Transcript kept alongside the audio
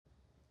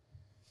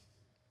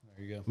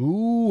There you go.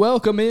 Ooh,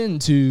 welcome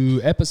into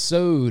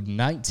episode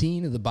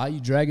 19 of the Bayou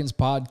Dragons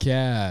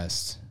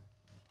podcast.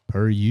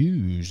 Per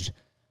usual,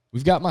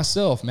 we've got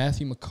myself,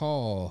 Matthew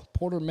McCall,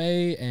 Porter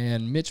May,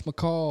 and Mitch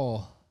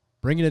McCall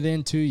bringing it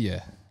in to you.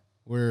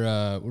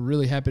 We're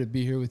really happy to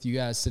be here with you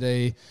guys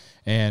today,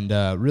 and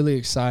really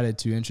excited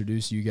to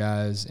introduce you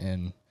guys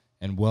and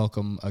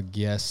welcome a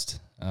guest,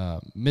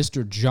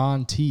 Mr.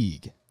 John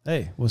Teague.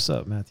 Hey, what's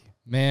up, Matthew?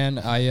 Man,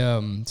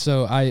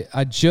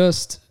 I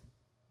just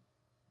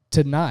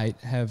tonight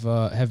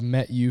have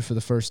met you for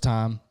the first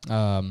time.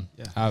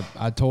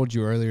 I told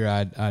you earlier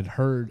I'd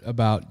heard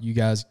about you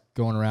guys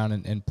going around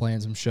and playing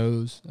some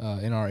shows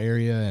in our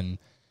area,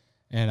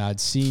 and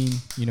I'd seen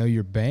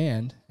your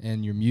band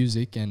and your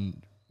music,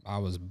 and I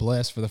was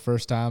blessed for the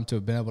first time to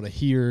have been able to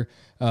hear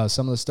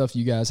some of the stuff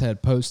you guys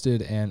had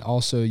posted, and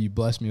also you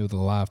blessed me with a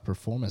live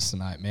performance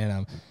tonight,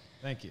 man.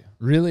 Thank you.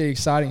 Really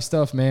exciting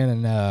stuff,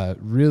 man, and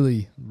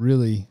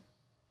really,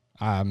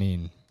 I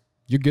mean,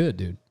 you're good,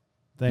 dude.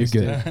 Thanks,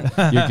 you're good.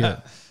 You're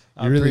good.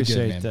 I You're really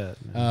appreciate good,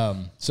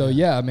 man. that. So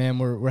yeah, man,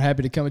 we're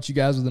happy to come at you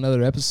guys with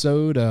another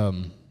episode.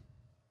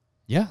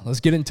 Yeah,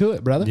 let's get into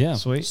it, brother. Yeah,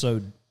 Sweet. So,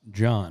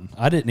 John,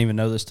 I didn't even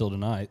know this till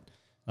tonight.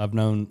 I've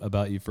known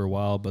about you for a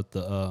while, but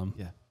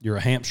you're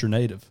a Hampshire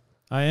native.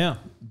 I am.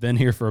 Been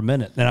here for a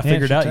minute, and I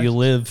figured out you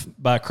live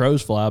by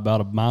Crow's Fly,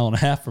 about a mile and a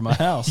half from my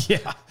house.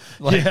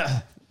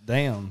 Yeah.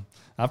 Damn,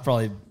 I've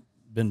probably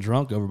been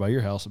drunk over by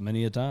your house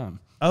many a time.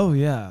 Oh,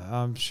 yeah.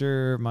 I'm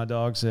sure my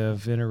dogs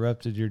have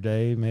interrupted your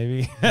day,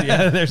 maybe.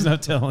 Yeah. There's no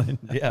telling.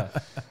 Yeah,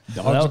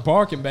 Dogs are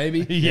barking,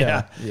 baby.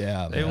 Yeah.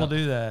 Yeah, They will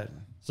do that.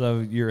 So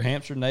you're a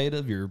Hampshire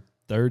native. You're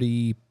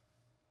 30.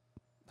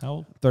 How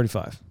old?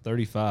 35.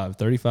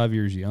 35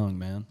 years young,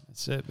 man.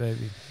 That's it,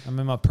 baby. I'm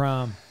in my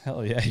prime.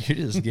 Hell yeah, you're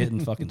just getting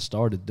fucking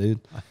started,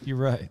 dude. You're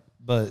right.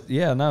 But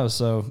yeah, no,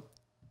 so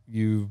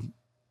you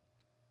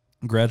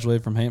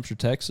graduated from Hampshire,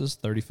 Texas,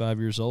 35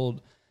 years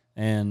old,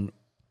 and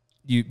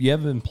you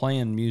haven't been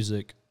playing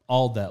music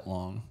all that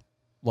long,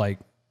 like,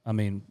 I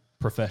mean,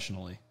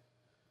 professionally.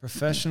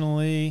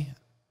 Professionally,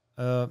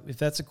 if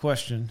that's a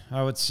question,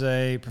 I would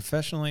say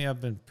professionally I've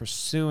been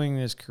pursuing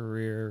this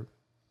career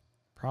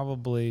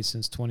probably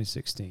since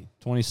 2016.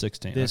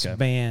 2016, This okay.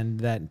 band,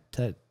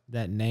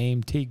 that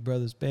name, Teague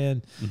Brothers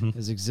Band,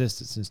 has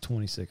existed since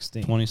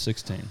 2016.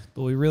 2016.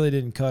 But we really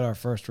didn't cut our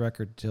first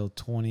record till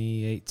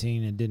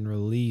 2018 and didn't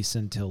release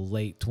until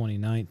late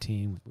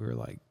 2019. We were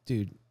like,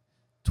 dude,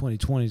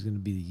 2020 is going to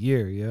be the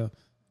year, yo.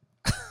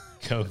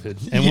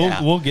 COVID.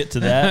 And we'll get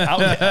to that.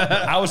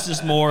 I was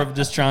just more of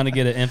just trying to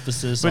get an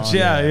emphasis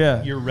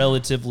on you're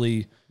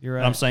relatively, You're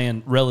right. I'm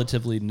saying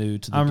relatively new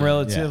to the I'm game.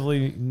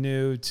 relatively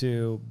new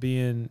to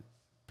being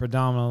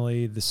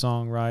predominantly the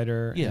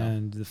songwriter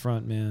and the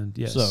front man.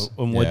 Yes. So,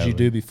 and what'd you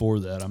do before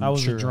that? I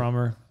was a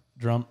drummer.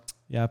 Drum?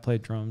 Yeah, I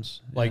played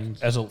drums. Like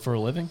for a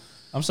living?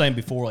 I'm saying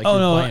before, like, Oh,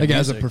 no, playing like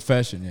as a music.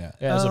 profession, yeah.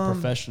 Yeah, as a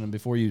profession, and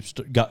before you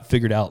got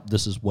figured out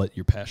this is what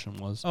your passion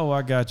was. Oh,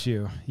 I got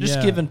you. Just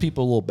giving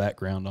people a little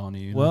background on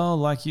you. Well,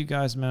 like you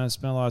guys, man, I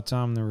spent a lot of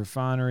time in the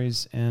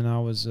refineries, and I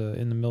was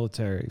in the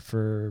military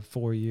for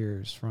 4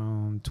 years,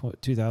 from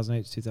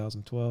 2008 to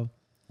 2012.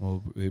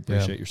 Well, we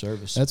appreciate your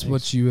service. That's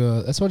what you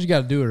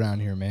got to do around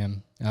here,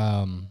 man.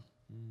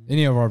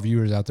 Any of our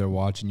viewers out there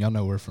watching, y'all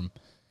know we're from.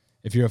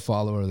 If you're a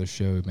follower of the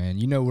show, man,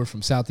 you know we're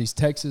from Southeast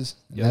Texas,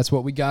 and that's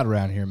what we got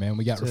around here, man.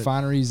 We got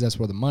refineries. That's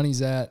where the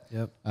money's at.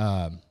 Yep.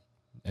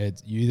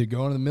 You either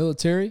go into the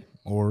military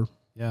or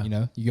Yeah.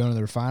 you go into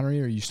the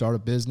refinery, or you start a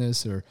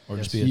business, or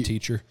just be a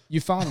teacher.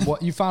 You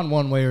find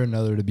one way or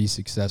another to be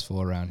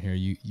successful around here.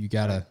 You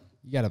gotta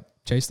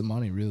chase the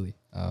money, really.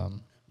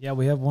 Yeah,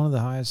 we have one of the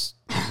highest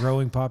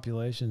growing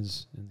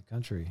populations in the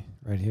country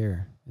right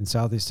here in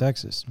Southeast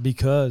Texas,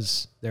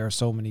 because there are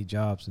so many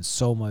jobs and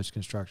so much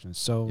construction,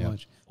 so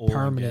much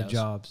permanent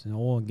jobs, and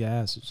oil and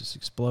gas is just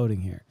exploding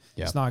here.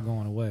 Yep. It's not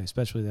going away,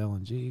 especially the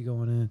LNG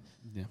going in.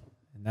 Yeah.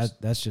 And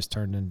that's just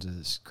turned into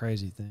this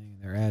crazy thing.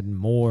 They're adding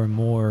more and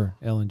more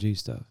LNG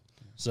stuff.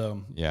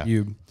 So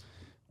you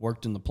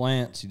worked in the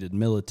plants, you did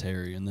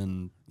military, and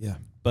then Yeah.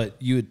 But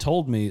you had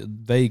told me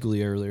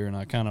vaguely earlier, and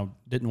I kind of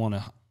didn't want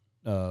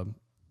to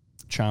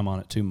chime on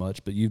it too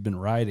much, but you've been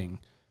writing,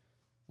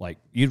 like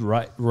you'd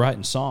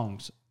writing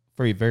songs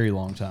for a very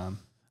long time.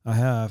 I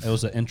have. It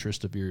was an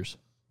interest of yours.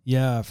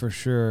 Yeah, for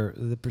sure.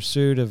 The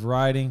pursuit of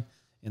writing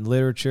and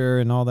literature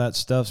and all that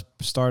stuff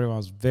started when I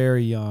was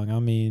very young. I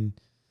mean,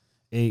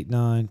 8,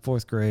 9,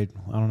 4th grade.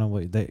 I don't know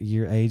what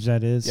your age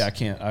that is. Yeah, I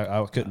can't.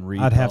 I couldn't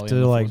read. I'd have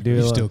to like do.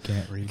 You still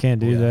can't read.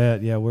 Can't do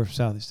that. Yeah, we're from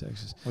Southeast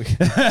Texas.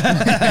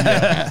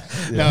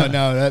 No,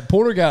 that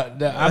Porter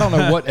got. I don't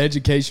know what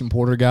education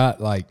Porter got.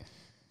 Like,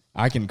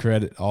 I can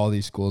credit all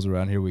these schools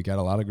around here. We got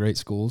a lot of great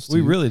schools too.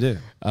 We really do.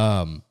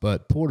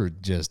 But Porter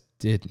just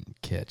didn't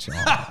catch on.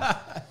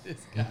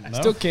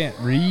 Still can't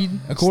read,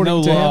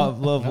 according to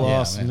him. Love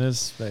lost in this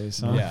space,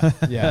 huh?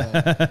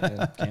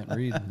 Yeah. Can't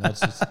read.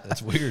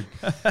 That's weird.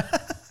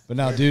 But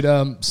no,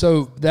 dude.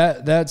 So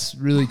that's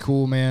really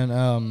cool,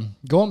 man.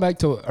 Going back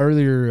to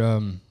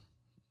earlier,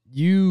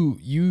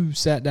 you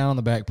sat down on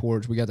the back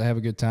porch. We got to have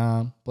a good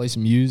time, play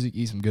some music,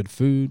 eat some good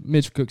food.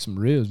 Mitch cooked some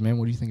ribs, man.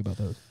 What do you think about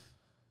those?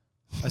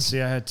 I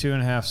see. I had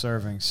 2.5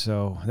 servings,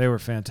 so they were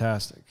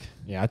fantastic.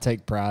 Yeah, I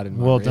take pride in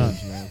my ribs,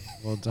 man.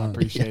 Well done. I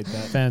appreciate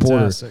that.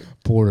 Fantastic.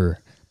 Porter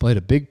played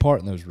a big part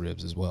in those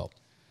ribs as well.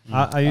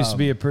 I used to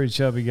be a pretty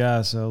chubby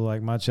guy, so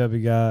like my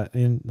chubby guy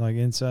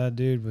inside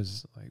dude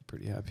was like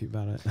pretty happy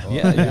about it.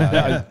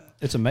 Yeah.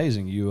 It's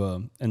amazing.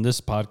 You in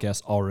this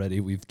podcast already,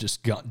 we've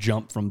just got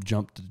jumped from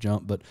jump to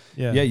jump, but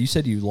yeah, you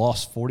said you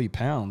lost 40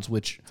 pounds,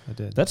 which I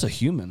did. That's a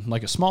human,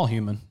 like a small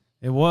human.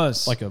 It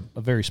was like a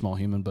very small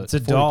human, but it's a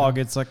dog.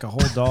 It's like a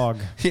whole dog.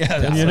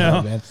 Yeah, you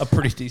know, man. A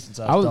pretty decent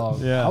sized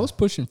dog. Yeah, I was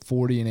pushing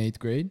 40 in 8th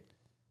grade.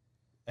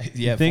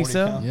 Yeah, you think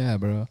so? Pounds. Yeah,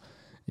 bro.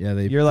 Yeah,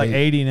 you're like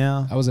 80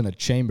 now. I was in a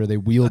chamber. They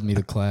wheeled me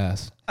to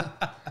class.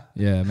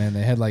 Yeah, man.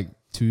 They had like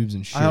tubes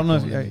and shit. I don't know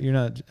if you're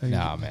not.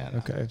 Nah, man.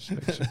 Okay.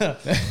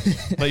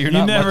 But you're not.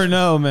 You never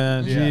know,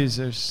 man. Yeah.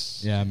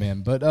 Jeez. Yeah,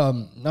 man. But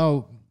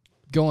no,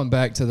 going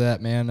back to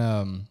that,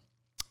 man.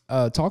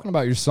 Talking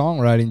about your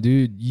songwriting,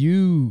 dude.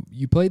 You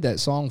played that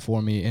song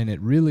for me, and it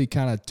really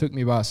kind of took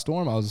me by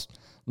storm. I was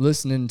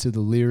listening to the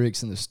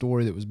lyrics and the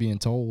story that was being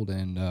told,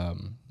 and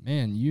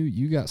man,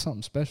 you got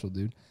something special,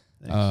 dude.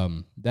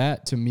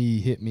 That to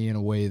me hit me in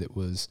a way that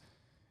was,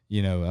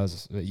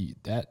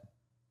 that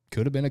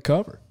could have been a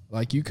cover.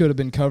 Like you could have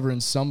been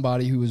covering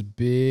somebody who was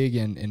big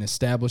and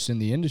established in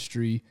the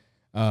industry,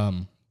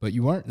 but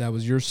you weren't. That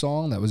was your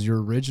song. That was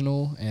your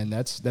original, and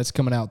that's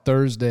coming out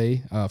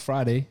Thursday,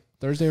 Friday.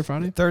 Thursday or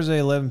Friday? Thursday,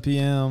 11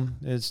 p.m.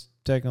 It's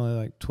technically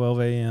like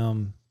 12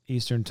 a.m.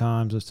 Eastern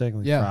time, so it's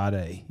technically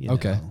Friday.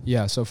 Okay.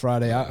 Yeah, so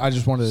Friday. I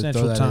just wanted to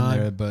Central throw that time. in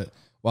there, but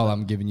while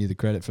I'm giving you the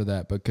credit for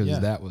that,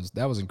 because that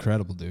was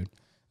incredible, dude.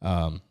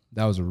 That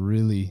was a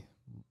really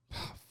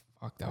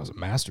that was a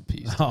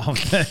masterpiece. Oh,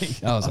 thanks.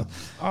 That was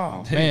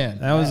man.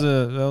 That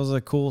was a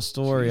cool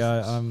story.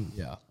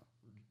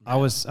 I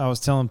was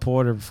telling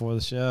Porter before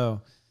the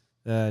show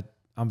that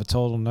I'm a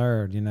total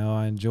nerd.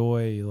 I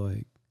enjoy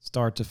like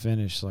start to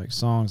finish, like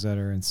songs that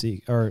are in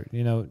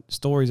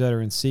stories that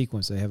are in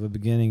sequence. They have a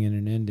beginning and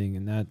an ending,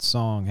 and that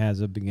song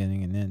has a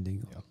beginning and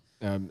ending.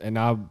 Yeah. And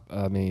I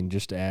mean,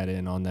 just to add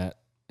in on that,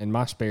 in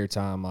my spare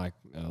time, like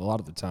a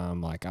lot of the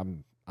time, like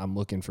I'm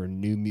looking for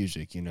new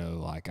music.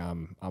 Like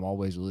I'm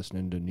always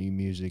listening to new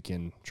music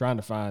and trying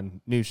to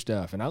find new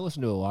stuff. And I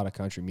listen to a lot of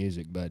country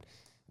music, but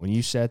when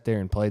you sat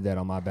there and played that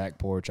on my back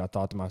porch, I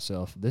thought to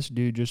myself, this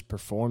dude just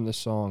performed this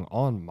song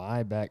on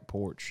my back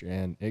porch,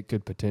 and it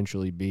could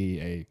potentially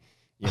be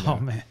oh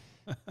man,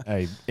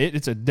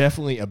 it's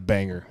definitely a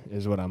banger,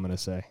 is what I'm gonna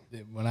say.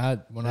 When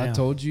I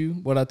told you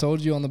what I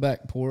told you on the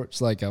back porch,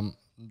 like I'm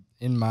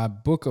in my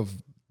book of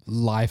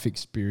life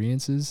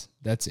experiences.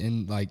 That's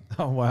in like,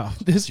 oh wow,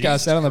 this guy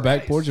sat on the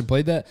back porch and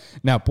played that.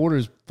 Now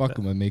Porter's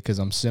fucking with me because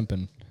I'm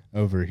simping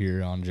over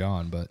here on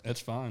John, but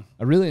that's fine.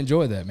 I really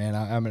enjoyed that, man.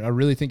 I mean, I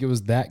really think it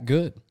was that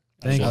good.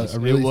 I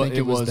really think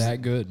it was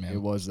that good, man.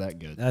 It was that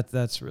good.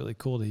 That's really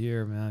cool to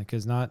hear, man.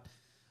 Because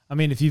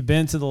if you've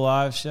been to the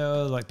live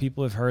show, like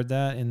people have heard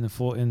that in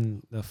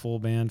the full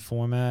band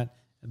format,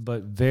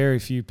 but very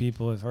few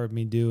people have heard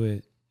me do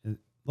it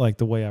like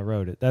the way I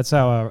wrote it. That's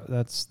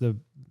the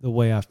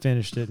way I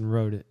finished it and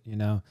wrote it,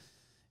 and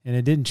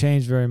it didn't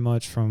change very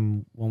much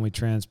from when we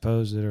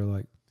transposed it or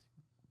like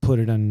put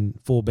it in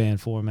full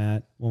band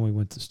format when we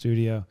went to the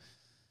studio.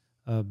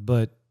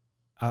 But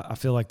I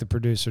feel like the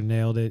producer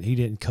nailed it. He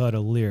didn't cut a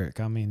lyric.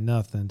 I mean,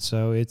 nothing.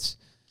 So it's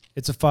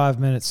a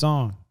 5-minute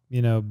song,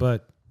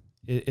 but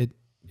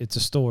it's a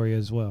story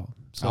as well.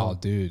 So. Oh,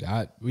 dude,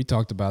 we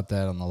talked about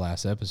that on the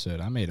last episode.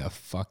 I made a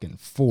fucking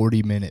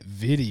 40-minute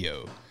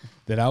video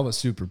that I was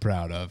super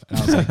proud of. And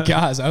I was like,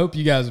 guys, I hope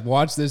you guys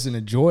watch this and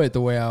enjoy it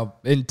the way I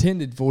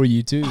intended for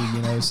you too,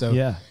 So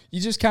yeah. You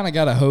just kind of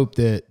got to hope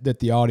that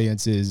the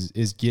audience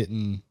is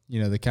getting,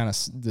 the kind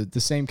of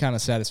the same kind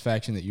of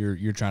satisfaction that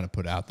you're trying to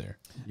put out there.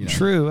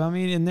 True. I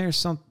mean, and there's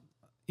some,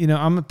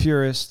 I'm a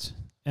purist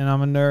and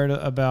I'm a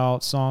nerd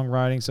about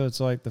songwriting. So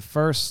it's like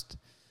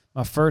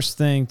my first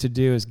thing to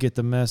do is get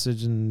the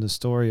message and the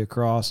story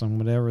across on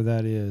whatever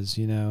that is,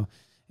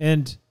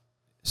 and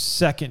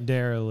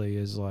secondarily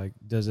is like,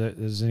 does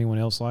anyone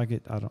else like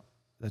it?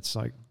 That's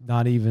like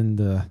not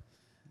even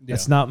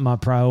that's not my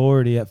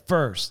priority at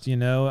first,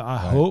 I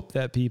hope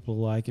that people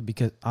like it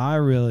because I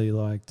really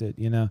liked it,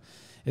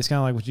 It's kind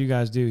of like what you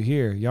guys do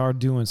here. Y'all are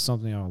doing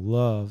something y'all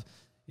love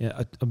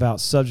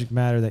about subject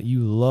matter that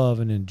you love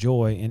and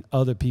enjoy, and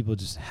other people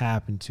just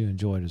happen to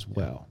enjoy it as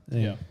well.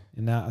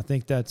 And I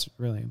think that's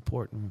really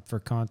important for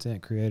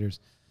content creators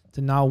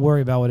to not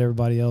worry about what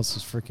everybody else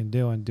is freaking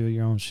doing. Do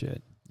your own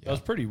shit. Yeah. That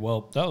was pretty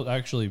well. That was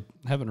actually,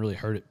 haven't really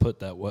heard it put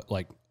that way,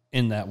 like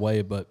in that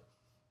way, but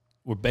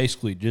we're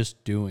basically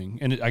just doing,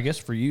 and I guess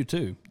for you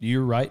too,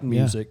 you're writing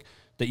music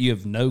that you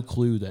have no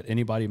clue that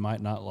anybody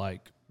might not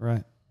like.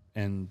 Right.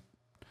 And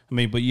I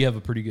mean, but you have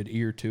a pretty good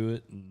ear to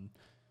it. And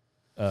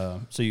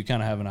so you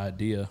kind of have an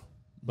idea,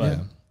 but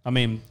I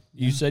mean,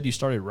 you said you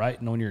started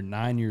writing when you're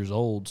 9 years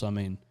old. So, I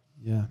mean,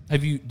 yeah.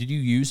 Did you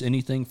use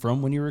anything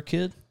from when you were a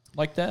kid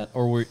like that?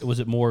 Or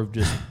was it more of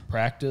just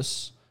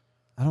practice?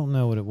 I don't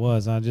know what it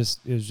was. It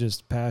was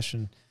just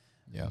passion.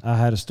 Yeah. I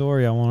had a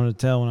story I wanted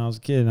to tell when I was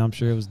a kid, and I'm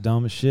sure it was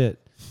dumb as shit.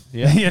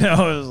 Yeah. You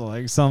know, it was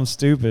like something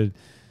stupid.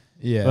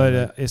 Yeah.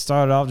 But it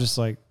started off just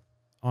like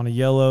on a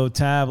yellow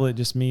tablet,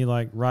 just me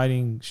like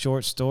writing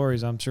short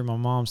stories. I'm sure my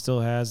mom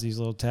still has these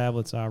little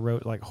tablets. I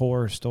wrote like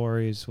horror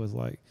stories with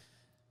like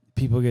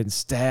people getting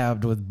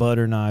stabbed with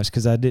butter knives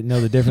because I didn't know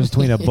the difference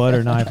between a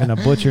butter knife and a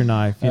butcher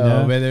knife. You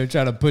know, man, they were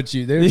trying to put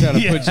you. They were trying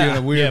to put you in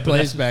a weird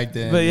place back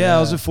then. But I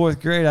was in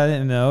fourth grade. I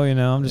didn't know. You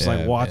know, I'm just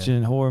like watching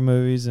man. horror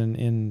movies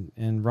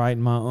and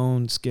writing my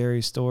own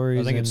scary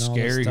stories. I think and it's all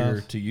this scarier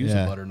stuff. to use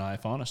a butter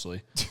knife,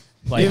 hononestly.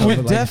 Like, It would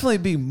like- definitely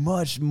be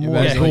much more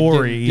Imagine, like,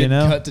 gory. getting You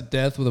know, cut to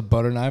death with a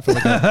butter knife, or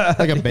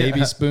like a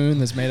baby spoon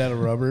that's made out of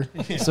rubber.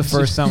 it's the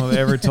first time I've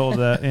ever told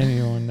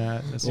anyone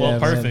that. That's well,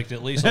 man. perfect.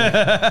 At least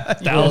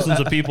thousands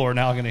of people are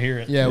now going to hear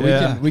it.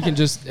 Yeah, we can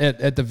just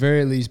at the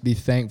very least be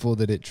thankful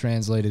that it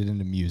translated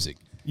into music.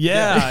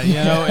 Yeah, you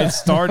know, it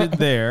started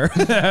there.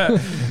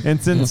 And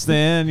since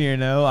then, you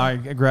know, I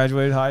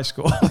graduated high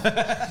school.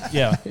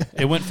 Yeah.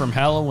 It went from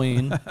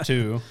Halloween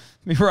to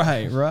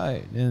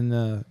Right.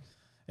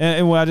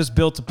 And I just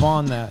built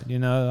upon that, you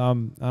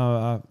know.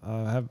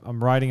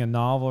 I'm writing a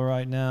novel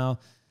right now,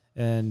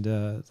 and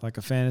it's like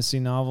a fantasy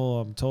novel.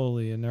 I'm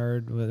totally a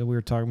nerd. We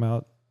were talking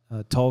about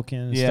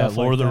Tolkien and stuff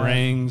Lord like of the that.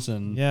 Rings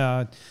and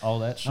all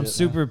that shit. I'm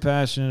super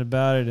passionate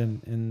about it,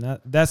 and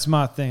that's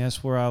my thing.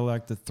 That's where I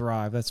like to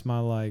thrive. That's my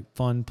like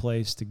fun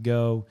place to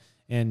go.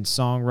 And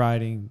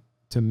songwriting,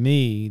 to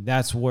me,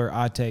 that's where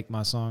I take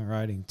my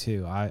songwriting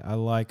to. I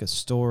like a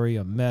story,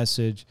 a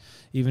message,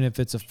 even if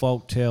it's a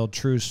folktale,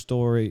 true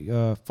story,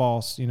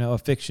 false, you know, a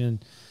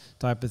fiction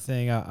type of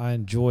thing. I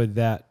enjoy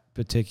that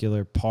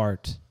particular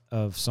part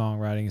of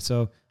songwriting.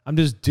 So I'm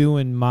just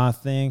doing my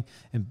thing,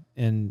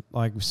 and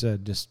like we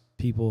said, just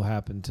people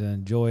happen to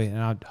enjoy it, and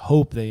I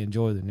hope they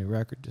enjoy the new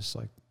record, just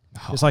like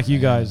you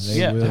guys.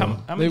 They will.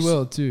 how many They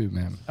will too,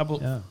 man.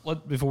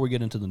 Before we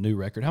get into the new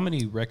record, how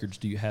many records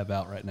do you have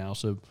out right now?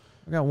 So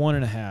I got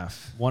 1.5.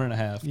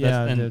 1.5.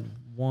 Yeah, I did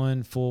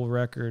one full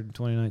record in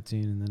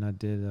 2019, and then I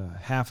did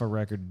half a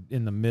record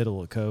in the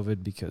middle of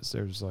COVID because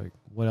there's like,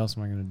 what else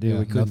am I going to do? Yeah,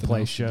 we couldn't nothing play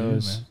else to do,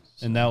 shows. man.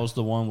 And that was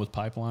the one with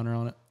Pipeliner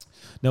on it?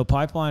 No,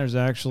 Pipeliner's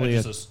actually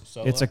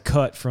it's a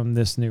cut from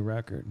this new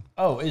record.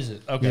 Oh, is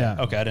it? Okay.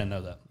 Yeah. Okay, I didn't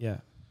know that. Yeah.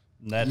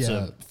 That's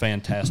a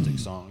fantastic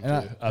song, too.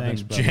 And I've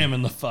thanks, been brother.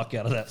 jamming the fuck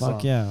out of that song.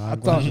 Fuck yeah. I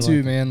thought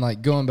too, man,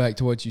 like going back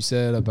to what you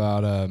said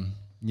about,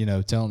 you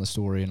know, telling the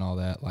story and all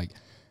that, like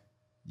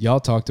y'all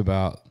talked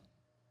about,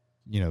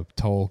 you know,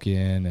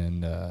 Tolkien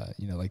and,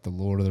 you know, like the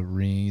Lord of the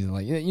Rings and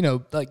like, you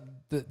know, like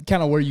the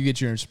kind of where you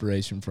get your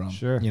inspiration from.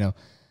 Sure. You know,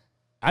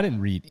 I didn't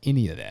read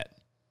any of that.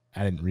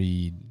 I didn't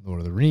read Lord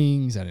of the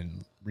Rings. I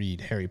didn't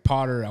read Harry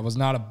Potter. I was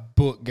not a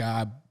book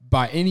guy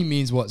by any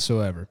means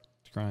whatsoever.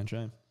 It's crying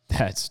shame.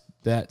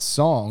 That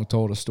song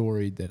told a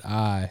story that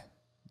I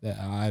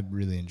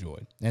really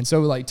enjoyed. And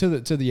so like to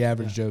the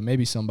average Joe,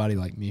 maybe somebody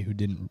like me who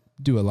didn't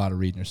do a lot of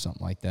reading or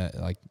something like that,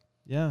 like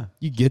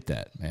you get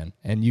that, man.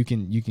 And you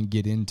can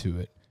get into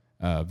it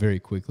very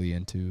quickly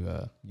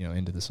into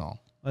into the song.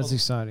 That's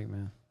exciting,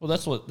 man. Well,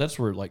 that's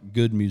where like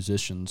good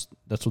musicians,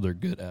 that's what they're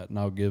good at. And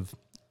I'll give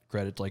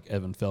credit to like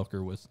Evan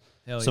Felker with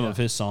some of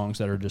his songs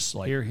that are just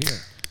like Here.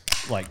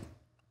 Like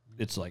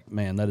it's like,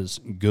 man, that is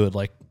good.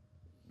 Like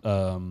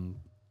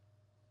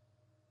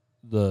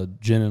the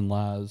Gin and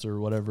Lies or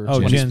whatever.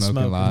 Oh, Gin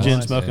Smoking Lies.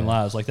 Gin Smoking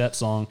Lies, like that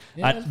song.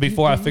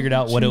 Before I figured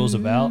out what it was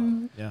about,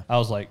 I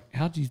was like,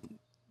 how'd you,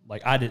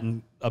 like,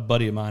 a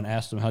buddy of mine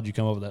asked him, how'd you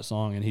come up with that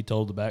song? And he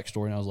told the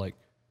backstory, and I was like,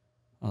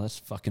 oh, that's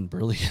fucking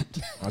brilliant.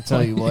 I'll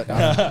tell you what,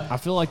 I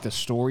feel like the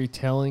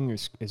storytelling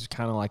is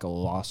kind of like a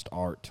lost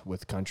art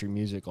with country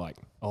music. Like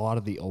a lot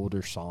of the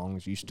older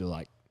songs used to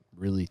like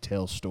really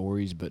tell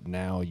stories, but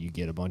now you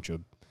get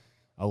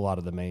a lot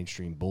of the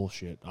mainstream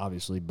bullshit,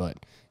 obviously, but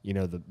you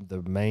know,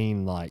 the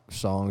main like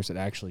songs that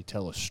actually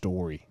tell a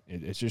story,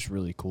 it's just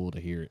really cool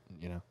to hear it,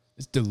 you know.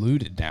 It's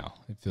diluted now,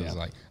 it feels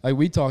like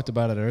we talked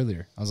about it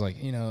earlier. I was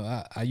like, you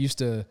know, I used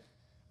to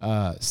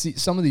see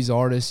some of these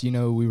artists, you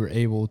know, we were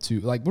able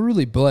to, like, we're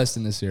really blessed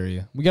in this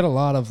area. We got a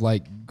lot of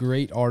like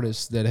great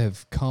artists that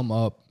have come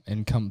up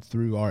and come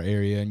through our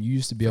area, and you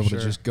used to be able to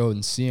just go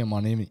and see them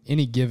on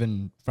any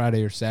given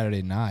Friday or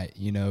Saturday night,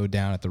 you know,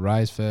 down at the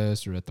Rise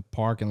Fest or at the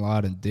parking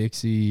lot in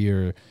Dixie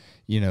or,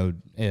 you know,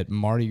 at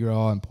Mardi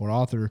Gras in Port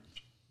Arthur.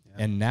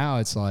 Yeah. And now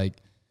it's like,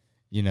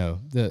 you know,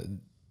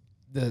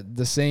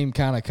 the same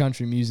kind of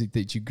country music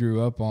that you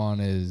grew up on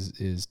is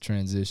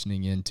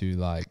transitioning into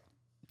like,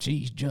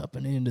 she's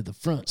jumping into the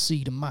front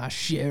seat of my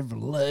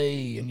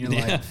Chevrolet, and you're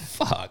like,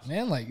 fuck,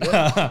 man, like,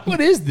 what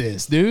is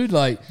this, dude?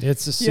 Like,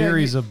 it's a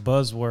series of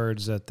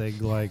buzzwords that they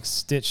like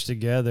stitch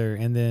together,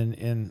 and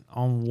then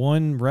on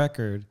one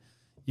record,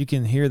 you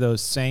can hear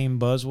those same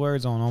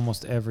buzzwords on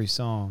almost every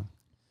song.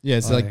 Yeah,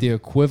 it's like the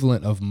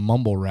equivalent of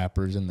mumble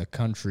rappers in the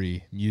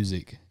country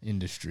music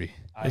industry.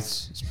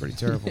 It's pretty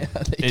terrible.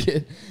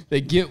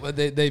 They get what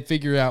they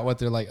figure out what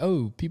they're like.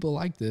 Oh, people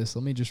like this.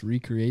 Let me just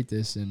recreate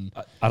this in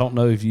I don't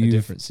know if you a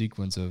different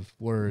sequence of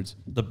words.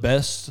 The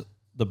best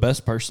the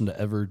best person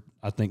to ever,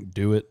 I think,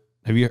 do it.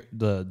 Have you heard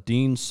the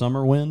Dean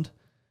Summerwind?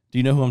 Do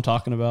you know who I'm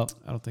talking about?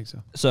 I don't think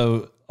so.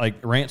 So, like,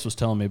 Rance was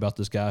telling me about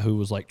this guy who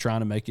was, like, trying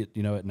to make it,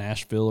 at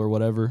Nashville or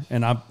whatever.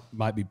 And I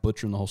might be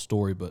butchering the whole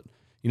story, but,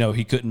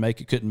 he couldn't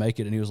make it.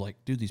 And he was like,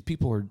 dude, these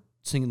people are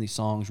singing these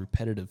songs,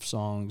 repetitive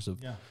songs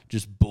of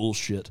just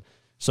bullshit.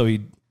 So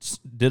he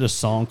did a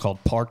song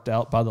called Parked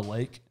Out by the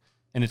Lake.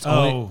 And it's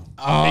I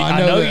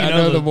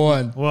know the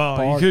one.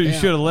 Well, you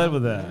should have led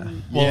with that.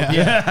 Well,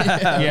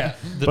 yeah.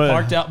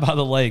 Parked Out by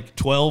the Lake,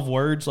 12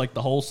 words, like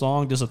the whole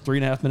song, just a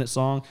 3.5-minute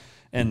song.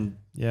 And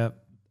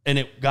and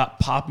it got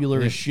popular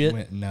as shit.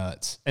 Went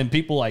nuts. And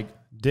people like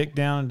Dick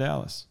Down in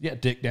Dallas. Yeah,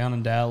 Dick Down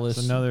in Dallas.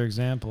 It's another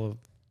example of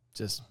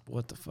just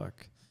what the fuck.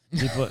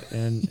 People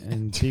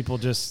and people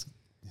just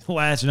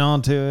latching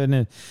on to it.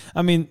 And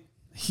I mean,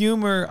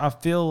 humor, I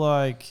feel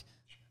like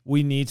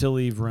we need to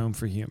leave room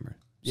for humor.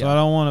 So I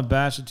don't want to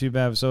bash it too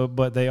bad.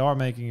 But they are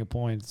making a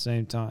point at the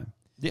same time.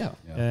 Yeah.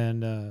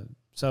 And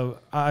so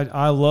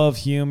I love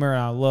humor.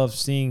 I love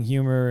seeing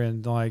humor,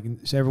 and like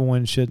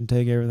everyone shouldn't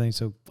take everything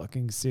so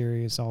fucking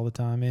serious all the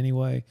time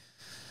anyway.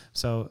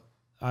 So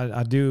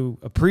I do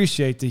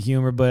appreciate the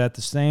humor, but at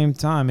the same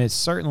time, it's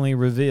certainly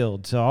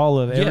revealed to all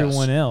of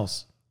everyone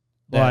else.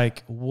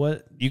 Like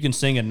what you can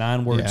sing a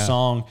 9-word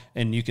song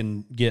and you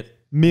can get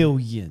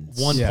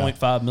millions,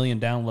 1.5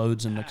 million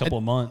downloads in a couple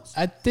of months.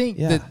 I think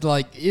that,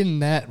 like, in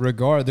that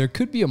regard, there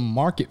could be a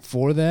market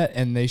for that,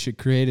 and they should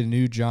create a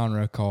new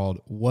genre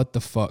called "What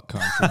the Fuck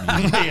Country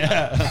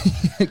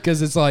Music."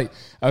 Because it's like,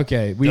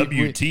 okay,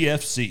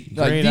 WTFC.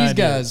 Like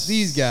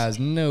these guys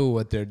know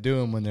what they're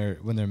doing when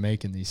they're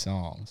making these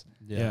songs.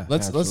 Yeah,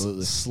 let's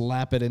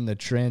slap it in the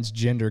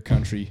transgender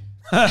country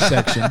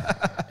section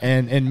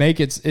and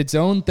make its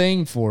own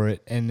thing for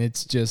it, and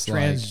it's just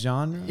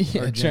transgenre.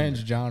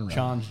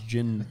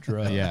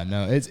 Transgender. Yeah,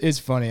 no, it's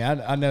funny.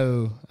 I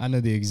know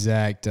the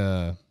exact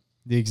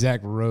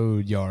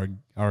road y'all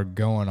are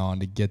going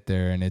on to get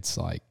there, and it's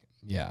like,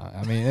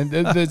 I mean,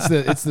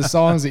 it's the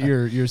songs that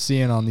you're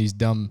seeing on these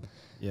dumb.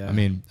 Yeah, I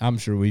mean, I'm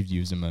sure we've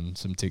used them on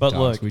some TikToks. But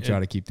look, we try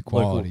to keep the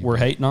quality. Look, we're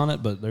hating on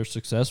it, but they're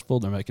successful.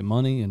 They're making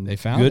money, and they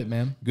found it,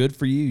 man. Good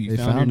for you. You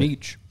found your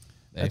niche.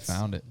 They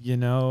found it.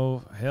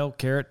 Hell,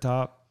 Carrot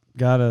Top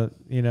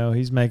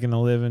he's making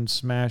a living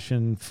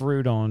smashing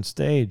fruit on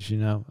stage,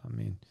 I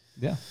mean.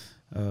 Yeah.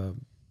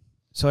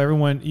 So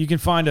everyone, you can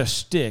find a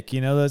stick,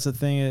 that's the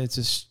thing. It's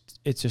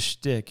a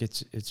stick.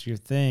 It's your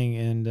thing.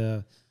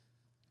 And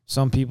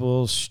some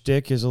people's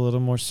stick is a little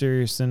more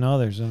serious than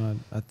others.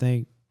 And I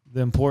think the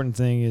important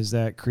thing is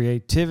that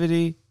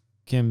creativity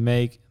can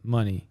make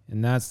money.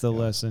 And that's the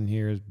lesson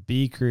here is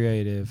be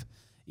creative,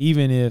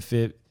 even if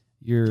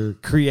you're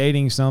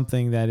creating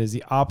something that is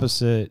the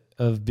opposite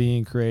of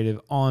being creative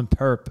on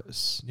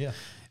purpose. Yeah.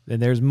 Then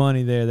there's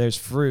money there. There's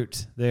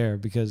fruit there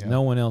because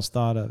no one else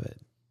thought of it.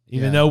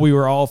 Even though we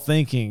were all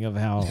thinking of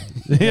how,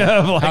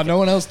 how no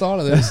one else thought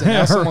of this. And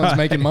now someone's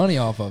making money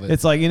off of it.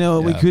 It's like,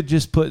 we could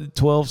just put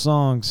 12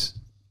 songs.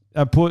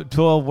 I put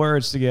 12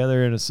 words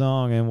together in a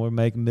song and we'll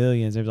make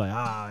millions. They're like,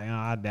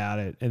 I doubt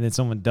it. And then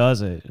someone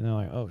does it. And they're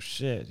like, oh,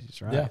 shit,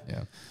 he's right.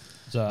 Yeah.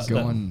 So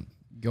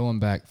going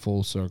back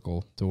full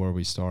circle to where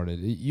we started,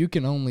 you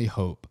can only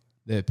hope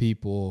that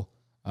people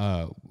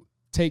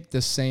take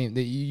the same,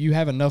 that you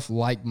have enough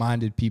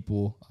like-minded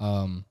people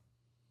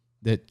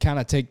that kind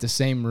of take the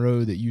same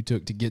road that you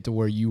took to get to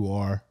where you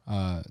are.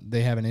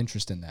 They have an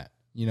interest in that.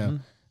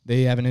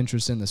 They have an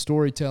interest in the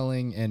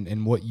storytelling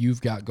and what you've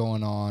got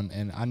going on.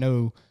 And I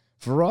know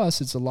for us,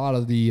 it's a lot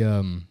of the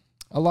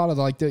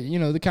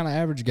the kind of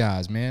average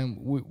guys, man.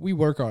 We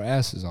work our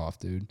asses off,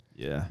 dude.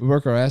 Yeah. We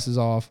work our asses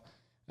off.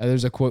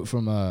 There's a quote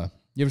from,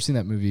 you ever seen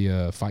that movie,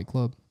 Fight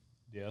Club?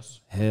 Yes.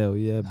 Hell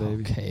yeah,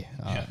 baby. Okay.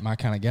 My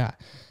kind of guy.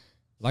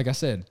 Like I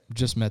said,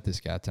 just met this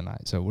guy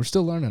tonight, so we're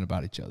still learning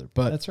about each other.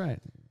 But that's right.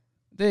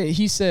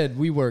 He said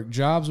we work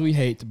jobs we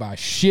hate to buy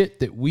shit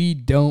that we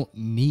don't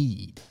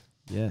need.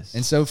 Yes.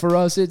 And so for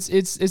us, it's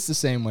the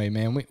same way,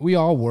 man. We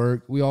all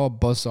work. We all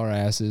bust our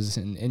asses.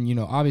 And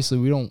obviously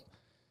we don't,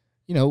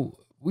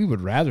 we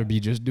would rather be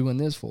just doing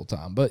this full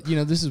time. But,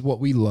 this is what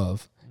we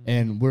love.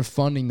 And we're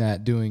funding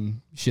that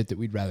doing shit that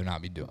we'd rather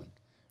not be doing.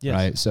 Yes.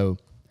 Right? So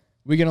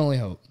we can only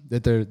hope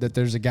that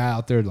there's a guy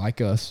out there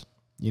like us,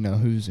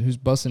 who's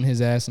busting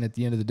his ass, and at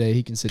the end of the day,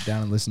 he can sit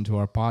down and listen to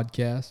our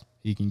podcast.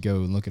 He can go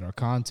and look at our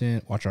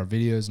content, watch our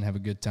videos, and have a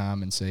good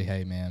time and say,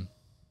 hey, man.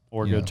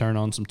 Or go turn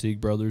on some Teague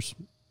Brothers.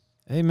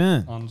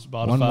 Amen. On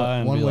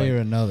Spotify. One way or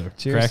another.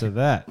 Cheers to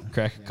that.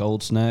 Crack a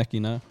cold snack,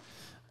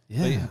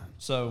 Yeah.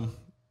 So,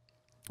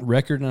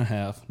 record and a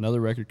half.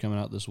 Another record coming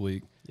out this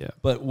week. Yeah.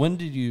 But when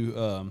did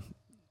you,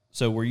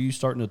 so were you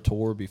starting to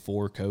tour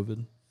before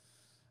COVID?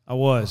 I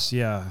was,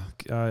 yeah.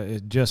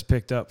 It just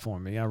picked up for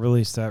me. I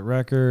released that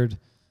record,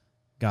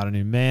 got a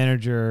new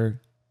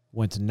manager,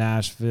 went to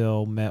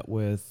Nashville, met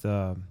with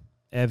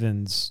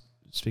Evans.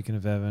 Speaking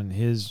of Evan,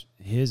 his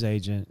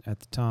agent at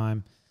the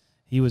time,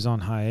 he was on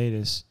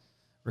hiatus,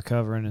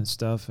 recovering and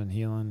stuff and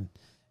healing.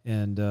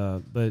 And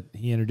but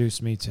he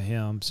introduced me to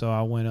him, so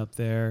I went up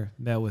there,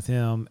 met with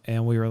him,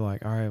 and we were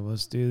like, all right,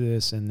 let's do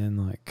this. And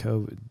then like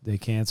COVID, they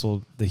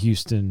canceled the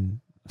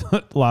Houston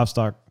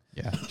livestock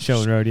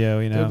show and rodeo.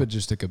 You know, COVID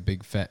just took a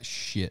big fat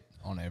shit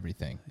on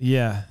everything.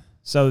 Yeah,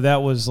 so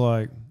that was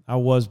like I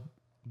was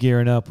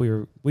gearing up.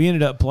 We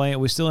ended up playing.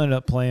 We still ended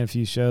up playing a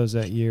few shows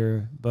that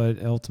year,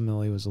 but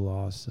ultimately it was a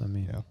loss. I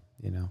mean,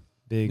 you know,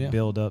 big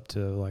build up to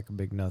like a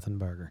big nothing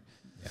burger.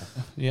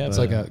 Yeah, it's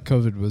like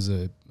COVID was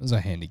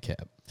a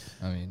handicap.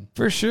 I mean,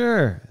 for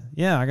sure.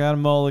 Yeah, I got a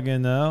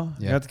mulligan though.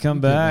 I got to come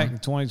back in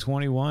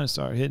 2021 and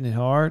start hitting it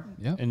hard.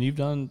 Yeah, and you've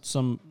done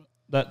some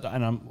that,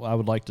 and I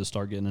would like to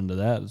start getting into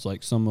that. It's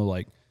like some of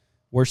like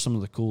where's some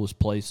of the coolest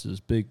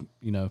places. Big,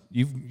 you know,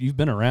 you've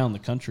been around the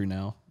country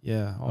now.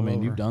 Yeah, I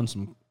mean, you've done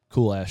some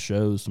cool ass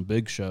shows, some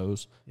big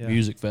shows,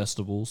 music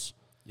festivals.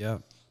 Yeah,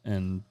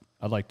 and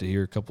I'd like to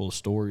hear a couple of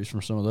stories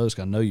from some of those.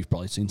 'Cause I know you've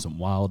probably seen some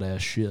wild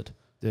ass shit.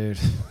 Dude.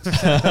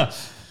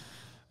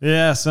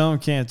 Yeah, some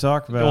can't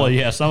talk about. Well,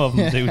 yeah, some of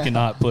them we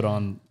cannot put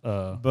on.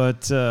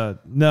 But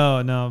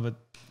but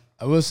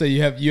I will say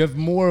you have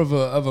more of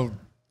a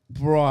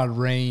broad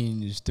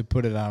range to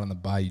put it out on the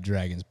Bayou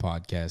Dragons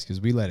podcast because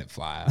we let it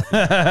fly.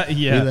 Yeah,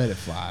 we let it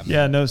fly. Man.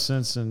 Yeah, no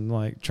sense in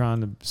like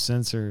trying to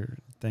censor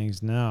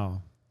things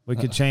now. We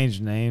could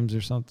change names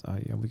or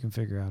something. Yeah, we can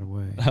figure out a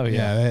way. Oh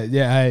yeah,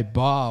 Hey,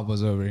 Bob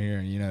was over here,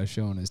 you know,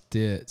 showing his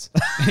tits.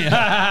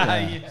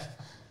 Yeah.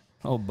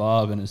 Oh,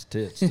 Bob and his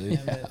tits, dude.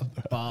 Yeah,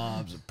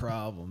 Bob's a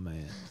problem,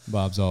 man.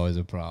 Bob's always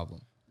a problem.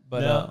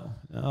 But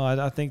no,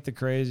 I think the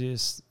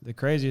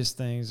craziest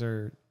things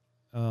are,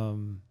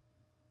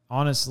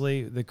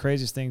 honestly, the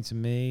craziest thing to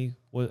me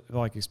was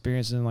like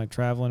experiencing like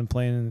traveling and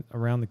playing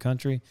around the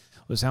country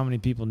was how many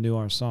people knew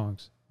our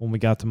songs when we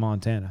got to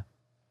Montana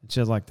and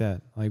shit like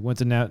that. Like went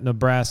to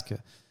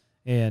Nebraska,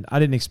 and I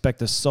didn't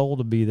expect a soul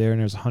to be there, and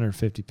there's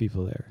 150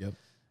 people there. Yep.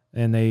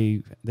 And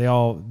they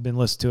all been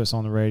listening to us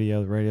on the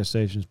radio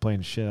stations playing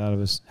the shit out of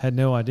us. Had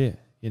no idea,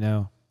 you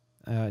know,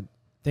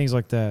 things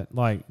like that.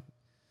 Like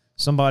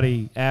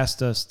somebody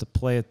asked us to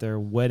play at their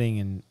wedding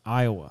in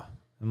Iowa.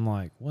 I'm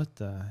like, what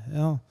the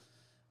hell?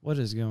 What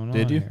is going on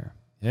you? here?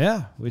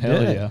 Yeah, we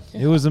Hell did. Yeah.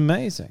 It was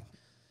amazing.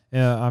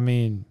 Yeah, I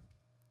mean,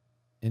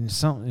 and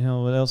something, you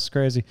know, what else is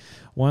crazy?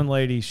 One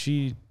lady,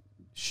 she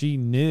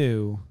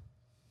knew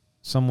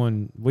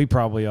someone we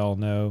probably all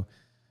know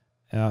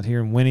out here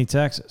in Winnie,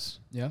 Texas.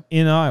 Yeah.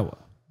 In Iowa.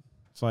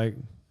 It's like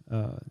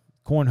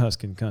corn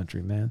husking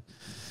country, man.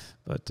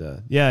 But,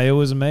 yeah, it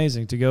was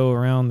amazing to go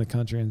around the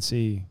country and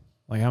see,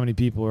 like, how many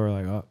people are,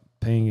 like,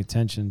 paying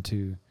attention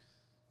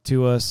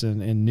to us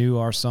and knew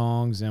our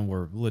songs and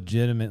were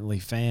legitimately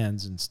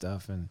fans and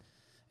stuff and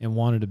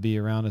wanted to be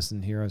around us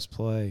and hear us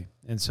play.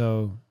 And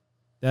so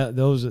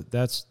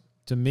that's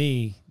to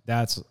me,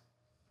 that's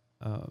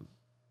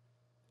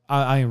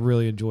I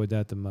really enjoyed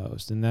that the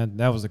most, and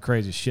that was the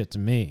craziest shit to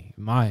me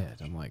in my head.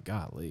 I'm like,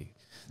 golly,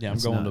 yeah, I'm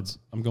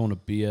going to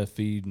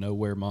BFE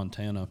Nowhere,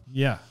 Montana.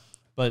 Yeah,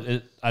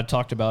 but I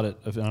talked about it.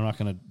 And I'm not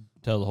going to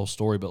tell the whole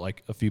story, but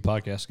like a few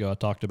podcasts ago, I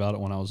talked about it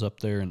when I was up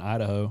there in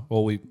Idaho.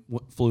 Well, we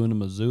flew into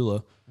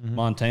Missoula,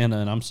 Montana,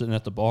 and I'm sitting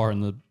at the bar,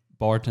 and the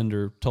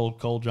bartender told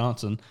Cole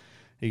Johnson,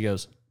 he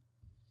goes,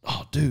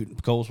 "Oh,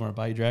 dude," Cole's wearing a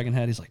Bayou Dragon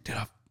hat. He's like, "Dude,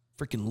 I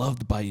freaking love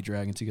the Bayou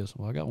Dragons." He goes,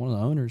 "Well, I got one of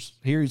the owners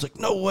here." He's like,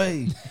 "No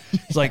way."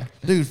 He's like,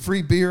 "Dude,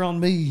 free beer on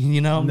me."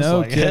 You know, I'm just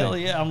like, kidding. hell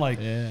yeah. I'm like,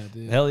 Yeah,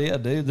 dude. hell yeah,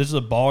 dude. This is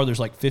a bar. There's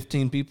like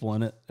 15 people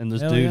in it. And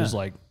this Hell dude yeah. is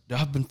like,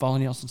 "I've been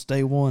following y'all since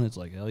day one." It's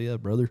like, hell yeah,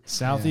 brother.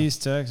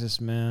 Southeast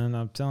Texas, man.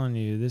 I'm telling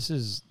you, this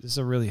is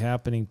a really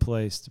happening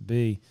place to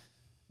be,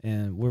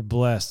 and we're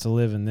blessed to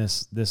live in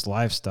this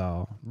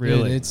lifestyle.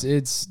 Really, Dude,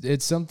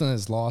 it's something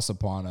that's lost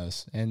upon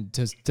us, and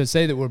to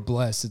say that we're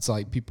blessed, it's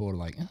like people are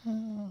like,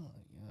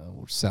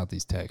 we're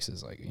Southeast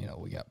Texas, like, you know,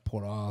 we got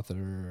Port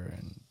Arthur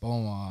and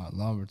Beaumont,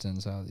 Lumberton,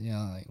 South, you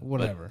know, like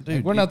whatever. But, dude,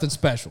 like, we're nothing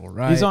special,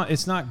 right?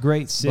 it's not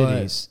great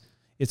cities.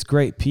 It's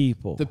great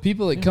people. The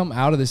people that come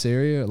out of this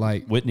area,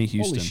 like Whitney,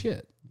 Houston. holy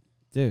shit.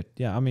 Dude,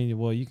 yeah, I mean,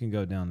 well, you can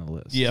go down the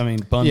list. Yeah, I mean,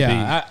 Bun B.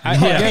 I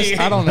guess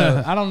I don't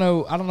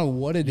know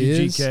what it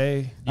is.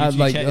 UGK.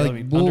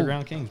 UGK,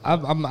 Underground Kings.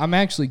 I'm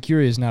actually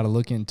curious now to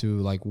look into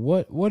like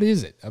what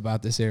is it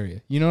about this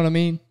area? You know what I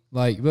mean?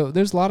 Like, but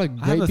there's a lot of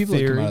great people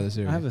that come out of this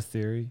area. I have a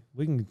theory.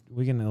 We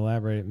can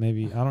elaborate it.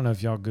 Maybe I don't know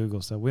if y'all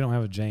Google stuff. We don't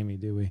have a Jamie,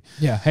 do we?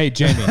 Yeah. Hey,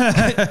 Jamie.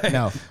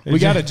 No, we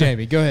got a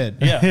Jamie. Go ahead.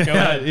 Yeah, go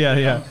ahead.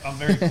 Yeah. I'm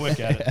very quick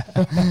at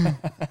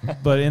it.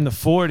 But in the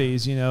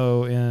 40s, you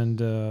know,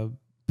 and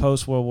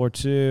post World War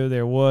II,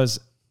 there was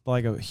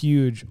like a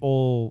huge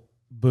oil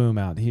boom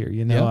out here.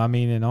 You know, Yeah. I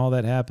mean, and all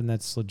that happened.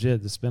 That's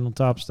legit. The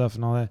Spindletop stuff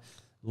and all that.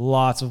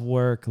 Lots of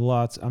work.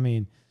 I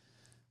mean,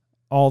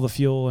 all the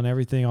fuel and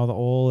everything, all the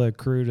oil, the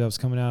crude that was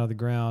coming out of the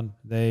ground,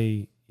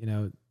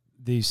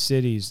 these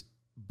cities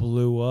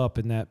blew up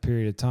in that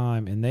period of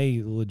time, and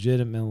they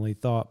legitimately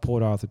thought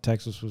Port Arthur,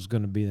 Texas was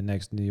going to be the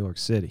next New York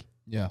City.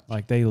 Yeah.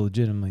 Like, they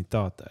legitimately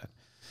thought that.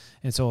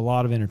 And so a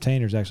lot of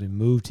entertainers actually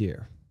moved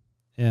here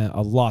Yeah,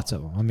 lots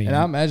of them. I mean, and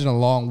I imagine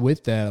along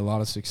with that, a lot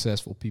of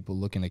successful people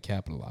looking to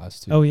capitalize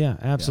too. Oh yeah,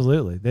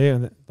 absolutely. They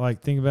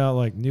like think about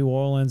like New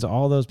Orleans,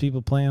 all those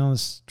people playing on the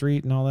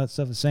street and all that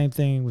stuff. The same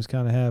thing was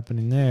kind of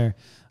happening there.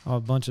 A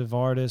bunch of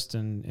artists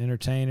and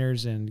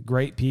entertainers and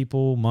great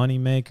people, money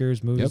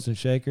makers, movers and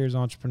shakers,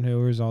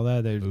 entrepreneurs, all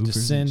that. They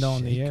descend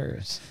on the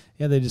area.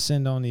 Yeah, they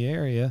descend on the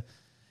area.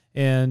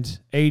 And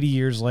 80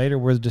 years later,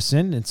 we're the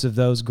descendants of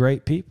those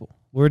great people.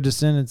 We're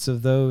descendants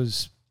of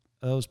those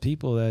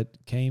people that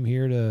came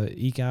here to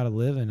eke out a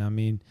living. I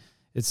mean,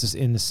 it's just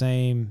in the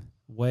same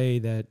way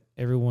that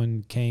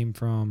everyone came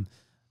from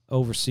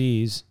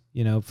overseas,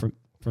 you know,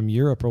 from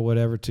Europe or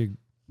whatever to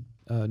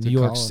New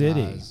York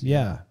City.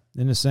 Yeah,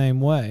 in the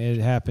same way. It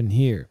happened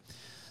here.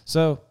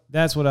 So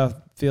that's what I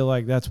feel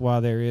like. That's why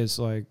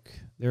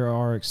there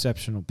are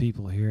exceptional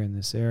people here in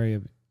this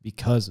area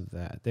because of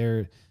that.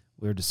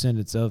 We're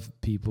descendants of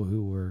people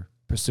who were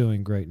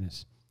pursuing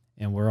greatness.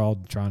 And we're all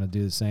trying to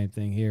do the same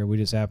thing here. We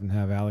just happen to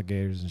have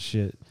alligators and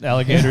shit.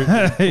 Alligators.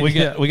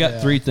 We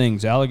got three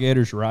things: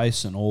 alligators,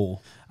 rice, and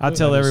oil. I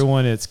tell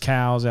everyone it's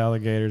cows,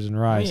 alligators, and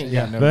rice.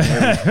 No,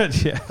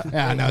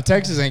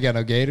 Texas ain't got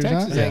no gators.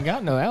 Texas ain't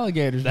got no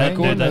alligators.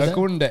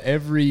 According to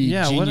every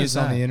genius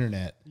on the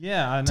internet.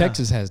 Yeah, I know.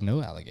 Texas has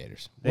no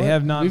alligators. They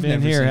have not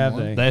been here, have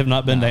they? They have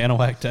not been to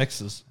Anahuac,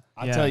 Texas.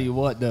 I tell you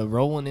what, the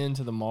rolling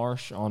into the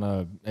marsh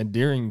and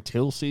during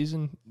till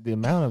season, the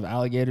amount of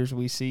alligators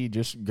we see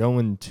just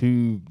going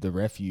to the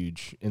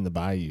refuge in the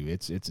bayou,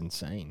 it's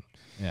insane.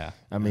 Yeah.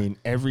 I mean,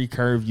 every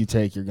curve you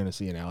take, you're going to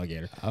see an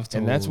alligator.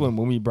 And that's when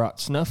we brought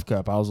Snuff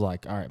Cup, I was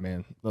like, all right,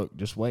 man, look,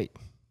 just wait.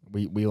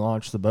 We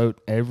launched the boat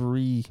it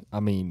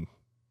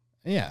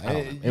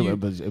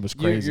was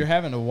crazy. You're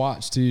having to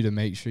watch too to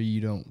make sure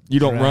you don't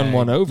run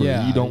one over.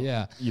 Yeah,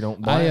 you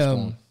don't blast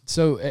one.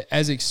 So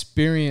as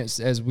experienced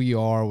as we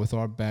are with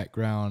our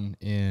background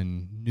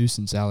in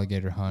nuisance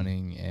alligator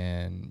hunting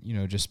and, you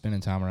know, just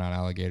spending time around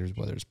alligators,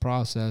 whether it's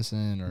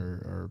processing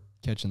or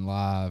catching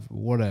live,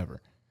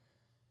 whatever,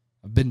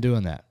 I've been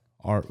doing that.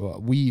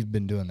 We've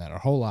been doing that our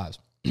whole lives.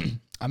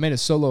 I made a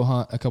solo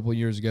hunt a couple of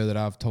years ago that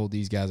I've told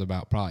these guys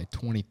about probably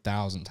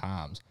 20,000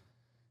 times.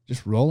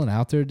 Just rolling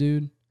out there,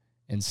 dude,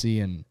 and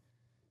seeing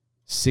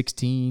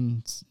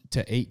 16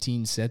 to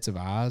 18 sets of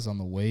eyes on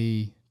the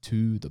way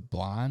to the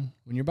blind.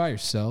 When you're by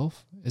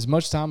yourself, as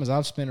much time as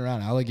I've spent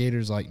around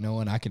alligators, like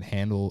knowing I can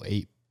handle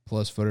 8+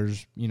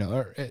 footers, you know,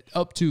 or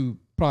up to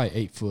probably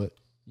 8 foot,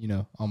 you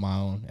know, on my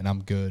own, and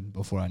I'm good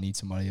before I need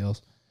somebody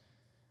else.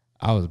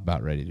 I was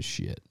about ready to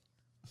shit.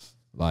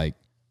 Like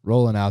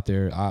rolling out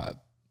there,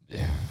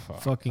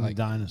 fucking like,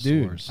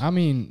 dinosaurs. Dude, I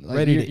mean, like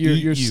ready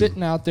you're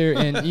sitting out there,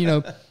 and you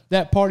know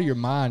that part of your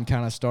mind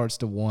kind of starts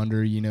to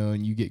wander, you know,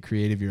 and you get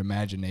creative. Your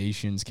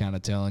imagination's kind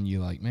of telling you,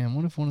 like, man,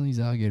 what if one of these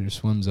alligators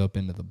swims up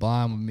into the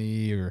blind with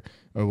me, or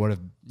what if,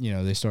 you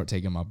know, they start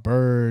taking my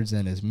birds,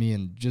 and it's me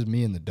and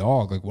the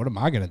dog. Like, what am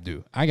I gonna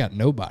do? I got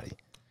nobody,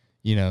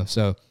 you know.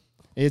 So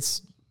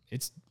it's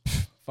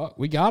fuck.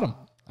 We got them.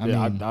 I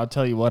mean, I'll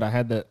tell you what. I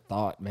had that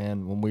thought,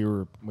 man, when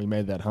we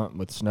made that hunt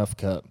with Snuff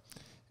Cup.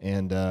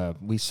 And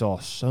we saw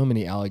so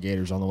many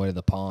alligators on the way to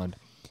the pond.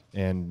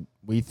 And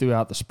we threw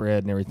out the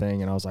spread and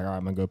everything. And I was like, all right,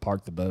 I'm going to go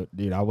park the boat.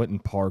 Dude, I went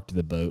and parked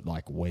the boat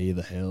like way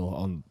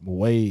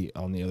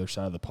on the other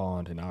side of the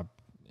pond. And I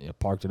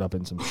parked it up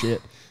in some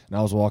shit. And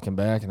I was walking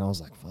back and I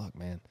was like, fuck,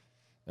 man.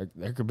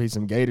 There could be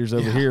some gators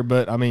over here.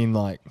 But, I mean,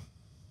 like.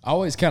 I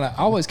always kind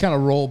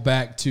of roll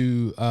back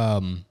to,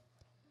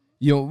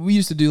 you know, we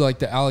used to do like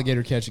the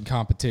alligator catching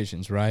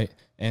competitions, right?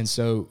 And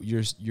so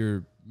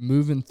you're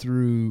moving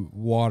through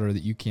water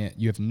that you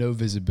have no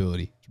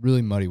visibility. It's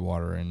really muddy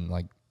water, and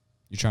like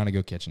you're trying to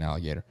go catch an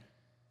alligator.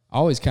 I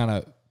always kind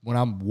of, when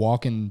I'm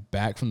walking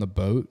back from the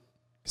boat,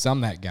 because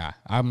I'm that guy,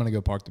 I'm going to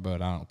go park the boat.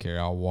 I don't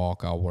care. I'll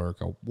walk, I'll work,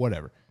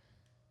 whatever.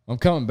 When I'm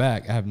coming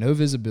back, I have no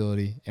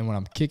visibility, and when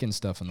I'm kicking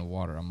stuff in the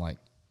water, I'm like,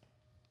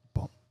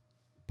 bump,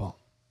 bump,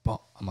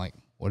 bump. I'm like,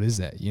 what is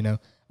that? You know,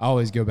 I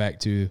always go back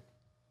to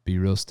be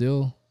real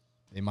still.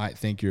 They might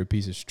think you're a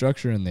piece of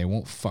structure, and they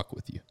won't fuck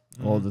with you.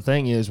 Well, the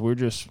thing is,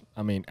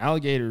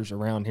 alligators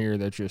around here,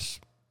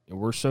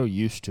 we're so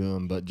used to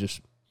them, but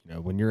just, you know,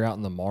 when you're out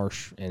in the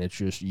marsh and it's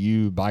just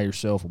you by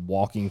yourself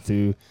walking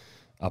through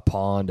a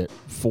pond at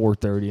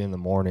 4:30 in the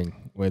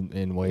morning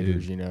in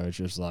waders, you know, it's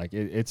just like,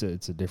 it's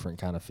a different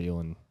kind of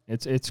feeling.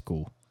 It's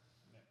cool.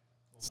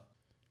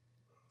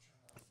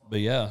 But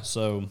yeah,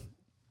 so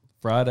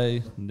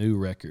Friday, new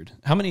record.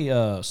 How many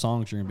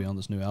songs are going to be on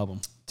this new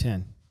album?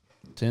 10.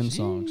 10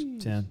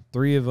 songs. 10.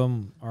 3 of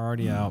them are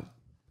already out.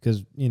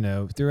 Because, you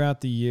know,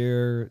 throughout the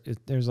year,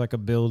 there's like a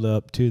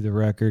build-up to the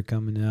record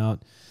coming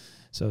out.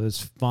 So it's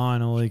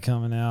finally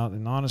coming out.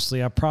 And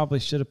honestly, I probably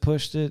should have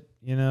pushed it,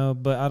 you know,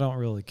 but I don't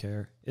really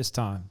care. It's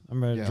time.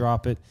 I'm ready to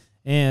drop it.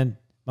 And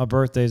my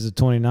birthday is the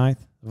 29th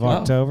of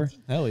October.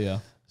 Hell yeah.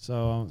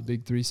 So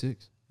big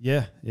 3-6.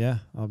 Yeah.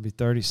 I'll be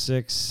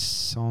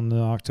 36 on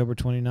the October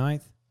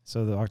 29th.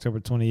 So the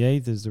October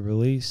 28th is the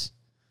release,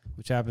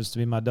 which happens to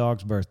be my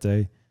dog's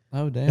birthday.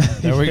 Oh, damn.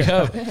 There we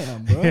go.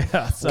 Damn, bro.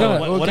 Yeah,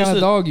 So what kind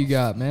of dog you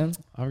got, man?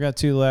 I've got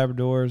 2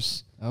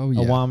 Labradors, Oh, a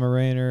yeah.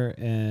 Weimaraner,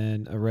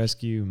 and a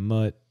rescue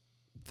mutt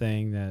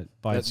thing that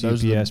bites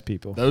those UPS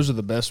people. Those are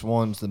the best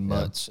ones, the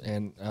mutts.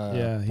 And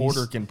Yeah,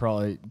 Porter can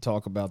probably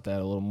talk about that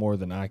a little more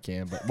than I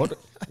can. But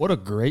what a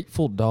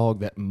grateful dog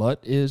that mutt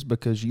is,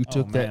 because you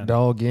took that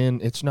dog in.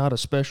 It's not a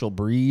special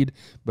breed,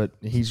 but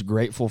he's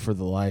grateful for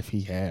the life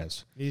he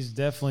has. He's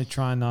definitely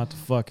trying not to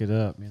fuck it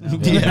up. You know?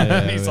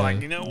 He's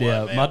like, you know what,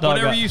 Yeah, man? my dog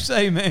Whatever got- you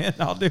say, man,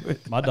 I'll do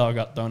it. My dog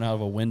got thrown out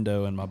of a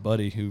window, and my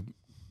buddy who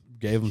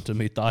gave him to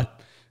me thought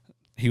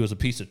he was a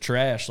piece of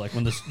trash. Like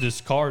when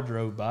this car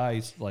drove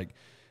by,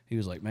 he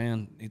was like,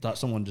 man, he thought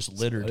someone just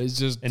littered. He's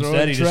just Instead,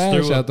 throwing he trash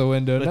just threw out the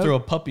window. They No. threw a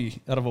puppy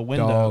out of a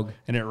window, Dog.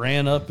 and it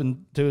ran up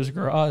into his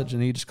garage,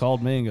 and he just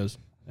called me and goes,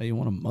 hey, you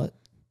want a mutt?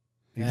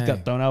 He just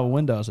got thrown out of a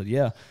window. I said,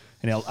 yeah.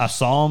 And I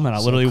saw him, and I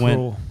literally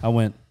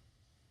went,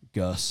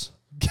 Gus.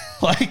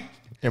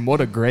 And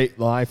what a great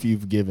life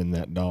you've given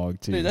that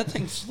dog, too. Dude, that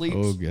thing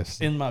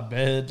sleeps in my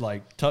bed,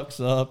 tucks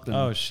up and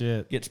Oh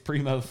shit! gets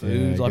primo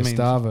foods. Yeah,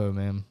 Gustavo,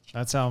 man.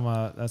 That's how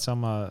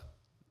my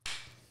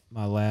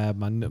lab,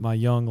 my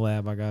young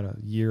lab. I got a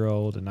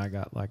year-old, and I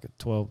got like a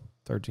 12,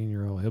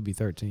 13-year-old. He'll be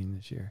 13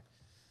 this year.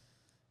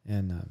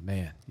 And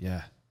man,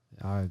 yeah,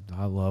 I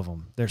love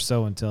them. They're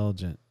so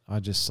intelligent.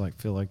 I just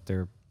feel like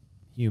they're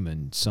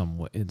human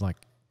somewhat in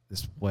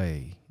this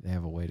way. They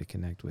have a way to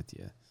connect with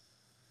you.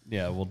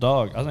 Yeah, well,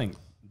 I think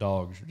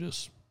dogs are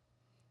just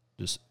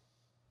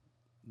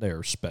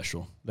they're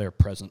special. They're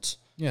presence.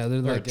 Yeah,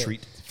 they're They're like a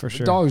treat. For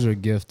sure. Dogs are a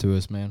gift to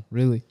us, man.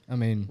 Really. I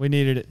mean, We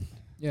needed it.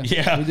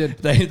 Yeah, we did.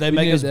 They we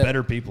make did us that.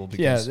 better people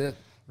because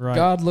Right.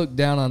 God looked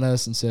down on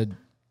us and said,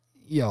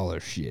 "Y'all are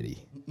shitty.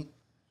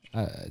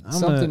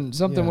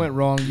 Something went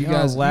wrong. You Y'all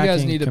guys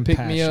lacking need to pick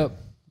me compassion." up.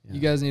 Yeah. You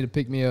guys need to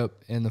pick me up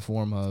in the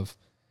form of,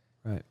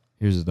 Right.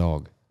 here's a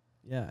dog."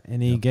 Yeah,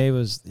 and he gave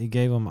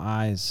them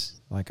eyes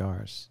like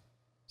ours,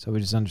 so we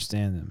just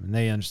understand them, and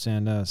they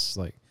understand us,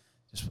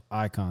 just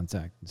eye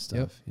contact and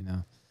stuff. You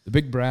know. The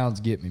big browns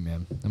get me,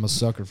 man. I'm a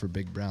sucker for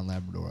big brown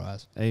Labrador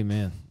eyes.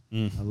 Amen.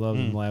 I love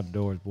them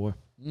Labradors, boy.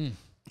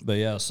 But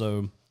yeah,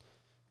 so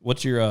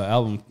what's your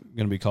album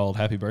going to be called?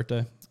 Happy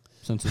Birthday?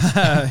 Since it's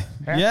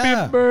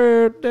Yeah.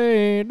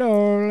 Birthday,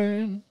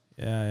 darling.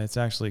 Yeah, it's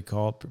actually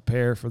called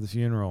Prepare for the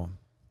Funeral.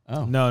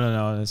 oh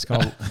No. It's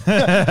called.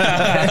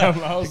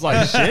 I was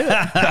like, shit.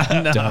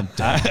 Dun, dun,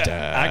 dun.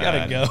 I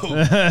gotta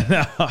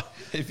go.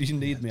 If you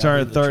need me, I'll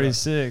Turned be in the truck.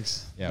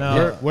 36. Yeah,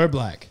 No. we're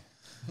black.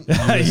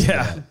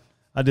 Yeah.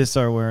 I did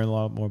start wearing a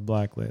lot more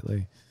black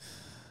lately.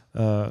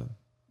 No.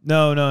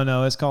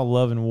 It's called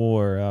Love and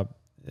War.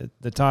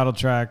 The title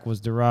track was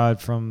derived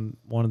from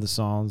one of the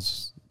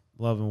songs,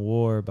 Love and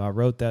War. But I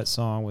wrote that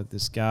song with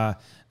this guy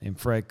named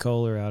Fred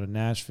Kohler out of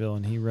Nashville,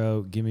 and he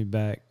wrote "Give Me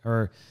Back,"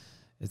 or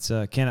it's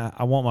I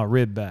Want My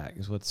Rib Back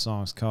is what the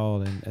song's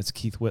called, and it's a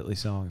Keith Whitley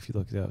song. If you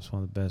look it up, it's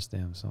one of the best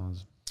damn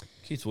songs.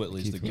 Keith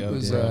Whitley's Keith the He goat.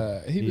 was,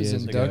 bro. he He was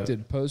is the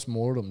inducted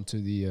post-mortem to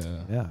the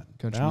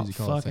Country about Music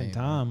Hall of fucking Fame.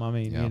 time. I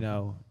mean, Yeah. you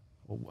know,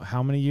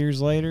 how many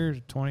years later?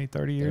 20,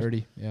 30 years?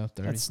 30. Yeah,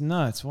 30. That's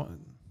nuts. The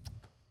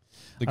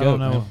I goat, don't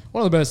know. man.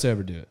 One of the best to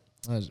ever do it.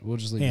 We'll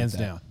just leave Hands it at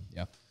that. down.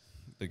 Yeah.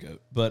 The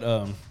goat.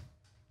 But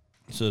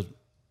so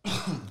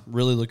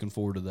really looking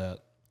forward to that.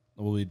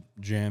 We'll be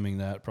jamming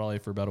that probably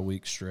for about a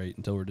week straight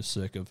until we're just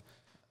sick of.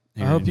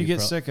 I hope hearing you me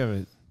get sick of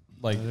it.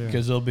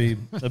 because they'll be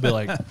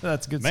like,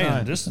 That's a good man,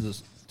 sign. this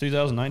is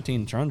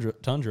 2019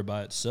 Tundra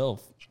by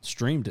itself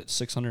streamed it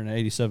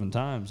 687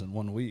 times in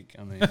 1 week.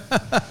 I mean,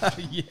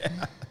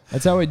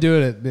 That's how we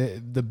do it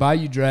at the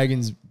Bayou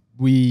Dragons.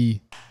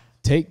 We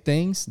take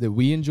things that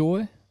we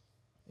enjoy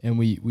and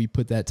we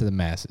put that to the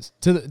masses,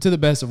 to the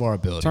best of our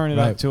ability. Turn it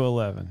right? up to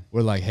 11.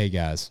 We're like, hey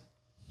guys,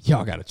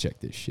 y'all got to check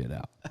this shit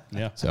out.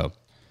 yeah. So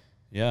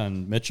Yeah,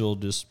 and Mitchell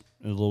just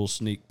a little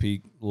sneak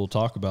peek, we'll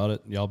talk about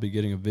it. Y'all be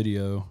getting a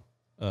video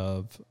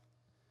of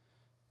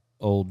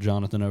old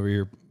Jonathan over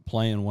here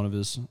playing one of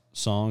his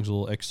songs, a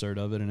little excerpt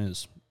of it, and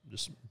it's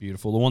just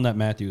beautiful. The one that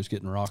Matthew was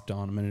getting rocked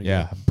on a minute ago.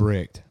 yeah,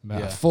 bricked,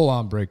 Yeah. full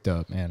on bricked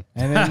up, man.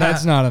 And then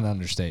that's not an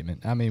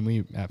understatement. I mean,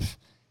 you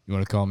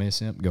want to call me a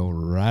simp? Go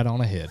right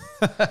on ahead.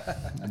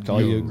 I'd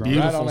call you a grunt. Right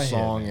Beautiful on ahead,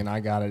 song, man. and I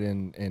got it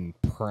in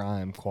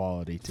prime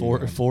quality too.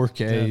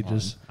 4K,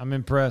 just I'm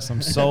impressed.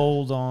 I'm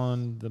sold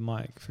on the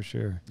mic for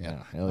sure.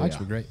 Yeah, hell Lights yeah.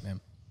 were great, man.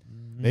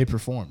 They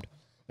performed.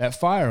 That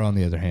fire, on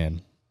the other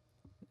hand,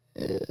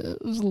 it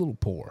was a little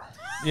poor.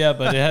 yeah,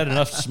 but it had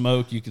enough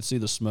smoke. You could see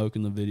the smoke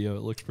in the video.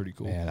 It looks pretty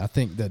cool. Man, I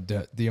think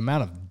the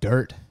amount of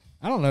dirt.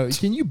 I don't know.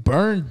 Can you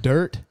burn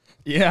dirt?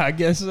 Yeah, I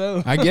guess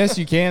so. I guess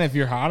you can. If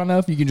you're hot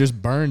enough, you can just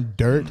burn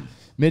dirt.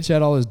 Mitch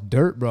had all his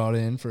dirt brought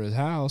in for his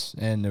house,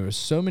 and there was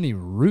so many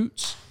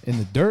roots in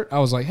the dirt. I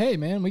was like, hey,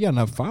 man, we got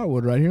enough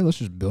firewood right here. Let's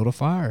just build a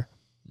fire.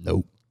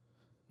 Nope.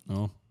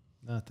 Oh,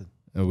 Nothing.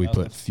 We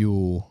put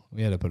fuel.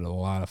 We had to put a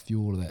lot of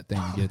fuel to that thing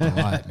to get it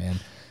to light, man.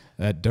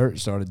 That dirt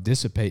started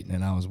dissipating,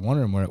 and I was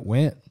wondering where it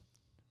went.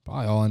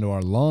 Probably all into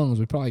our lungs.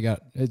 We probably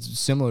got, it's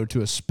similar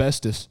to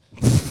asbestos,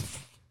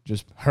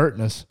 just hurting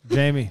us.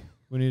 Jamie,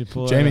 We need to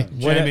pull Jamie. that up.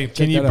 Jamie,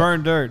 can you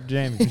burn dirt,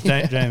 Jamie?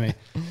 Jamie,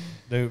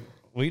 dude,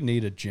 we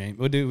need a Jamie.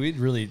 Well,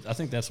 dude, I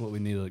think that's what we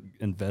need to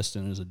invest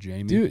in is a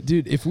Jamie.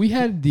 Dude, if we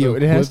had the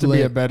it has to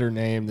be a better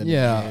name than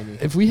Jamie.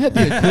 If we had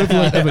the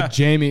equivalent of a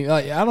Jamie,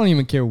 like I don't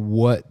even care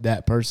what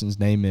that person's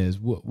name is.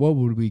 What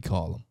would we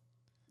call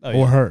him?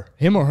 Or her?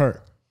 Him or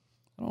her?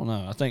 I don't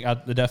know. I think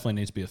it definitely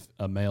needs to be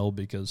a male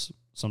because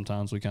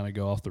sometimes we kind of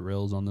go off the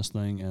rails on this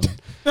thing. And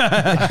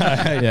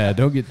yeah,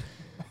 don't get.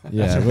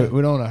 Yeah,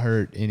 we don't want to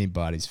hurt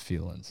anybody's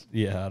feelings.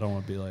 Yeah, I don't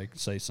want to be like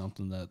say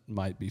something that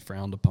might be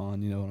frowned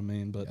upon. You know what I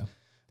mean? But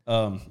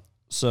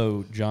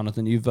so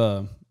Jonathan, you've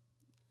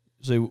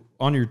so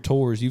on your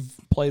tours, you've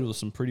played with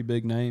some pretty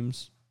big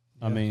names.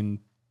 Yeah. I mean,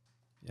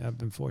 yeah, I've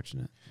been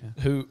fortunate.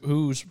 Yeah.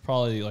 Who's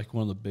probably like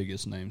one of the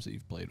biggest names that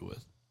you've played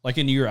with? Like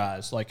in your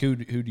eyes, like who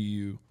do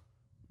you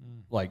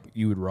like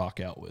you would rock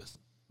out with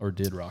or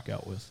did rock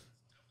out with?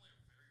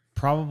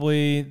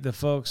 Probably the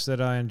folks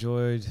that I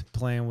enjoyed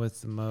playing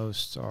with the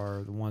most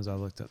are the ones I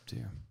looked up to.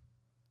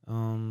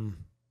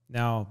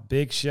 Now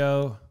Big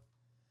Show,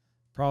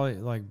 probably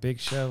like Big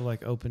Show,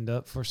 like opened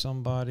up for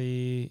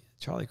somebody.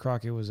 Charlie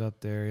Crockett was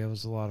up there. It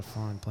was a lot of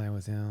fun playing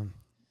with him.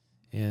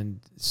 And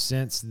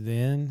since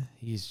then,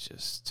 he's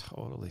just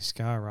totally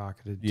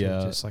skyrocketed to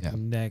just like the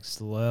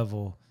next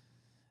level.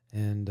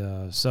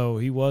 And so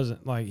he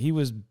wasn't like he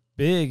was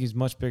big. He's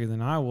much bigger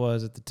than I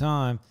was at the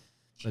time.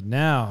 But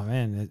now,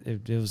 man,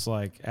 it was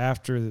like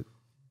after,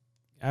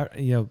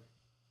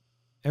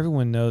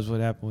 everyone knows what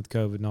happened with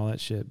COVID and all that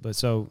shit. But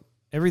so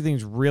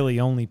everything's really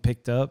only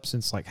picked up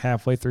since like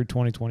halfway through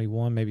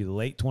 2021, maybe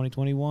late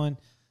 2021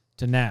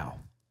 to now.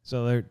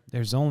 So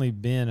there's only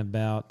been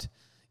about,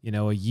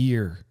 a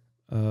year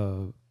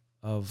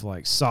of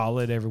like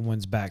solid,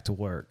 everyone's back to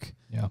work.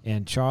 Yeah.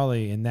 And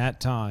Charlie in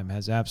that time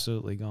has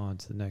absolutely gone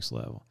to the next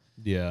level.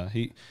 Yeah,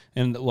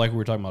 and like we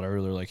were talking about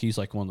earlier, like he's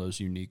like one of those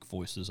unique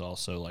voices.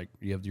 Also, like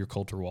you have your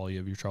Coulter Wall, you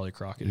have your Charlie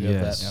Crockett. You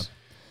have that.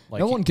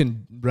 Like no one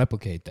can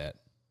replicate that.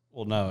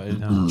 Well,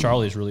 no.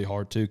 Charlie's really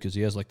hard too because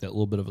he has like that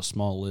little bit of a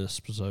small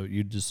lisp. So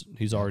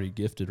he's already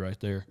gifted right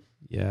there.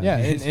 Yeah, yeah.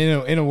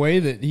 In a way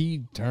that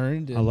he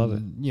turned. And, I love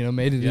it.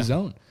 Made it his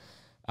own.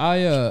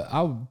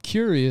 I'm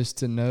curious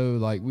to know.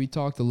 Like we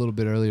talked a little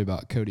bit earlier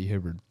about Cody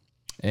Hibbard.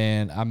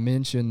 And I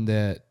mentioned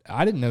that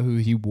I didn't know who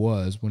he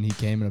was when he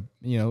came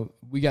in.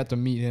 We got to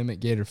meet him at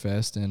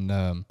Gatorfest,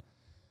 and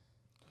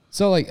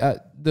so like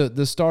the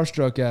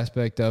starstruck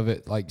aspect of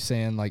it, like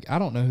saying like I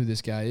don't know who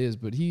this guy is,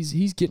 but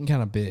he's getting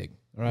kind of big,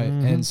 right?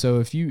 Mm-hmm. And so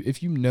if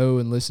you know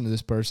and listen to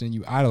this person,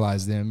 you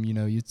idolize them.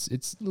 It's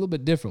a little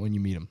bit different when you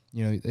meet them.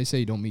 They say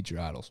you don't meet your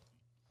idols.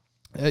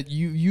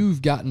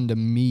 You've gotten to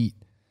meet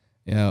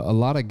a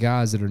lot of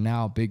guys that are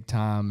now big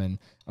time, and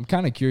I'm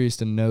kind of curious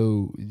to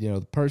know,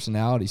 the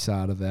personality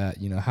side of that,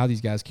 how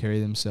these guys carry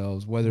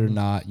themselves, whether or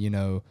not,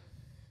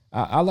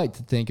 I like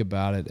to think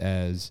about it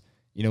as,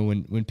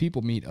 when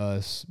people meet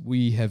us,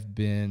 we've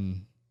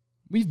been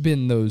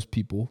those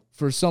people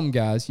for some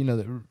guys,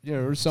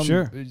 or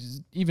some,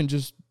 even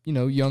just,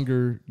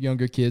 younger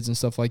kids and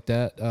stuff like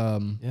that.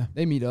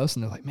 They meet us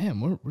and they're like, man,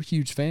 we're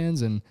huge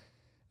fans. And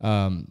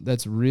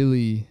that's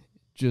really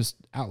just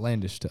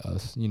outlandish to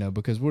us,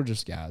 because we're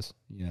just guys,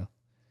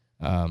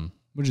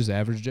 we're just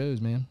average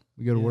Joes, man.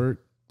 We go to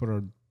work, put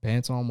our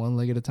pants on one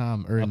leg at a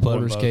time, or in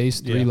Porter's case,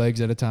 3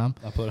 legs at a time.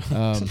 I put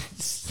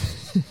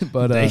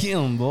but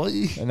damn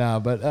boy. No,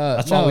 but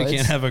that's why we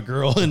can't have a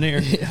girl in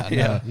there.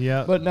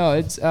 Yeah. But no,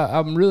 it's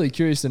I'm really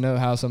curious to know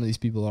how some of these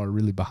people are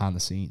really behind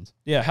the scenes.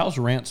 Yeah, how's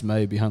Rance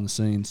May behind the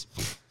scenes?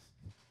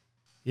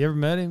 You ever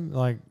met him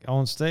like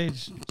on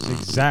stage? It's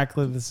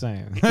exactly the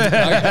same.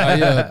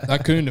 I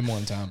cooned him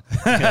one time.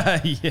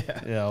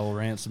 Yeah, old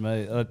Rance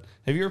May.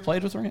 Have you ever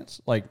played with Rance?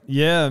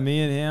 Yeah,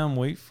 me and him,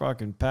 we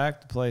fucking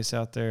packed the place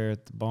out there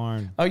at the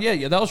barn. Oh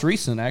yeah, that was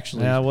recent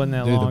actually. Yeah, it wasn't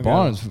that long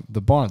ago.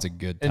 The barn's a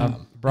good time.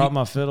 And brought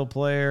my fiddle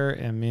player,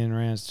 and me and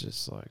Rance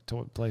just like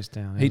tore the place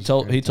down. He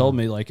told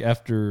me like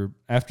after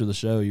the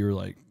show, you were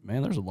like,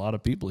 man, there's a lot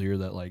of people here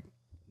that like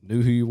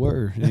knew who you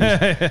were.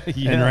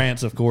 And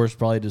Rance, of course,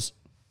 probably just.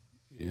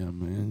 Yeah,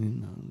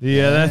 man.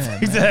 Yeah,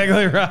 that's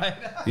exactly right.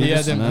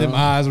 Them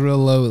eyes real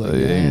low. Like,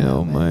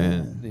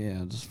 man.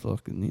 Yeah, just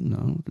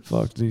fucking,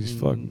 fuck these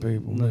fucking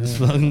people. Man. It's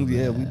funny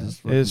they're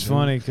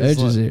because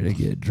just here to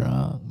get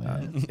drunk,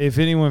 man. If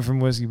anyone from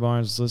Whiskey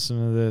Barnes is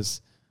listening to this,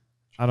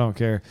 I don't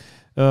care.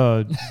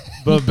 But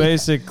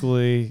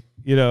basically,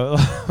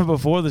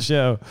 before the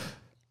show,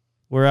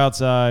 we're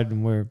outside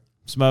and we're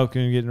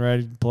smoking, getting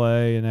ready to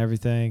play and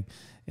everything.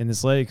 And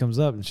this lady comes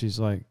up and she's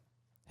like,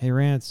 "Hey,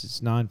 Rance, it's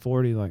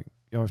 9:40. Like,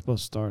 y'all are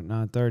supposed to start at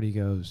 9:30. He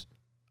goes,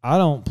 "I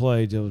don't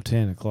play till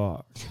 10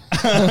 o'clock."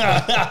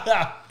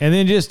 And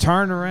then just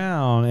turned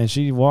around and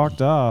she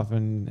walked off.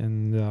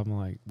 And I'm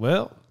like,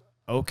 well,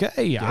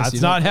 okay, Guess that's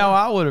you not don't how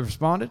I would have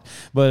responded,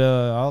 but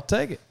I'll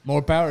take it.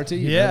 More power to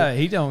you. Yeah, brother.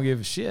 he don't give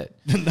a shit.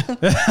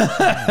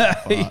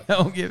 He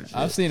don't give a shit.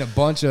 I've seen a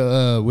bunch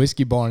of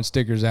whiskey barn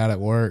stickers out at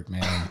work,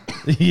 man.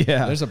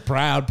 Yeah. There's some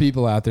proud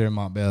people out there in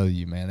Mont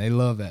Belvieu, man. They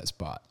love that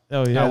spot.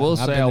 Oh, yeah. I will I've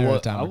say been I there a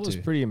was, time I or was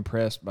two. pretty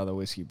impressed by the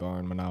Whiskey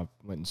Barn when I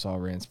went and saw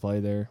Rance play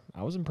there.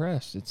 I was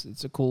impressed.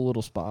 It's a cool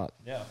little spot.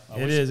 Yeah,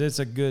 It is. It's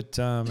a good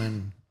time,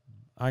 and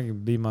I can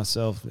be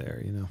myself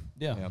there, you know.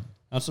 Yeah.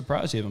 I'm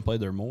surprised you haven't played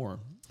there more.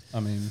 I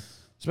mean,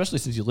 especially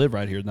since you live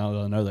right here. Now that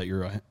I know that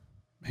you're a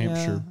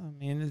Hampshire. Yeah, I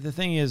mean, the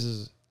thing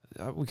is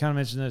we kind of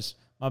mentioned this.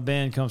 My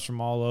band comes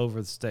from all over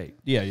the state.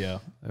 Yeah.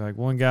 Like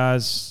one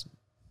guy's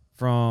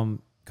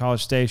from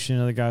College Station,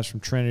 other guy's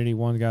from Trinity,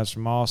 one guy's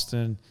from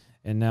Austin,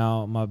 and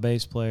now my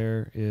bass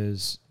player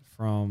is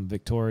from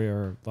Victoria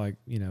or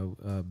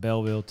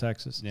Belleville,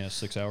 Texas. Yeah,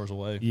 6 hours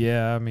away.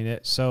 Yeah, I mean,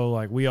 so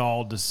like we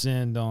all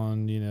descend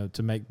on,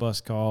 to make bus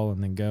call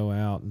and then go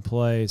out and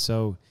play.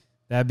 So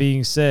that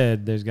being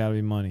said, there's got to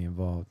be money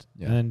involved.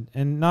 Yeah.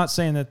 And not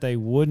saying that they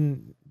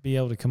wouldn't be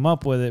able to come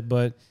up with it,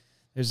 but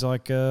there's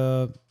like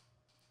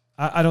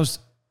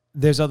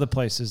there's other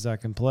places that I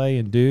can play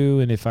and do,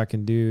 and if I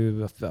can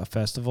do a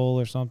festival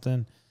or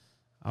something,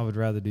 I would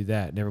rather do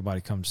that and everybody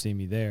come see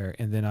me there,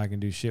 and then I can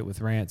do shit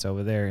with Rance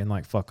over there and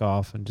like fuck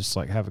off and just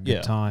like have a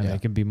good time. Yeah.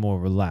 It can be more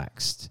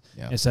relaxed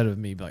Yeah. instead of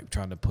me like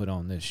trying to put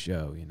on this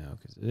show,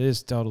 because it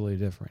is totally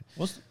different.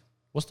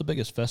 What's the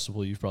biggest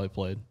festival you've probably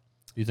played?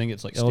 Do you think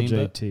it's like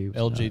Steamboat? LJT.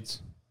 was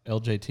nuts.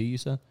 LJT, you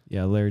said?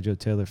 Yeah, Larry Joe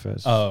Taylor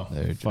Fest. Oh,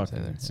 There, fucking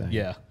Taylor. insane.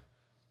 yeah.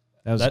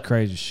 That was That- the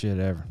craziest shit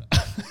ever.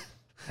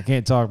 I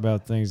can't talk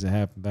about things that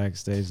happen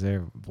backstage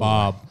there. Boy,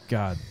 Bob.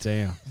 God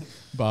damn.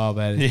 Bob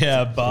had it.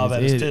 Yeah, Bob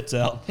had his It- tits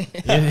out.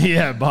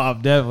 Yeah,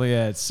 Bob definitely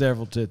had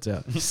several tits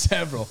out.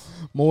 Several.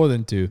 More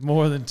than two.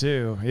 More than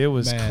two. It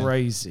was Man.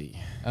 crazy.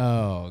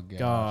 Oh,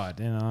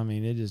 God. I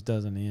mean, it just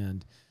doesn't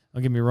end.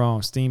 Don't get me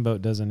wrong.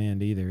 Steamboat doesn't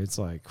end either. It's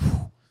like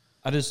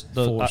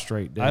four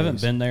straight days. I haven't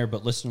been there,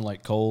 but listening to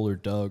like Cole or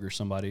Doug or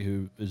somebody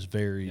who is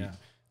very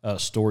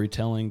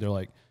storytelling, they're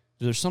like,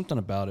 there's something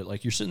about it.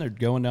 Like you're sitting there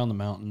going down the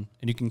mountain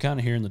and you can kind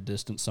of hear in the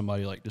distance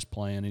somebody like just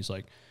playing. He's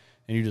like,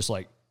 and you just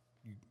like,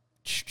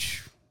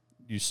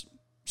 you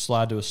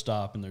slide to a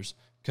stop and there's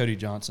Cody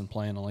Johnson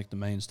playing on like the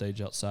main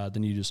stage outside.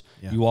 Then you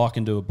you walk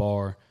into a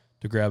bar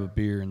to grab a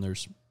beer and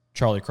there's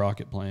Charlie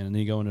Crockett playing. And then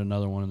you go into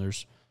another one and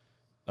there's,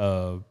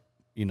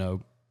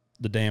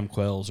 the Damn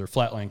Quells or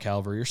Flatland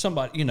Cavalry or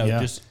somebody,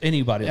 just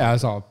anybody. Yeah, I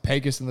saw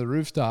Pegasus and the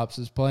Rooftops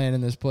is playing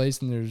in this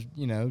place, and there's,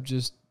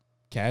 just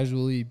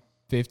casually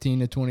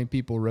 15 to 20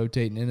 people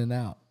rotating in and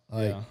out.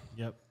 Like,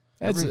 Yep.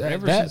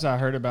 Ever since I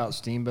heard about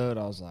Steamboat,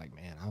 I was like,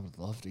 man, I would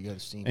love to go to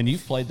Steamboat. And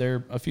you've played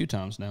there a few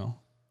times now.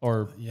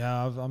 Or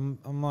Yeah,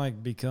 I'm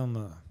like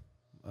become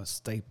a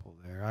staple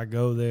there. I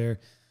go there.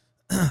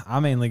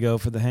 I mainly go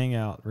for the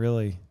hangout,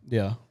 really.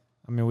 yeah.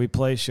 I mean, we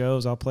play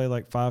shows. I'll play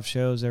like 5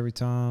 shows every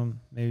time,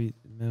 maybe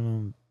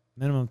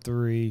minimum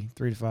 3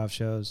 to 5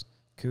 shows,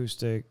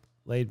 acoustic,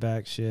 laid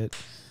back shit.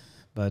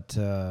 But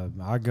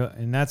I go,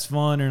 and that's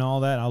fun and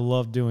all that. I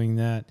love doing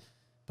that.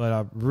 But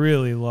I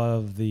really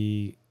love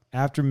the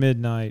after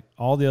midnight.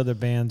 All the other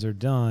bands are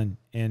done,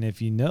 and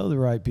if you know the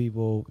right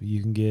people,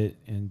 you can get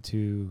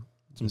into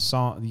some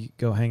song. You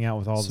go hang out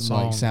with all the some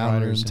like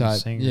sound room songwriters and type.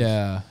 singers.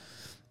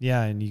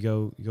 Yeah, and you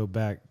go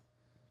back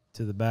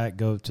to the back,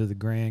 go to the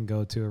Grand,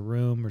 go to a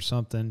room or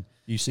something.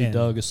 You see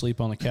Doug asleep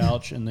on the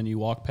couch, and then you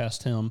walk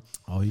past him.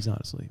 Oh, he's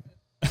not asleep.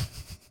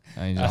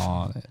 He's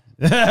on it.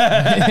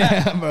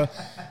 Yeah, bro.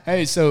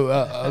 Hey,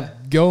 so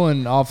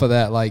going off of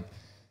that, like,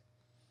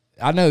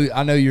 I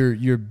know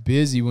you're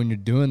busy when you're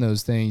doing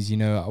those things. I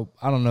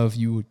don't know if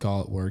you would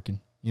call it working.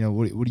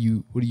 What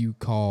do you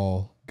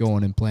call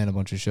going and playing a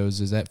bunch of shows?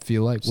 Does that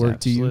feel like work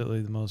to you?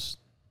 Absolutely the most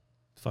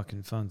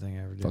fucking fun thing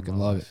I ever did. Fucking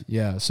love it.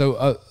 Yeah.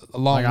 So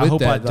along Like, with I hope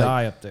that, I like,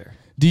 die up there.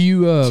 do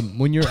you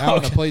when you're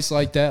out in a place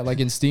like that, like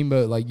in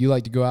Steamboat, like you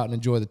like to go out and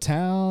enjoy the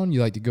town? You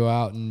like to go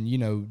out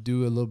and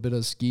do a little bit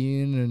of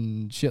skiing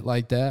and shit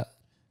like that?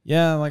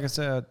 Yeah, like I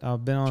said,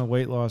 I've been on a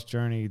weight loss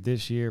journey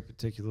this year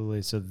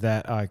particularly so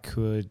that I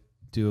could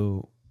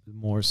do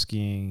more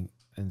skiing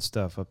and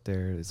stuff up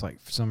there. It's like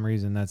for some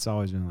reason that's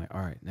always been like, all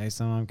right, next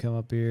time I come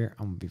up here,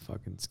 I'm gonna be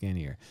fucking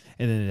skinnier.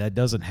 And then that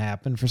doesn't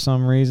happen for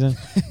some reason.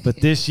 But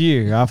this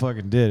year I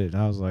fucking did it.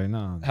 I was like,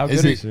 no. How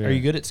Is good it- are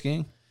you good at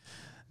skiing?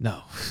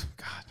 No.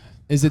 God.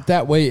 Is it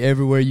that way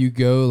everywhere you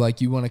go?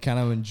 Like you want to kind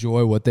of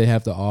enjoy what they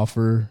have to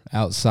offer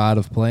outside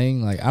of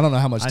playing? Like, I don't know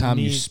how much time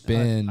you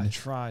spend I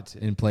try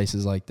to. in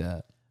places like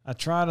that. I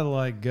try to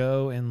like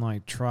go and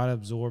like try to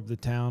absorb the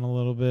town a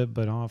little bit,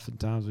 but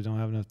oftentimes we don't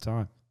have enough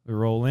time. We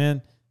roll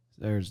in,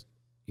 you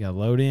got to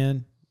load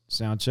in,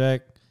 sound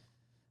check,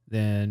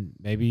 then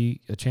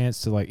maybe a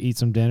chance to like eat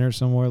some dinner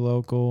somewhere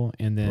local,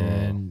 and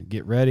then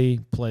get ready,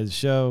 play the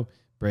show,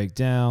 break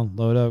down,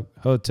 load up,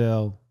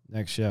 hotel,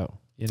 next show.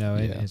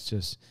 It's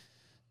just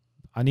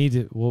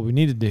what we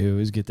need to do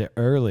is get there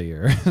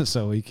earlier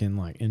so we can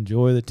like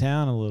enjoy the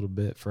town a little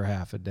bit for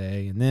half a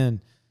day, and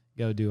then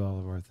go do all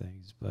of our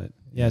things. But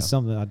yeah, it's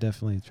something I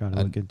definitely try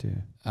to look into.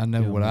 I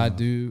know what I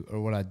do or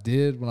what I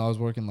did when I was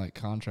working like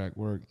contract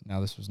work.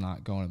 Now this was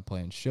not going and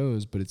playing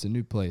shows, but it's a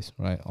new place,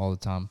 right? All the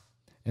time.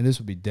 And this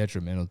would be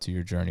detrimental to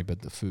your journey,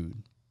 but the food.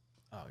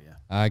 Oh yeah.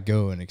 I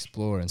go and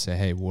explore and say,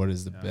 hey, what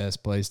is the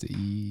best place to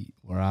eat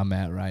where I'm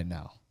at right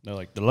now? They're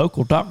like, the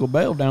local Taco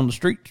Bell down the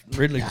street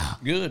really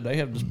good. They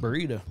have this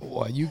burrito.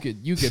 Boy, you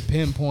could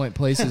pinpoint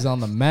places on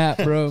the map,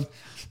 bro.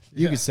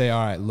 You could say,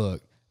 all right,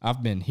 look,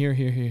 I've been here,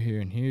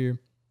 and here.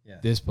 Yeah.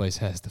 This place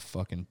has the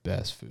fucking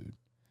best food.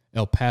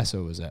 El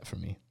Paso was that for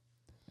me.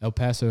 El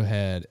Paso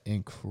had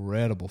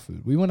incredible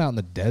food. We went out in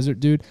the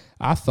desert, dude.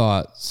 I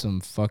thought some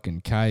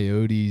fucking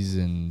coyotes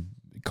and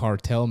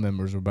cartel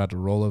members were about to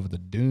roll over the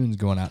dunes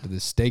going out to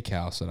this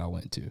steakhouse that I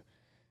went to.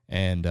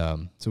 And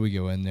so we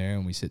go in there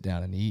and we sit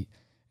down and eat.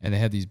 And they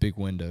had these big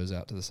windows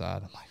out to the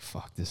side. I'm like,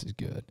 fuck, this is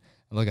good.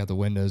 I look out the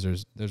windows.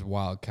 There's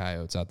wild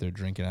coyotes out there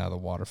drinking out of the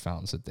water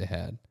fountains that they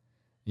had,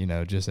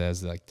 just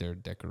as like their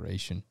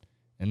decoration.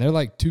 And they're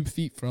like 2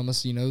 feet from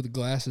us, the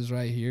glass is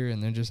right here,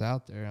 and they're just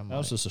out there. That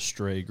was just a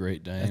stray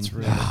Great Dane. That's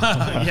really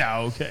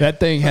yeah, okay. That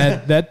thing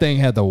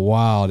had the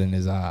wild in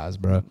his eyes,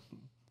 bro.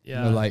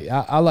 Yeah,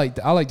 I like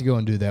to go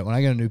and do that when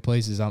I go to new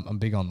places. I'm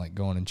big on like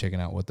going and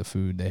checking out what the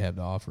food they have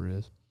to offer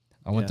is.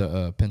 I went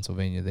to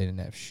Pennsylvania. They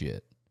didn't have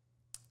shit.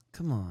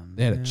 Come on,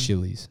 they had a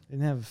Chili's. They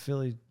didn't have a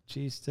Philly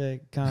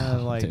cheesesteak, kind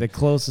of like the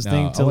closest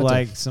thing to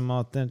like some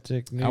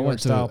authentic New York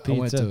style pizza. I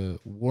went to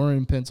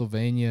Warren,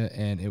 Pennsylvania,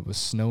 and it was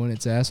snowing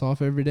its ass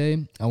off every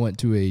day. I went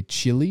to a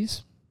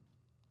Chili's,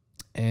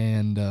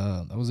 and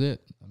that was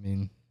it. I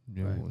mean,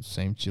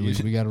 same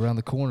Chili's we got around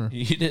the corner.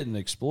 You didn't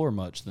explore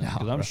much then,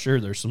 because I'm sure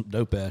there's some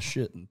dope ass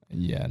shit.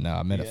 Yeah, no,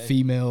 I met a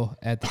female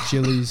at the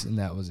Chili's, and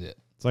that was it.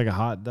 It's like a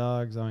hot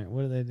dogs. I mean,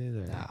 what do they do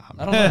there?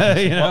 I don't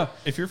know. Well,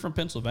 if you're from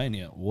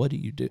Pennsylvania, what do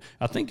you do?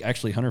 I think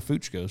actually Hunter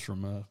Fuchs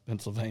from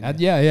Pennsylvania.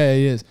 Yeah,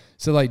 he is.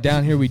 So like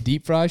down here we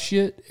deep fry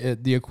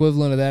shit. The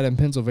equivalent of that in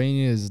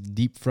Pennsylvania is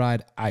deep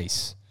fried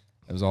ice.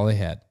 That was all they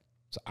had.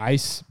 So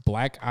ice,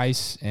 black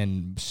ice,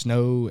 and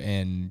snow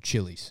and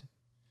Chili's.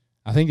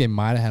 I think they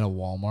might have had a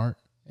Walmart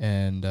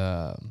and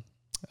a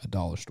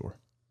dollar store.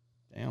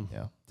 Damn.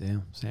 Yeah.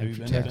 Damn.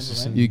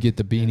 Texas. You get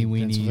the beanie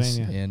weenies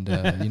and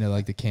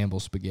like the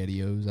Campbell's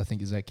SpaghettiOs. I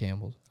think is that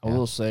Campbell's. I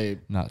will say,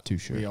 not too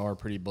sure. We are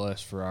pretty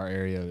blessed for our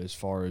area as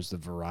far as the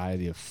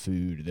variety of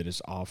food that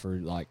is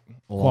offered. Like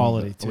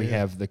quality too. We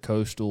have the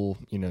coastal,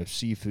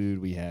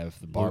 seafood. We have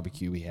the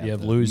barbecue. We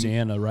have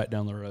Louisiana right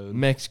down the road.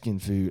 Mexican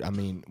food. I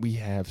mean, we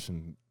have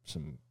some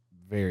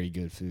very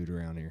good food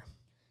around here.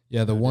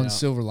 Yeah, the one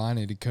silver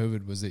lining to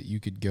COVID was that you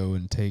could go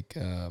and take,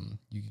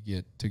 you could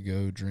get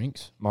to-go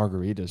drinks.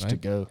 Margaritas to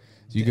go.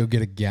 So you go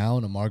get a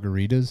gallon of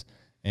margaritas,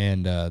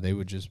 and they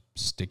would just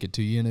stick it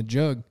to you in a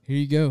jug. Here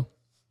you go.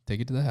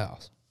 Take it to the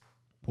house.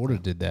 Porter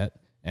did that,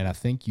 and I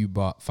think you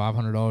bought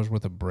 $500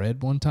 worth of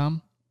bread one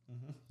time.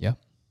 Mm-hmm. Yeah.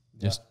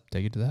 Just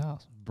take it to the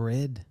house.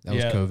 Bread? That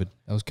was COVID.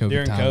 That was COVID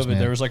During times, COVID, man.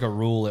 there was like a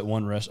rule at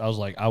one restaurant. I was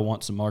like, I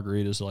want some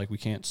margaritas. So like, we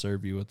can't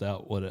serve you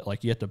without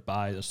you have to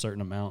buy a certain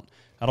amount.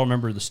 I don't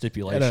remember the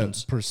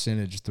stipulations. At a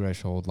percentage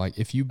threshold. Like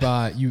if you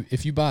buy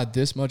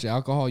this much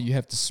alcohol, you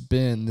have to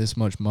spend this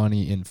much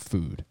money in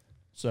food.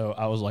 So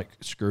I was like,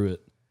 screw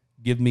it.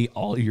 Give me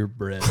all your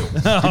bread.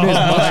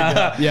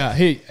 Yeah.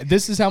 Hey,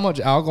 this is how much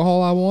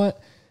alcohol I want.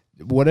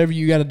 Whatever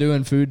you got to do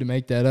in food to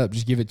make that up,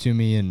 just give it to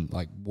me in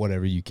like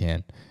whatever you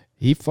can.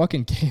 He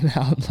fucking came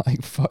out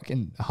like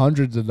fucking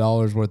hundreds of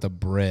dollars worth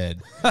of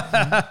bread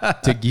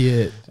to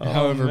get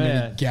however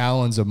many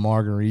gallons of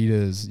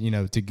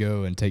margaritas, to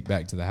go and take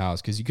back to the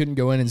house because you couldn't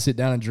go in and sit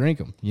down and drink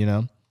them,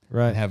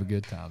 right, and have a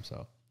good time.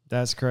 So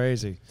that's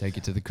crazy. Take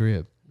it to the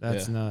crib.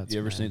 That's nuts. You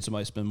ever seen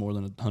somebody spend more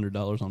than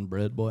 $100 on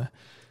bread, boy?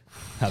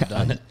 I've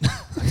done it.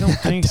 I don't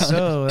think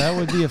so. That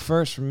would be a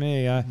first for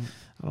me. I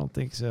don't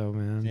think so,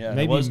 man. Yeah,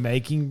 maybe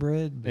making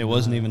bread. It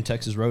wasn't even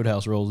Texas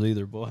Roadhouse rolls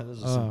either, boy. This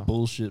is some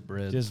bullshit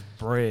bread. Just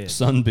bread.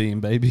 Sunbeam,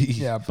 baby.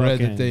 Yeah,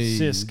 bread that they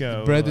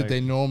Cisco, bread that they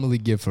normally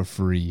give for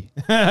free.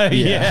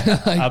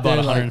 Yeah. I bought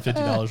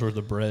 $150 worth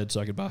of bread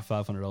so I could buy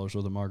 $500 worth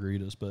of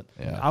margaritas, but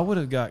I would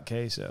have got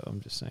queso. I'm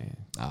just saying.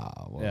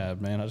 Yeah,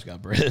 man, I just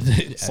got bread.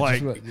 It's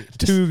like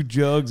 2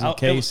 jugs of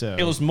queso.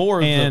 It was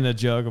more and a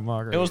jug of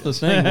margaritas. It was the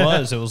thing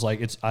was it was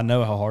like I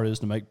know how hard it is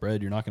to make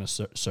bread. You're not going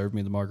to serve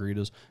me the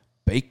margaritas.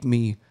 Bake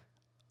me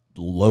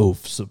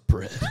loaves of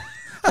bread.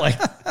 Like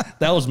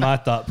that was my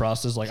thought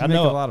process. Like I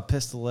know a lot of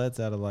pistolets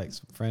out of like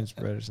some French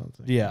bread or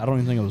something. Yeah, I don't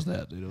even think it was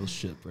that, dude. It was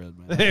shit bread,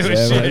 man.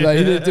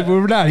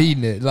 We're not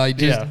eating it. Like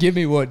just give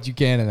me what you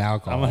can in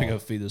alcohol. I'm gonna go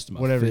feed this to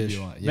my whatever fish.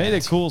 You want. Made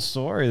a cool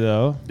story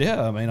though.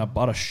 Yeah, I mean, I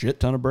bought a shit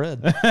ton of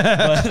bread.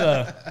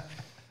 But,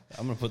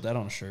 I'm gonna put that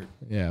on a shirt.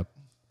 Yeah,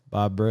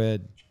 buy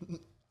bread.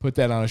 Put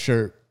that on a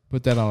shirt.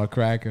 Put that on a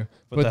cracker.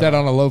 Put that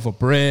on a loaf of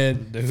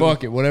bread. Dude.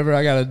 Fuck it. Whatever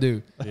I got to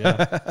do.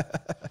 Yeah.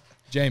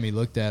 Jamie,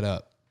 look that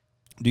up.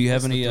 Do you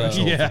have any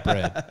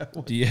bread?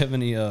 Do you have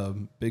any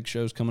big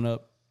shows coming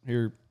up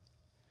here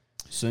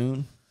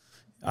soon?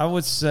 I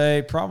would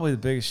say probably the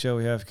biggest show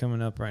we have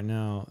coming up right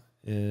now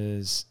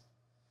is,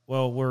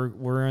 well,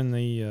 we're in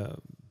the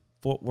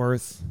Fort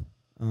Worth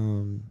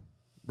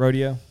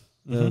rodeo,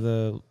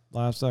 the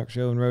livestock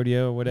show and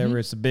rodeo or whatever.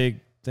 It's a big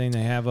thing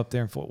they have up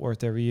there in Fort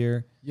Worth every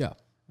year. Yeah.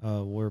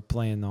 We're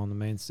playing on the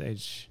main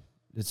stage.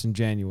 It's in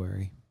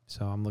January,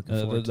 so I'm looking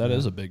forward to that. That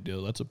is a big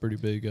deal. That's a pretty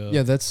big.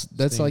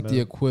 That's like the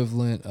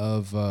equivalent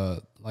of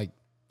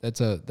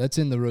that's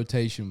in the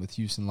rotation with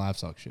Houston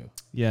Livestock Show.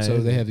 Yeah. So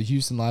they have the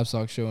Houston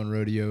Livestock Show and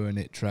rodeo, and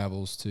it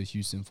travels to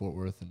Houston, Fort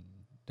Worth, and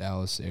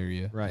Dallas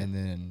area. Right. And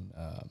then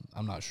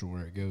I'm not sure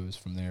where it goes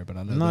from there, but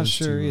I know I'm not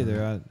sure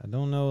either. I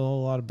don't know a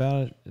whole lot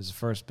about it. It's the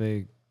first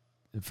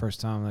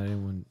time that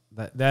anyone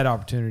that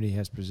opportunity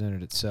has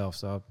presented itself.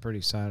 So I'm pretty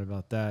excited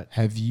about that.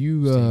 Have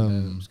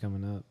you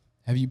coming up?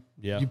 Have you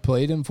you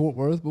played in Fort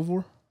Worth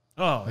before?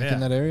 Oh, in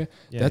that area?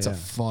 Yeah, that's a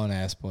fun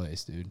ass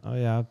place, dude. Oh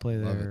yeah, I play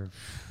there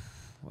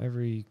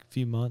every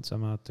few months.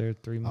 I'm out there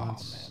 3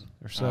 months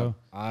or so.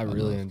 I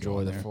really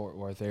enjoy the Fort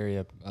Worth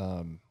area.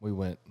 We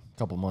went a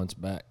couple months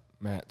back.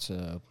 Matt's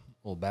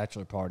little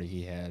bachelor party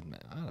he had. Man,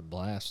 I had a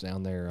blast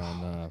down there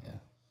on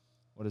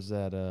what is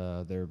that?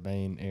 Their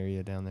main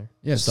area down there.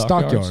 Yeah,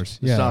 Stockyards.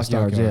 Yeah,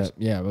 Stockyards.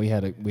 Yeah. We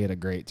had a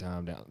great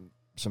time down.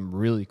 Some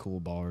really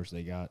cool bars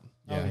they got.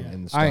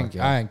 In the Stockyards.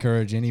 I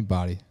encourage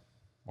anybody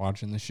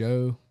watching the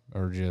show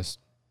or just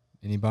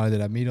anybody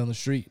that I meet on the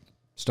street.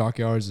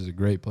 Stockyards is a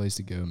great place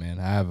to go, man.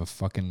 I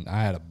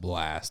had a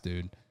blast,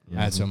 dude.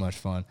 I had so much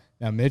fun.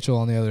 Now Mitchell,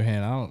 on the other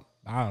hand,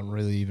 I don't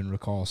really even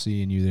recall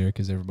seeing you there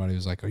because everybody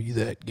was like, "Are you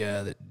that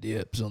guy that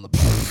dips on the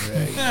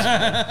parade?"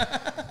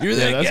 You're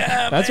that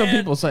guy. That's what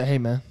people say. Hey,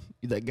 man,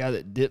 you that guy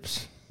that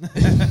dips?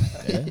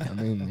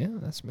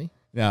 That's me.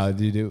 No,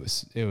 dude, it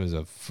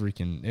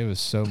was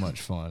so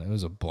much fun. It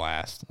was a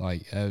blast.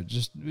 Like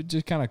just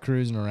kind of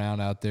cruising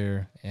around out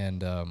there,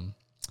 and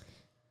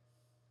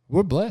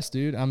we're blessed,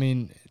 dude. I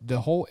mean,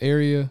 the whole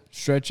area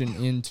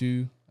stretching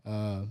into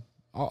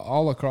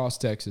all across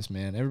Texas,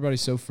 man.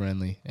 Everybody's so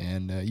friendly,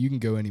 and you can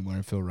go anywhere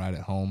and feel right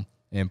at home.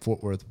 And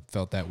Fort Worth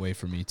felt that way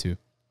for me too.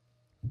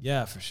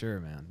 Yeah, for sure,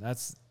 man.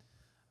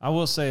 I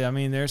will say, I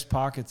mean, there's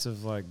pockets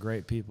of like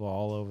great people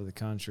all over the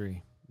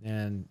country,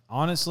 and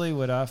honestly,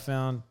 what I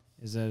found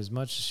is that as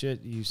much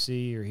shit you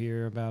see or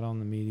hear about on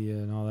the media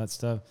and all that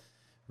stuff,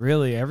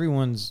 really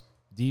everyone's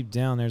deep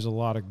down. There's a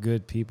lot of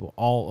good people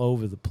all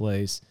over the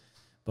place,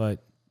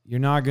 but you're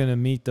not going to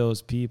meet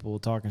those people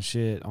talking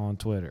shit on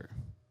Twitter.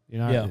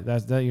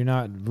 You're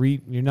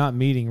not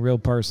meeting real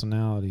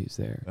personalities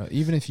there.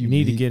 Even if you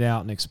need to get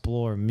out and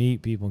explore,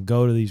 meet people, and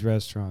go to these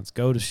restaurants,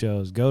 go to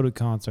shows, go to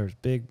concerts,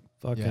 big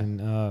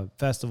fucking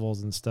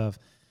festivals and stuff,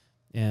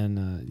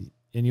 and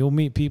you'll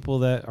meet people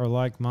that are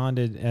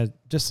like-minded,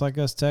 just like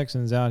us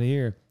Texans out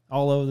here,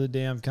 all over the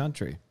damn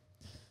country.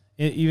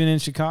 Even in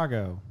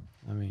Chicago,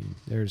 I mean,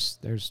 there's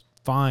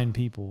fine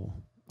people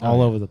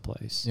all over the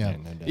place. Yeah,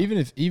 no, even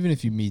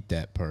if you meet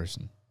that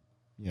person,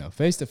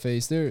 face to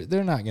face,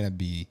 they're not gonna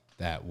be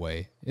that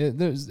way.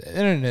 The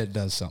internet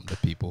does something to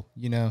people,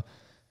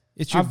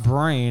 It's your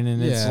brain,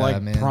 and it's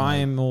like man,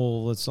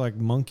 primal. It's like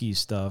monkey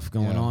stuff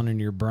going on in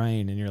your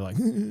brain, and you're like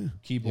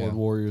keyboard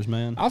warriors,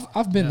 man.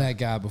 I've been that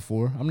guy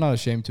before. I'm not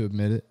ashamed to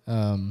admit it.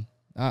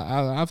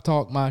 I've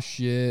talked my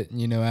shit,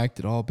 and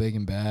acted all big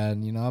and bad,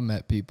 and I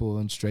met people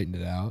and straightened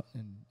it out,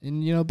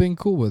 and being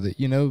cool with it.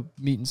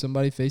 Meeting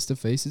somebody face to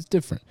face is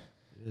different.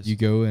 You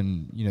go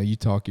and you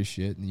talk your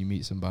shit, and you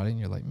meet somebody, and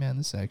you're like, man,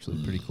 this is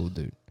actually a pretty cool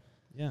dude.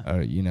 Yeah.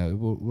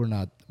 We're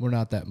not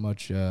that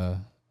much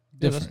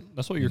different.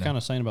 That's what you're kind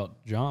of saying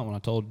about John. When I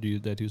told you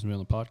that he was going to be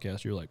on the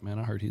podcast, you're like, man,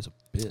 I heard he's a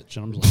bitch.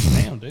 And I'm just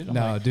like, damn, dude.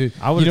 Dude.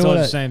 I would have told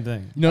you the same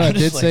thing. You know what I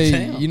did say?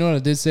 Damn. You know what I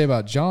did say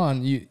about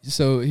John?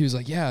 So he was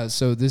like, yeah,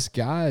 so this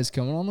guy is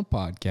coming on the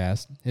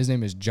podcast. His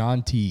name is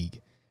John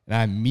Teague. And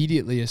I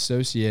immediately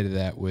associated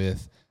that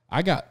with,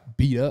 I got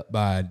beat up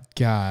by a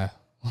guy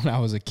when I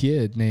was a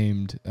kid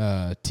named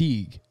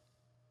Teague.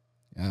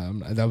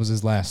 That was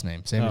his last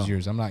name, same as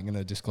yours. I'm not going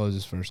to disclose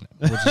his first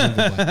name.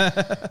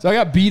 So I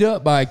got beat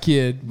up by a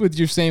kid with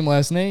your same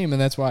last name,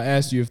 and that's why I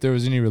asked you if there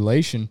was any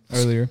relation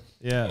earlier.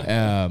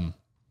 Yeah.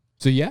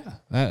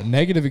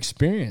 Negative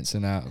experience,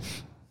 and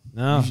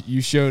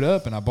you showed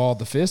up, and I balled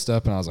the fist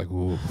up, and I was like,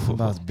 "Ooh, I'm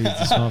about to beat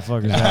this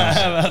motherfucker's ass."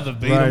 I'm about to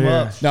beat him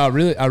up. No,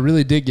 I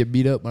really did get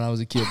beat up when I was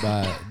a kid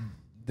by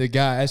the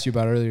guy I asked you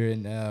about earlier,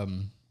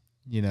 and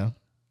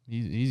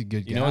he's a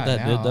good guy. You know what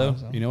that did, though?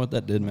 You know what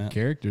that did, My Matt?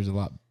 character's a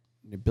lot.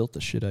 It built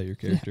the shit out of your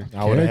character.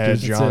 I would have had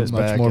John's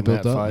much back more in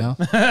built that up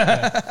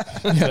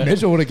fight. now.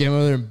 Mitchell would have came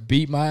over there and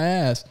beat my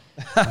ass.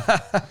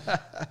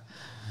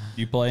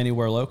 You play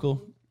anywhere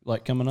local,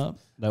 like coming up?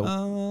 So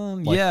I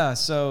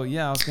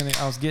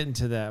was getting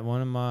to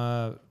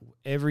that.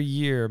 Every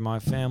year my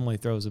family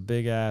throws a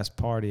big ass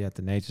party at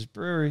the Nature's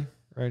Brewery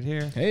right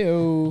here.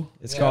 Heyo,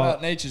 It's shout called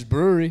out Nature's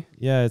Brewery.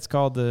 Yeah, it's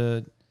called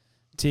the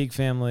Teague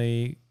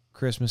Family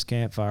Christmas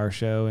Campfire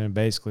Show, and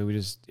basically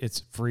it's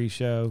a free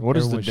show. What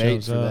is the Everyone date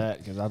shows for up. that?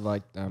 Because I'd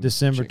like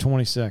December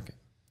 22nd,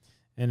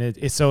 and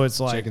it's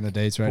like Checking the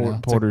dates right now.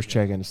 Porter's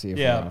checking to see if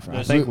Yeah, we're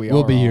I think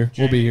we'll be here.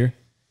 We'll be here.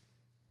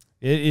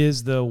 it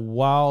is the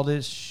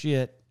wildest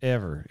shit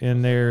ever,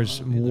 and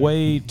there's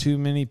way too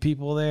many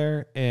people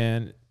there,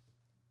 and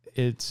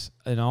it's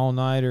an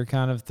all-nighter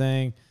kind of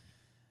thing.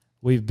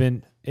 We've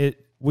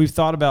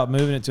thought about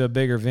moving it to a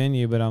bigger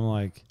venue, but I'm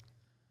like,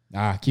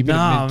 keep it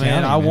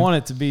man. I want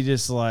it to be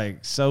just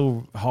like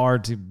so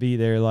hard to be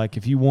there. Like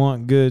if you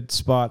want good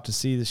spot to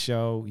see the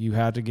show, you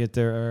have to get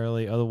there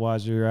early.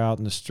 Otherwise, you're out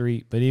in the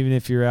street. But even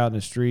if you're out in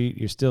the street,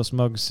 you're still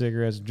smoking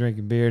cigarettes,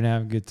 drinking beer, and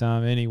having a good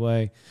time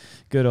anyway.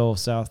 Good old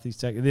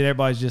Southeast Texas. Then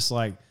everybody's just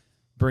like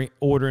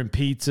ordering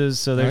pizzas,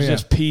 so there's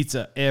just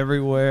pizza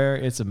everywhere.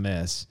 It's a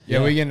mess.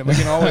 Yeah, we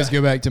can always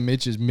go back to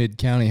Mitch's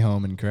mid-county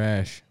home and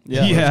crash.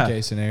 Worst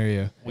case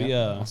scenario.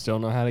 I still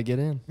know how to get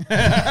in.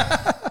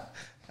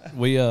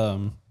 We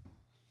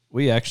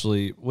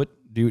actually, what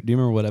do you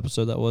remember what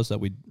episode that was that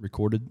we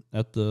recorded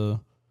at the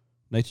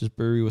Nature's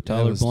Brewery with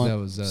Tyler Blunt? That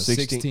was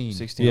 16.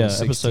 16. Yeah,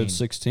 16. episode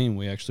 16.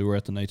 We actually were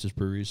at the Nature's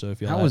Brewery. So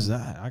if you How was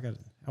that?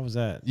 How was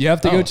that? You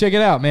have to go check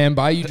it out, man.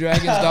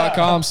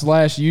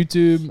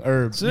 BayouDragons.com/YouTube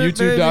or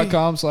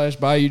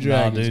YouTube.com/BayouDragons.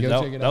 Nah, dude,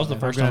 go check it out. That was the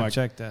first time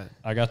check that.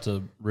 I got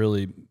to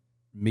really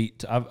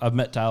meet. I've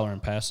met Tyler in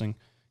passing,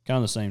 kind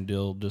of the same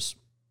deal, just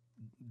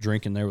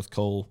drinking there with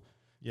Cole.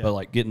 Yeah. But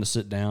like getting to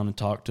sit down and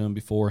talk to him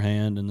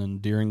beforehand, and then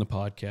during the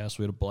podcast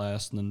we had a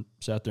blast, and then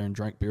sat there and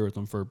drank beer with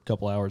him for a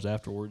couple hours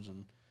afterwards.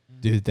 And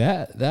dude,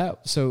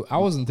 so I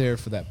wasn't there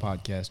for that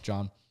podcast,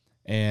 John,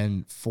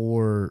 and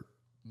for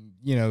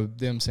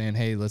them saying,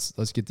 hey, let's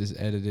get this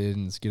edited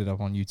and let's get it up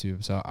on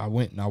YouTube. So I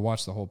went and I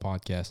watched the whole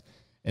podcast,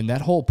 and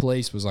that whole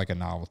place was like a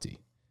novelty.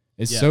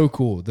 It's so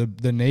cool.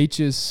 The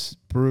Natchez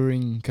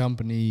Brewing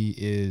Company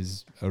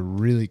is a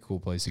really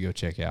cool place to go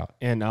check out.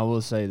 And I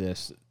will say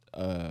this.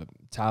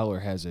 Tyler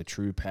has a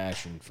true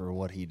passion for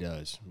what he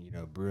does,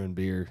 brewing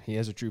beer. He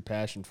has a true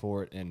passion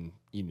for it, and,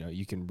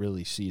 you can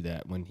really see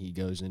that when he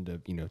goes into,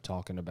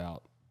 talking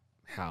about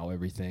how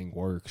everything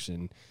works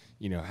and,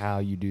 how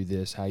you do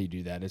this, how you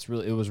do that. It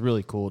was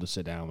really cool to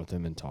sit down with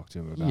him and talk to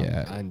him about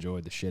it. I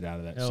enjoyed the shit out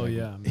of that. Oh,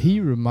 yeah. Man.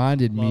 He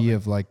reminded me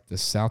of like the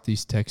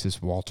Southeast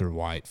Texas Walter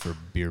White for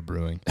beer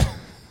brewing.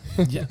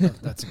 Yeah,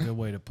 that's a good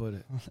way to put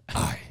it.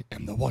 I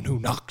am the one who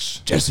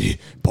knocks. Jesse,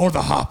 pour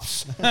the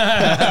hops.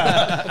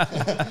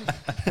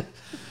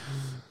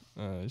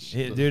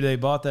 Dude, they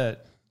bought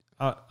that.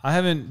 I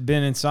haven't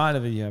been inside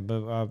of it yet,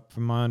 but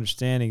from my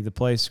understanding, the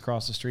place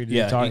across the street,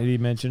 did he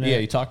mention it? Yeah,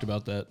 he talked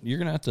about that. You're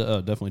going to have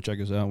to definitely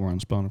check us out. We're on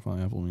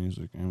Spotify, Apple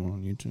Music, and we're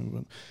on YouTube.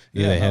 But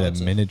they had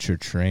a miniature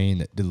train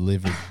that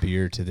delivered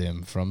beer to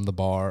them from the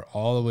bar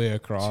all the way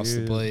across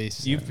the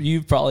place.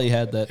 You've probably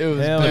had that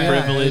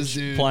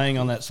privilege playing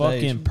on that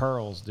stage. Fucking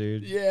pearls,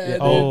 dude. Yeah,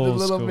 the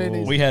little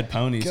minis. We had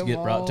ponies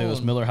get brought to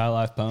us, Miller High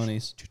Life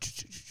ponies.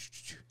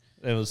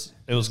 It was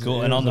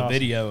cool. And on the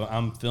video,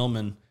 I'm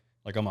filming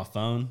like on my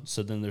phone.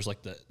 So then there's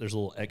like there's a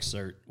little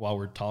excerpt while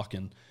we're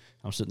talking.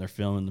 I'm sitting there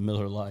filming the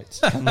Miller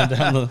Lights coming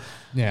down the.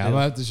 Yeah, I'm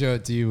gonna have to show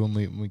it to you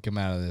when we come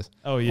out of this.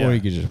 Oh yeah, or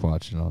you could just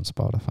watch it on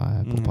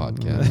Spotify, Apple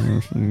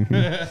Podcast.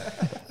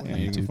 Yeah,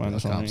 you can find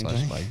us on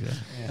anything.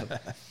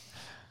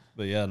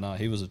 But yeah, no,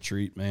 he was a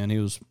treat, man. He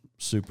was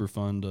super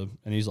fun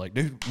and he's like,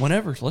 dude,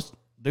 whenever, let's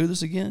do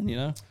this again,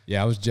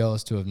 Yeah, I was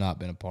jealous to have not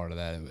been a part of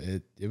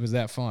that. It was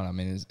that fun. I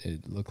mean,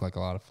 it looked like a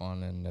lot of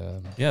fun, and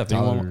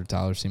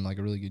Tyler seemed like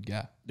a really good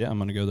guy. Yeah, I'm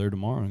gonna go there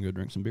tomorrow and go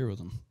drink some beer with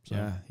him. So.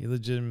 Yeah, he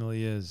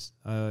legitimately is.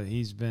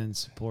 He's been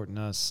supporting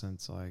us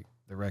since like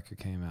the record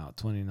came out,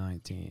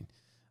 2019.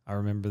 I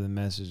remember the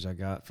message I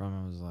got from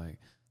him was like,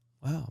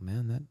 "Wow,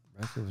 man, that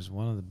record was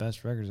one of the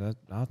best records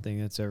I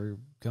think that's ever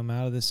come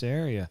out of this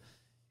area."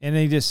 And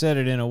he just said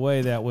it in a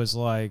way that was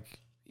like,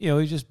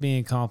 he's just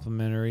being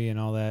complimentary and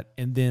all that.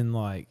 And then,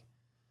 like,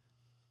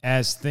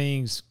 as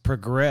things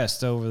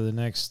progressed over the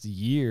next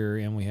year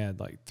and we had,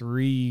 like,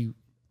 3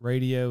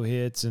 radio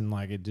hits and,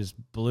 like, it just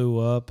blew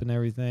up and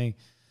everything,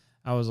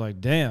 I was like,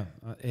 damn.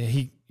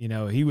 He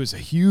was a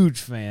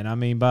huge fan. I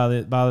mean,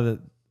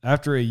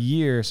 after a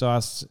year,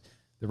 the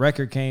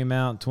record came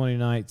out in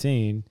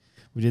 2019.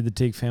 We did the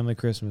Teague Family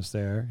Christmas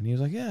there. And he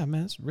was like, yeah,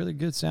 man, it's a really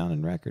good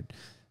sounding record.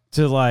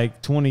 To,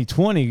 like,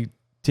 2020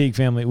 Teague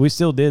Family, we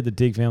still did the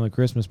Teague Family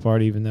Christmas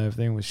party, even though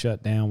everything was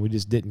shut down. We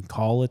just didn't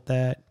call it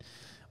that.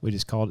 We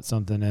just called it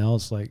something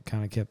else, like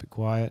kind of kept it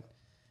quiet.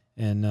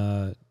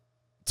 And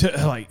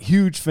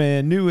huge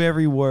fan, knew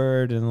every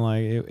word, and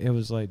like it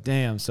was like,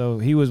 damn. So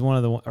he was one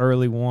of the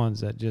early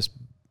ones that just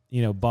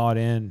bought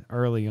in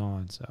early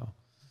on. So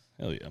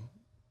hell yeah.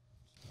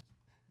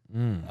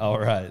 All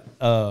right.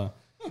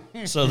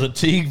 So the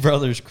Teague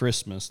Brothers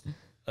Christmas,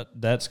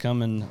 that's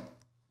coming.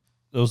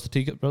 It was the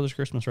Teague Brothers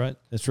Christmas, right?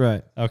 That's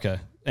right. Okay.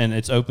 And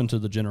it's open to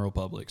the general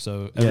public.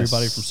 So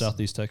everybody from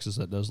Southeast Texas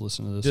that does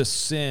listen to this.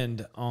 Just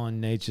send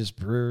on Natchez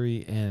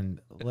Brewery, and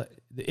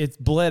it's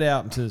bled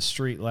out into the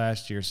street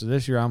last year. So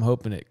this year I'm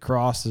hoping it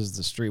crosses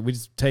the street. We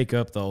just take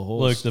up the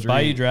whole street. The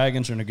Bayou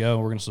Dragons are going to go.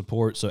 We're going to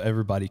support. So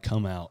everybody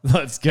come out.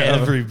 Let's go.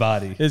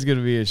 Everybody. It's going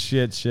to be a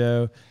shit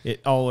show.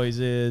 It always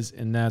is.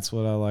 And that's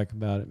what I like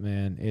about it,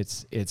 man.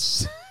 It's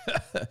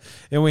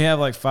and we have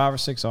like 5 or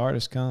 6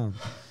 artists come.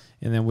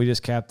 And then we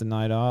just capped the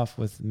night off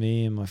with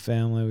me and my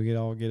family. We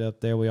all get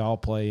up there. We all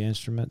play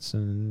instruments,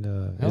 and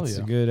it's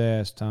a good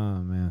ass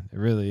time, man. It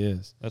really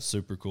is. That's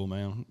super cool,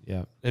 man.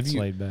 Yeah, it's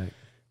laid back.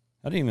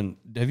 Have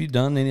you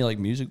done any like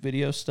music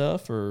video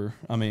stuff, or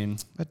I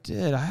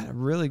did. I had a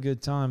really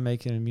good time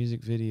making a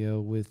music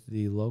video with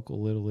the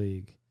local Little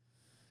League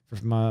for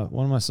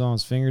one of my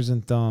songs, Fingers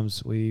and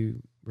Thumbs. We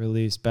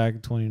released back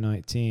in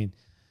 2019.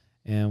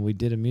 And we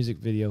did a music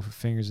video for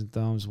Fingers and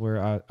Thumbs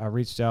where I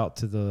reached out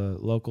to the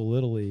local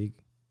Little League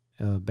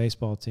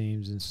baseball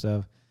teams and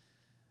stuff.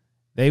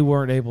 They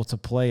weren't able to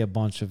play a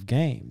bunch of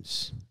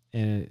games.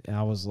 And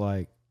I was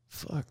like,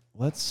 fuck,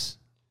 let's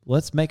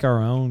make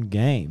our own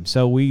game.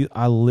 So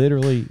I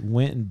literally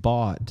went and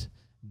bought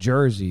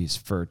jerseys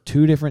for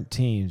 2 different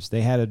teams.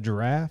 They had a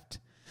draft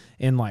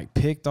and like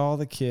picked all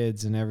the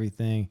kids and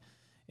everything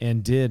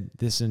and did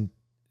this and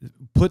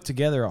put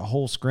together a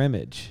whole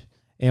scrimmage.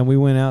 And we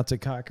went out to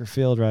Cocker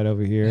Field right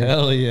over here.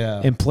 Hell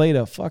yeah. And played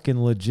a fucking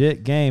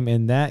legit game.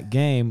 And that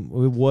game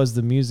was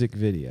the music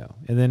video.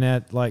 And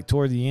then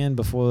toward the end,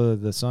 before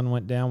the sun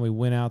went down, we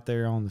went out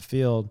there on the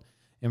field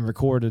and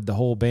recorded the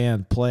whole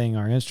band playing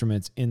our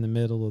instruments in the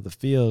middle of the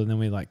field. And then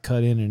we like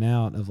cut in and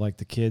out of like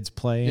the kids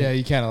playing. Yeah,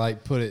 you kind of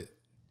like put it.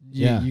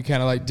 You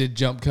kind of like did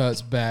jump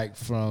cuts back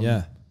from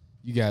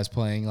you guys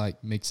playing,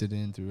 like mix it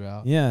in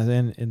throughout. Yeah,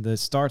 and it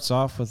starts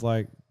off with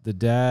like the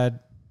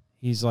dad.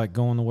 He's like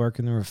going to work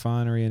in the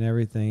refinery and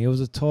everything. It was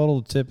a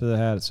total tip of the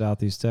hat at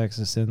Southeast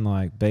Texas in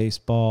like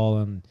baseball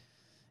and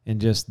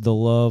just the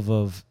love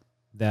of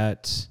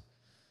that.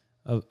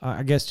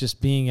 I guess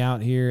just being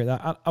out here.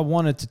 I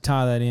wanted to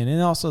tie that in,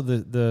 and also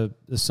the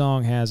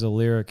song has a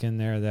lyric in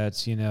there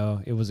that's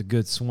it was a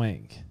good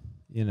swing.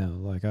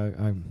 Like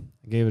I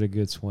gave it a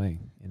good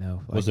swing.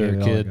 Like was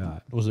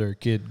there a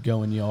kid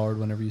going yard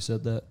whenever you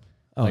said that?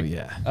 Oh,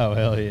 yeah. Oh,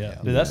 hell yeah.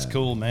 Dude, that's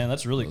cool, man.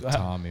 That's really cool.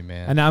 Tommy,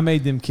 man. And I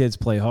made them kids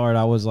play hard.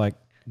 I was like,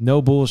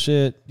 no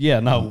bullshit. Yeah,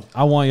 no.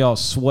 I want y'all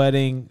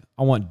sweating.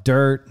 I want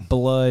dirt,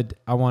 blood.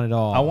 I want it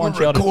all. I want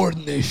y'all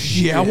recording this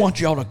shit. Yeah, I want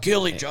y'all to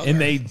kill each other.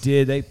 And they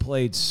did. They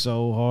played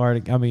so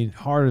hard. I mean,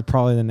 harder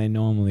probably than they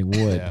normally would.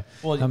 Yeah.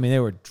 Well, I mean, they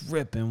were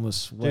dripping with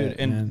sweat. Dude,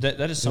 and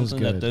that is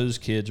something that those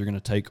kids are going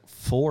to take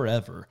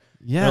forever.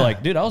 Yeah. They're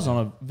like, dude, I was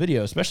on a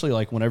video, especially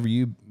like whenever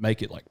you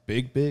make it like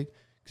big,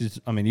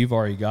 because, I mean, you've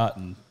already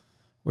gotten...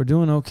 We're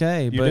doing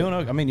okay. You're doing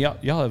okay. I mean, y'all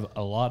have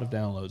a lot of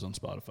downloads on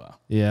Spotify.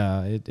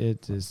 Yeah, it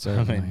is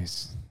certainly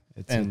nice.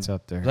 It's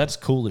up there. That's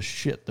cool as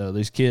shit, though.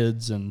 These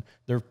kids and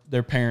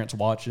their parents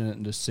watching it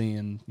and just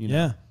seeing.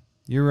 Yeah,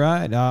 you're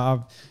right.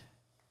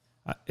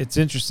 It's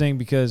interesting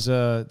because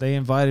they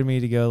invited me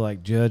to go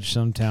like judge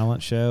some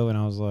talent show, and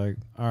I was like,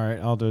 all right,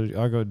 I'll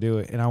go do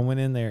it. And I went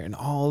in there, and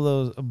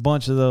a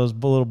bunch of those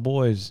little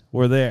boys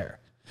were there.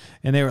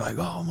 And they were like,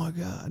 "Oh my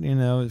God!"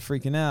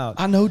 Freaking out.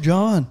 I know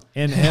John,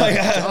 and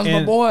John's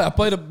my boy. I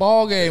played a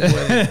ball game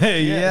with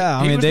him. Yeah,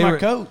 I mean, they were my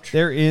coach.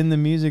 They're in the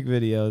music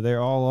video. They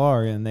all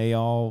are, and they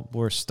all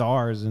were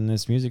stars in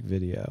this music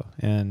video.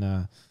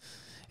 And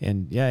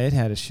yeah, it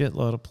had a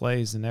shitload of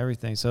plays and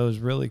everything. So it was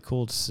really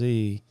cool to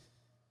see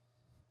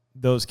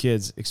those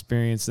kids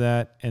experience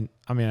that. And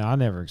I mean, I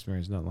never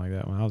experienced nothing like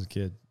that when I was a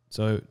kid.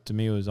 So to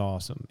me, it was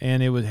awesome.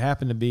 And it would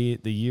happen to be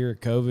the year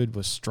COVID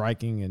was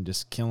striking and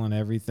just killing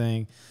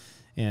everything.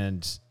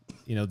 And,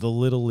 the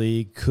Little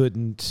League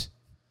couldn't,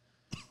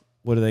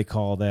 what do they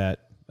call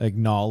that,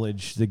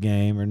 acknowledge the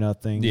game or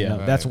nothing. Yeah.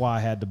 Right. That's why I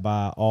had to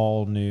buy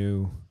all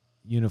new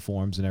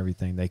uniforms and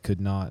everything. They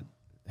could not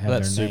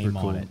have their name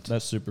on it.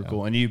 That's super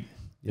cool. And you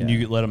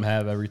let them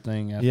have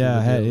everything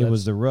after it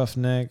was the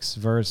Roughnecks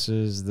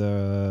versus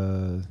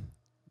the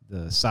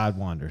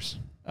Sidewinders.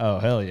 Oh,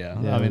 hell yeah.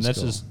 I mean,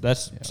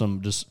 that's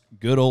some just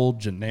good old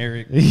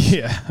generic.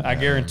 Yeah. I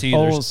guarantee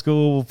old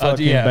school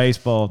fucking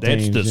baseball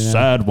teams. That's the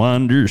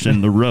Sidewinders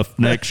and the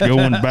Roughnecks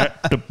going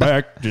back to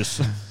back,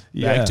 just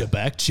back to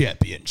back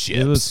championships.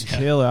 It was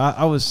killer.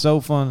 I was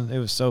so fun. It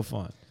was so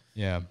fun.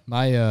 Yeah.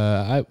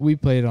 We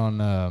played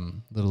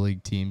on Little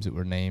League teams that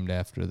were named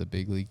after the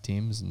big league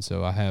teams. And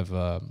so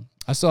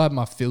I still have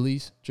my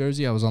Phillies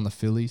jersey. I was on the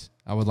Phillies.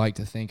 I would like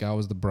to think I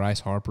was the Bryce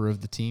Harper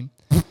of the team.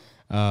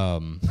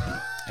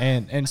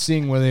 And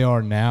seeing where they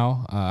are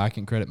now, I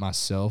can credit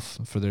myself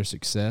for their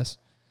success.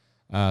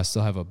 I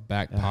still have a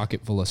back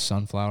pocket full of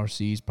sunflower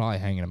seeds, probably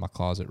hanging in my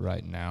closet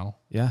right now.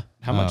 Yeah.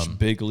 How much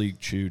big league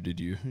chew did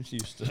you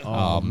used to?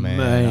 Oh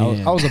man,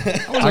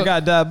 I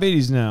got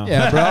diabetes now.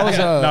 Yeah, bro.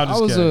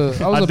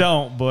 I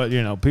don't, but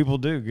people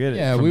do get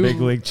it from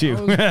big league chew.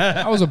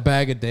 I was a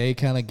bag a day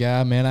kind of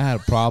guy, man. I had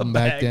a problem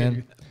back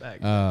then.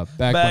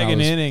 Bag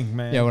an inning,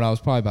 man. Yeah, when I was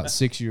probably about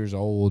 6 years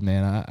old,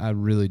 man, I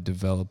really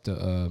developed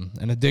an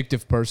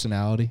addictive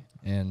personality.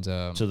 And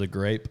to the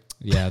grape?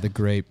 Yeah, the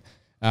grape.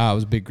 I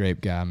was a big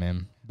grape guy,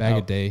 man. Bag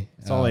a day.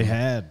 That's all they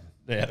had.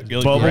 Yeah,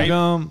 Bubble grape.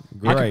 gum,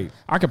 great.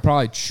 I could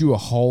probably chew a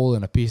hole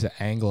in a piece of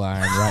angle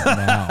iron right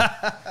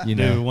now. You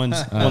know, Dude, when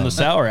the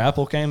sour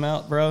apple came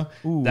out, bro,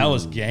 that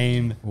was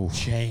game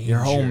changer. Your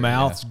whole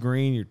mouth's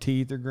green, your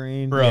teeth are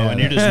green, bro, and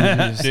you're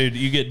just, dude,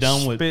 you get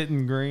done with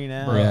spitting green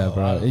out.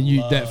 bro. And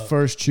that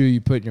first chew you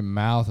put in your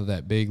mouth of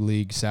that big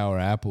league sour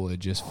apple, it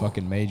just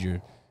fucking made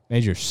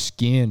your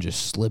skin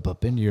just slip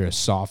up into your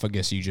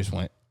esophagus. You just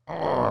went,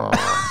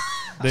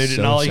 dude, so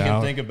and all you sour.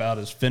 can think about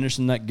is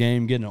finishing that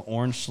game, getting an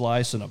orange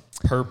slice and a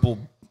purple.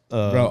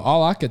 Bro,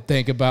 all I could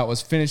think about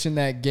was finishing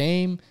that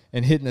game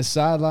and hitting the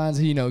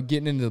sidelines, you know,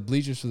 getting into the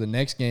bleachers for the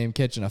next game,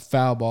 catching a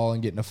foul ball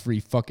and getting a free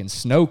fucking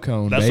snow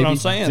cone, That's baby. what I'm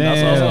saying.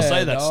 That's what I was going to say.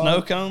 Yeah, That dog.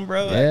 snow cone,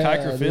 bro, Yeah, at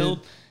Kiker dude.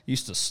 Field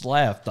used to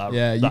slap. You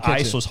The catch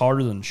ice was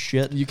harder than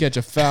shit. You catch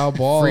a foul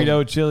ball.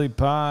 Frito chili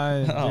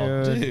pie.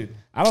 Oh, dude.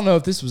 I don't know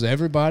if this was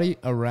everybody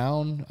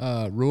around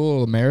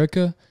rural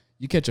America.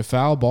 You catch a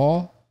foul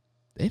ball,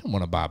 they don't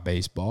want to buy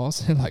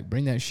baseballs. They're like,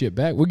 bring that shit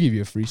back. We'll give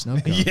you a free snow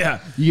cone. Yeah.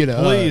 You get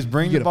a, Please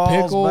bring you the get a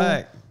balls pickle,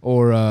 back.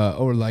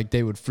 Or like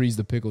they would freeze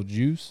the pickle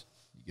juice.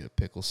 You get a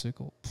pickle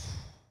sickle.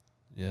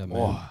 Yeah, man.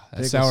 Oh, that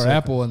Pickle sour sickle.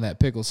 apple and that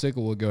pickle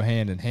sickle will go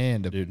hand in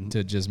hand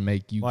to just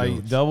make you Like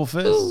go. double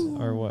fist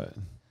or what?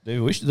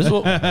 Dude, dude,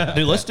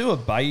 let's do a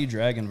Bayou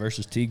Dragon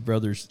versus Teague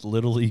Brothers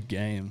Little League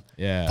game.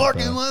 Yeah,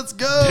 Fucking bro. let's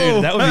go.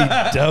 Dude, that would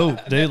be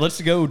dope. Dude,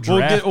 let's go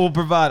draft. We'll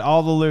provide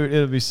all the loot.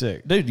 It'll be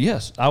sick. Dude,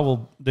 yes, I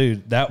will.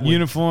 Dude, that would.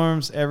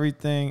 Uniforms,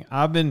 everything.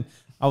 I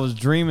was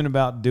dreaming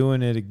about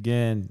doing it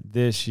again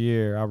this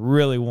year. I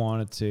really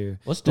wanted to.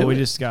 Let's but do we it.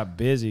 just got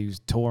busy. We was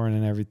touring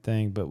and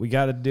everything. But we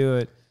got to do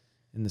it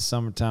in the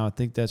summertime. I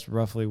think that's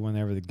roughly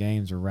whenever the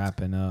games are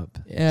wrapping up.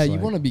 Yeah, It's you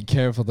like- want to be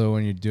careful though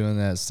when you're doing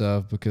that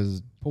stuff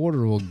because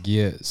Porter will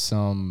get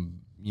some,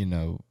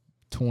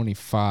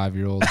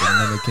 25-year-old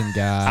Dominican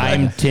guy.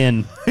 I'm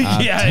 10.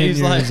 Yeah, 10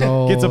 he's like, years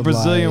old, gets a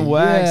Brazilian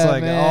wax all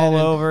and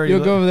over.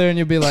 You'll go over there and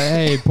you'll be like,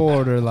 "Hey,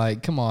 Porter,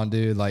 like, come on,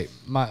 dude. Like,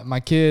 my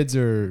kids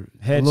are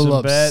a Hedge little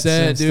some bets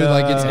upset, and dude.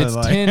 Like, it's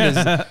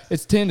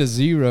stuff,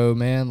 10-0,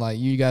 man. Like,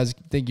 you guys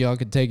think y'all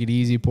could take it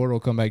easy? Porter will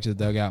come back to the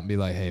dugout and be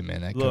like, "Hey,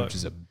 man, that Look, coach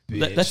is a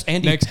bitch." That's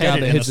Andy Next guy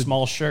Pettit that in a hits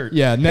small shirt.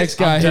 Yeah, next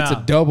guy I'm hits a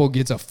down. double,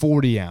 gets a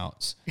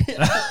 40-ounce.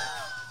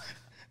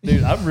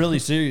 Dude, I'm really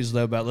serious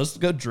though about let's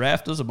go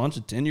draft us a bunch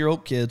of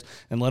 10-year-old kids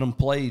and let them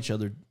play each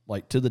other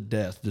like to the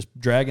death. Just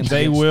dragons.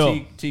 They against will.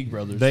 Teague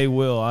Brothers. They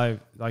will.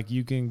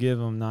 You can give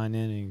them 9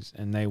 innings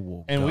and they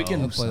will. and we go.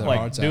 can play their like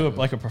hearts do out. it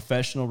like a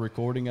professional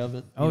recording of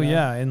it. Oh you know?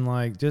 yeah, and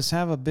like just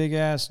have a big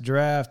ass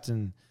draft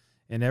and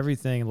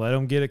everything. Let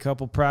them get a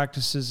couple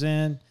practices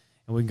in,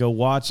 and we can go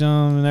watch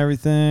them and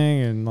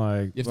everything. And like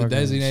You have to fucking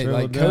designate settle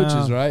like coaches,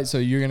 down. right? So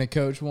you're gonna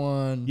coach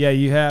one. Yeah,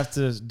 you have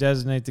to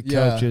designate the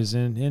Yeah. coaches,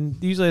 and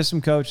usually there's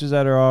some coaches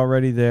that are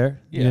already there.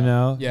 Yeah. You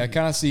know, Yeah,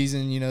 kind of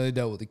season. They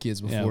dealt with the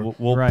kids before. Yeah,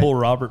 we'll Right. pull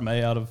Robert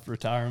May out of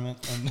retirement.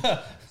 And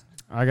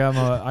I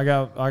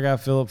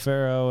got Philip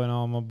Farrow and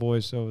all my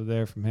boys over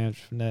there from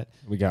Hampshire from that.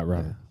 We got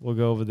Robert. We'll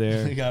go over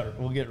there.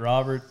 we'll get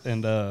Robert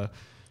and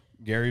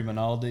Gary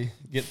Minaldi.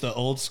 Get the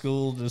old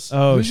school. Just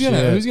Oh who's shit!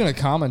 gonna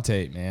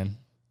commentate, man?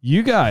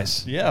 You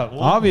guys? yeah.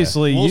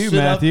 Obviously, we'll you, sit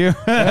up- Matthew.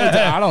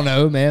 I don't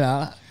know,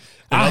 man.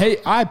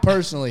 I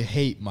personally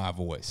hate my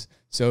voice.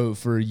 So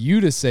for you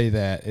to say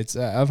that, it's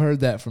I've heard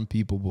that from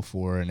people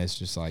before, and it's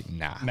just like,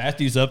 nah.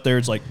 Matthew's up there.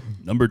 It's like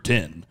number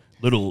 10,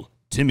 little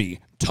Timmy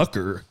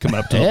Tucker come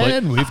up to the plate.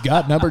 And we've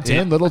got number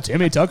 10, little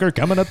Timmy Tucker,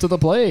 coming up to the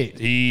plate.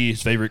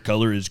 His favorite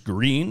color is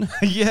green.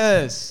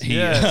 yes,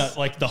 yes.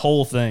 Like the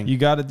whole thing. You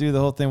got to do the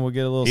whole thing. We'll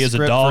get a little He has a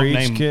script dog for each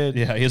named kid.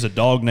 Yeah, he has a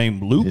dog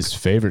named Luke. His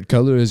favorite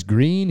color is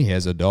green. He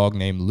has a dog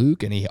named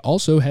Luke, and he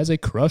also has a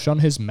crush on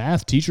his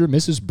math teacher,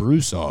 Mrs.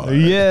 Broussard.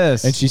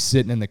 Yes, And she's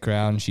sitting in the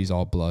crowd, and she's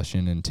all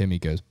blushing, and Timmy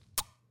goes,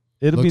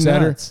 it'll looks be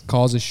at her, nuts.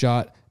 calls a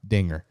shot,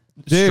 dinger.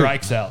 Dude.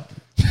 Strikes out.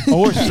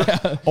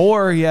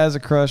 Or he has a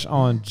crush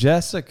on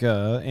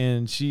Jessica,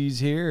 and she's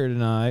here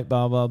tonight.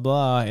 Blah blah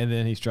blah, and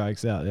then he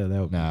strikes out. Yeah, that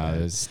would be Nah,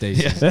 bad. it's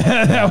Stacey.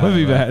 that would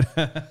be bad.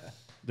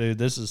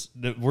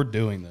 Dude, we're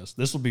doing this.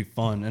 This will be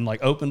fun and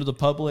like open to the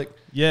public.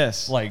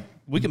 Yes, Like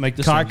we can make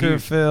this thing Kiker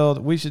huge.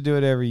 Field. We should do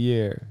it every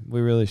year.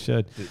 We really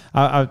should.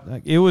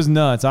 It was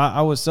nuts.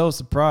 I was so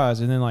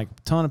surprised, and then like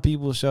a ton of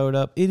people showed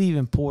up. It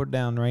even poured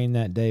down rain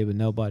that day, but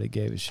nobody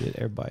gave a shit.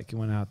 Everybody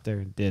went out there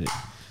and did it.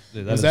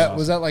 Dude, Was is that awesome.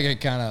 was that like a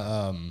kind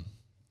of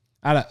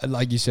I don't,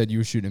 like you said you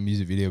were shooting a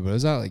music video, but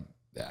was that like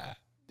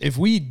if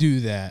we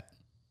do that,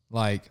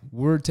 like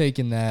we're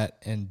taking that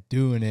and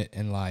doing it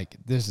and like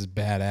this is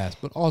badass,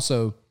 but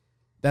also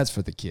that's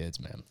for the kids,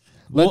 man.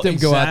 Let Well, them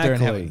go out there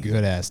and have a exactly.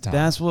 good ass time.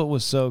 That's what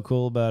was so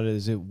cool about it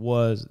is it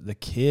was the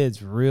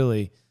kids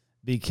really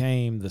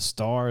became the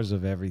stars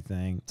of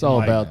everything. It's all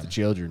Like, about the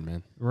children,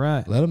 man.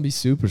 right. Let them be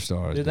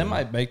superstars. Dude, they man.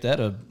 might make that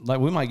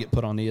we might get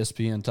put on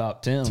ESPN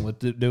top 10 with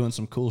doing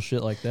some cool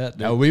shit like that.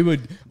 Dude. No, we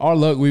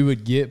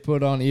would get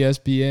put on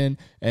ESPN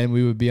and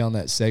we would be on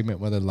that segment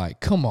where they're like,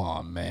 "Come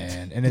on,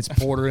 man," and it's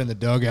Porter in the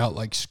dugout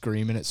like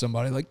screaming at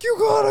somebody like, "You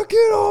gotta get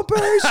on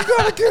base, you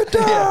gotta get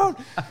down,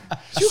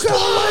 you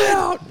gotta lay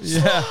out,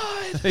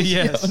 slide."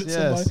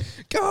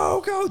 Yes.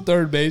 Go.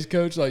 Third base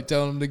coach like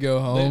telling him to go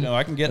home. No,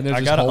 I can get. And they're I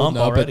just got an holding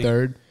ump up already. at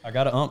third. I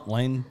got an ump.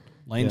 Lane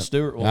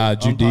Stewart. Will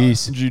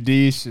Judice.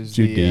 Judice is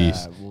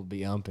Judice. will be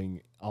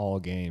umping all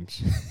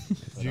games.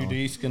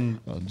 Judice can.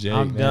 Well, Jake,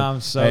 I'm man.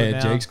 dumb. So Hey,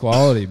 down. Jake's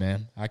quality,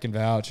 man. I can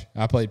vouch.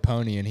 I played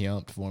pony and he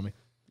umped for me.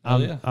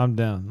 I'm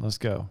down. Let's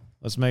go.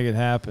 Let's make it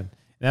happen.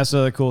 And that's the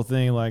other cool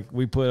thing. Like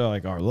we put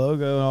like our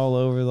logo all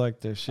over like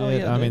their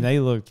shit. yeah, I mean, dude. they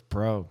looked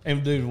pro.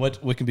 And dude,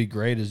 what can be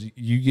great is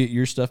you get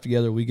your stuff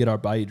together, we get our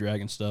Bayou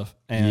Dragon stuff,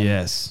 and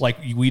Yes. like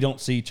we don't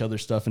see each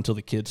other's stuff until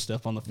the kids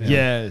step on the field.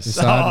 Yes.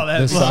 The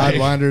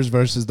Sidewinders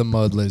versus the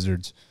Mud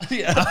Lizards.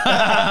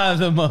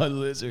 The mud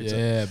lizards.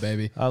 Yeah,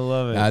 baby. I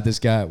love it. I had this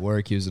guy at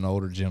work. He was an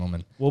older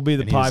gentleman. We'll be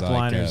the And he was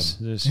like, pipeliners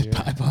this year.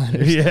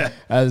 Pipeliners. Yeah.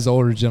 I had this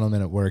older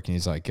gentleman at work, and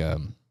he's like,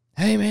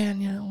 hey, man,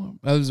 you know,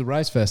 it was a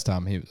Rice Fest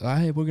time. He was,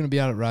 hey, we're going to be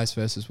out at Rice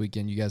Fest this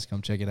weekend. You guys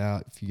come check it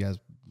out. If you guys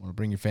want to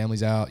bring your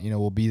families out, you know,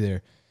 we'll be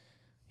there.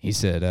 He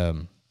said,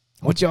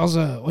 what's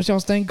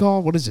y'all's thing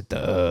called? What is it?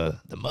 The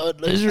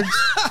Mud Lizards?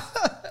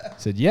 I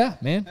said, yeah,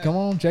 man, come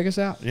on, check us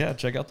out. Yeah,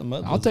 check out the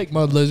mud. I'll take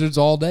Mud Lizards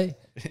all day.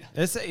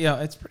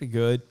 It's pretty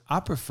good.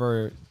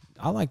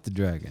 I like the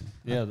dragon.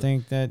 Yeah, I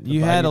think that the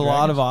you had a Bayou lot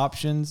Dragons. of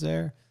options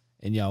there,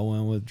 and y'all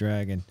went with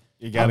dragon.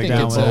 You I gotta think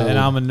go it's with a- it. And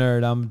I'm a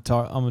nerd. I'm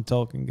a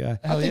Tolkien guy.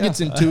 I think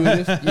it's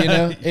intuitive, you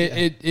know.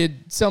 It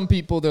some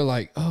people they're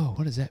like, "Oh,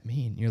 what does that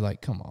mean?" You're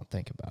like, "Come on,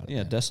 think about it."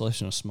 Yeah, man.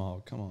 Desolation of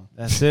Smog. Come on.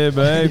 That's it,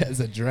 babe. Yeah, it's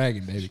a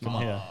dragon, baby. Come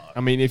on. Yeah.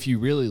 I mean, if you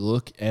really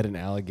look at an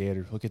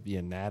alligator, look at the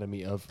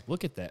anatomy of.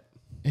 Look at that.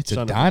 It's a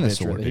son of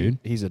dinosaur, bitch right- dude.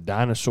 He's a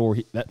dinosaur.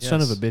 That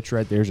son of a bitch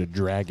right there is a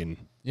dragon.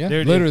 Yeah,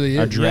 Dude, literally,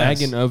 A is.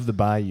 dragon Yes. of the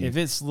bayou. If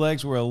its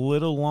legs were a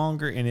little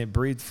longer and it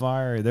breathed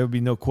fire, there would be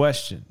no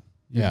question.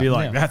 You'd Yeah. be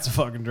like, Yeah. "That's a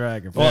fucking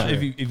dragon." for Well, sure.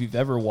 if you've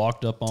ever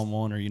walked up on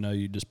one, or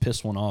you just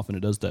piss one off, and it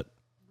does that,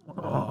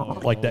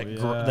 like that,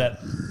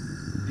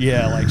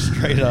 like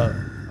straight up,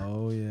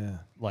 oh yeah,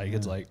 like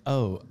it's like,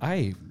 oh,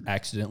 I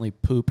accidentally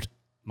pooped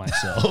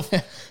myself.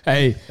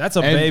 Hey, that's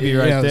a and, baby you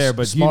right know, there.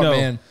 But smart you know,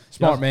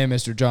 man,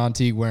 Mr. John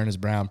Teague wearing his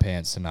brown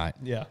pants tonight,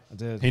 Yeah, I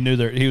did. he knew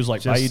there. He was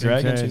like, Just Bayou in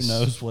Dragons. case. Who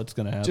knows what's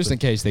gonna happen? just in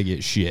case they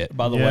get shit.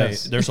 By the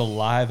Yes. way, there's a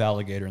live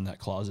alligator in that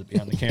closet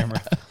behind the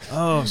camera.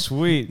 Oh,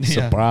 sweet, Yeah.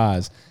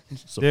 Surprise!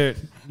 So, dude.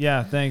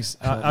 Yeah, thanks.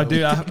 I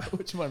do.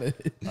 Which one? Is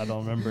it? I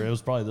don't remember. It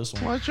was probably this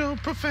one. Watch your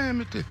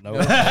profanity. No,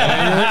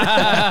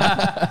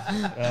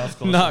 that's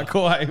close Not enough.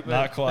 quite. but-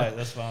 Not quite.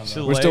 That's fine.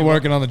 though. We're still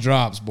working on the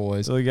drops,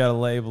 boys. So we got to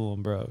label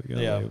them, bro. You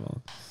gotta Yeah. label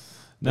 'em.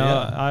 No,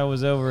 Yeah. I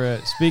was over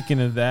at, speaking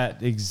of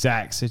that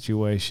exact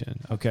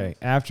situation. Okay.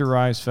 After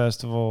Rise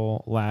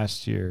Festival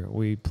last year,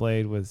 we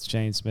played with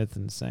Shane Smith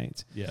and the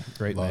Saints. Yeah,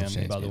 great Love band,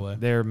 Shane by the Smith. way.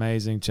 They're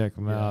amazing. Check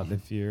them Yeah. out.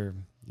 If you're,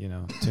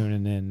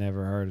 tuning in,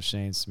 never heard of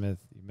Shane Smith,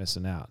 you're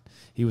missing out.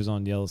 He was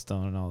on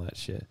Yellowstone and all that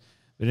shit.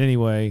 But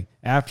anyway,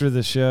 after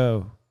the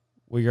show,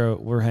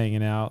 we're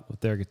hanging out with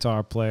their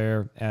guitar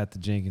player at the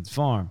Jenkins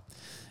farm.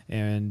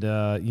 And,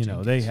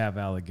 they have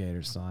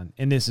alligators, son.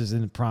 And this is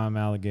in the prime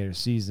alligator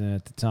season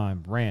at the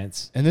time.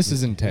 Rance. And this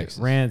is in Texas.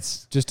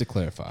 Rance. Just to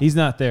clarify, He's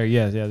not there.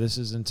 Yeah. This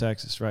is in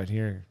Texas right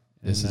here.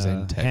 This is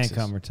in Texas.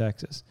 Hancomer,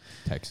 Texas.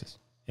 Texas.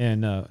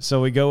 And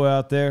so we go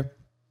out there,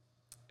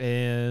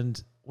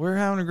 and we're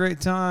having a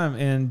great time.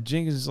 And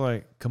Jenkins is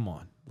like, "Come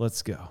on,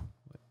 let's go.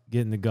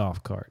 Get in the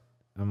golf cart."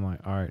 I'm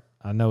like, "All right,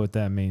 I know what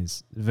that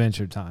means.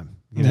 Adventure time."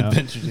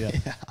 Adventures, yeah.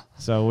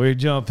 So we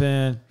jump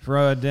in,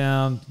 throw it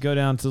down, go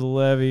down to the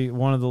levee,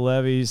 one of the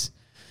levees,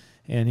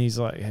 and he's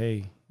like,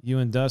 "Hey, you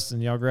and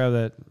Dustin, y'all grab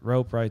that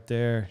rope right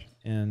there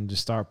and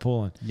just start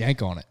pulling."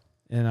 Yank on it.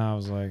 And I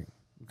was like,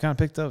 we kind of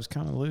picked up, it was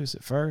kind of loose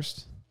at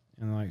first.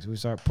 And like, so we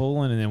start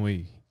pulling, and then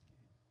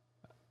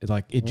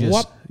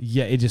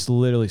it just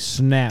literally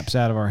snaps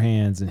out of our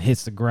hands and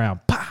hits the ground.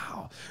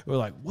 Pow! We're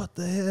like, what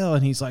the hell?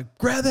 And he's like,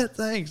 grab that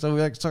thing. So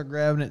we start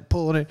grabbing it,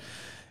 pulling it.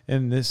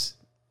 And this,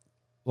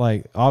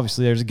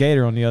 obviously there's a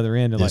gator on the other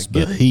end. And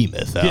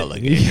behemoth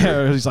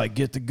yeah, he's like,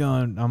 get the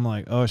gun. I'm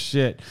like, oh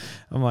shit.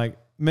 I'm like,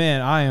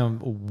 man, I am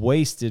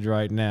wasted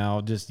right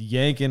now just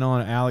yanking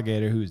on an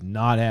alligator who's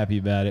not happy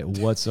about it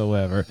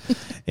whatsoever.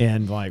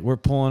 And we're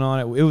pulling on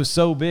it. It was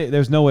so big,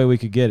 there's no way we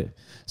could get it.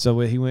 So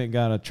he went and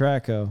got a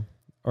Traco,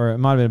 or it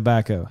might have been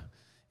a backhoe.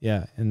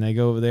 Yeah. And they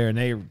go over there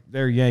and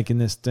they're yanking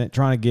this thing,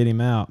 trying to get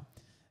him out.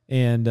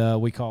 And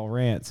we call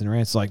Rance, and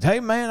Rance is like, "Hey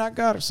man, I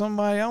got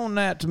somebody on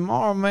that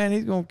tomorrow, man.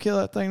 He's gonna kill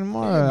that thing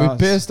tomorrow." We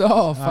pissed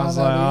off. I was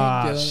Find like, out he ain't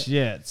 "Ah, killing it."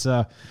 shit."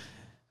 So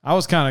I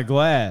was kind of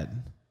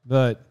glad,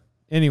 but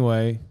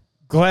anyway,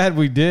 glad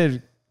we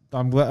did.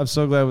 I'm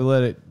so glad we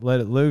let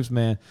it loose,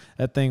 man.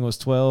 That thing was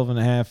 12 and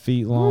a half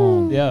feet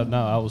long. Yeah,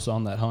 no, I was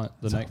on that hunt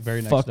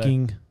very next day.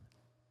 Fucking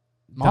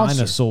Monster.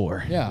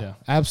 dinosaur. Yeah,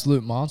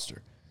 absolute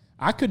monster.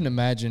 I couldn't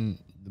imagine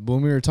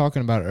when we were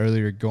talking about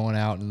earlier going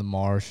out in the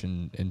marsh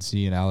and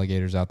seeing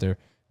alligators out there.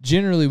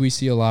 Generally, we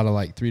see a lot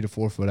of 3 to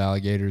 4 foot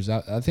alligators.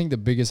 I think the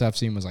biggest I've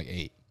seen was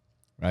 8,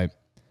 right?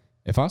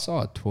 If I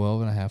saw a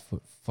 12 and a half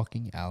foot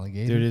fucking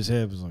alligator, Dude, his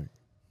head was like,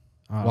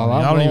 While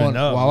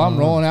I'm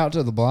rolling out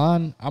to the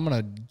blind, I'm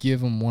gonna give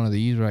him one of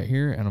these right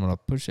here, and I'm gonna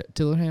push that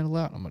tiller handle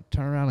out. And I'm gonna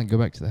turn around and go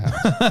back to the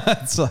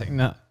house. It's like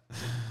not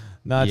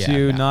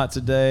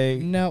today.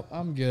 No,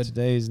 I'm good.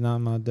 Today's not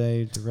my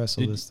day to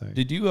wrestle this thing.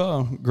 Did you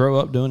grow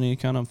up doing any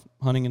kind of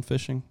hunting and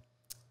fishing,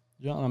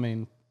 John? I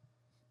mean,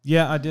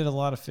 yeah, I did a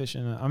lot of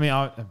fishing. I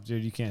mean,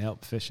 dude, you can't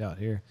help fish out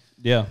here.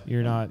 Yeah,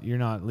 you're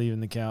not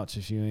leaving the couch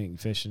if you ain't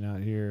fishing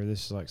out here.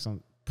 This is like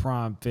some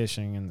prime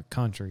fishing in the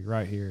country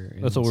right here.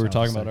 That's what we were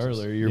talking about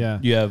earlier.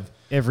 You have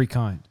every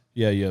kind.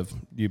 Yeah, you have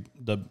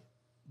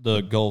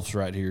the Gulfs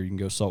right here. You can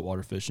go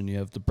saltwater fishing. You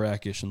have the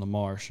brackish and the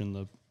marsh and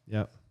the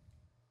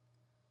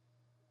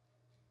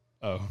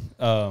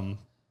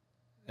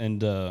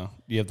and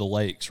you have the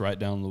lakes right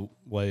down the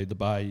way, the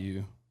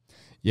bayou.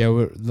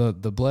 Yeah,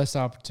 the blessed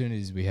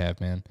opportunities we have,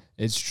 man.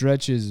 It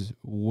stretches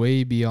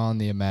way beyond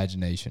the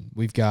imagination.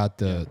 We've got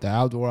the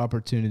outdoor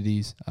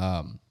opportunities.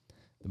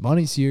 The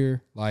money's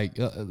here. Like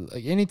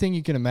anything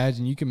you can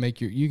imagine, you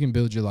can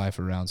build your life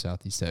around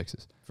Southeast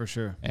Texas for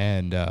sure.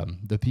 And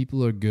the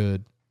people are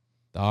good.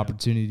 The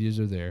opportunities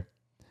are there.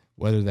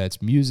 Whether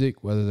that's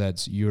music, whether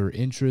that's your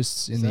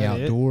interests in the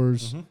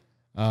outdoors.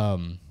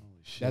 Mm-hmm.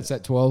 That's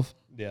at 12.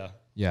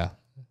 Yeah.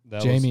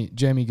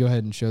 Jamie, go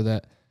ahead and show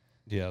that.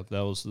 Yeah,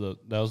 that was that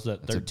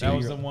 13. That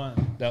was the one.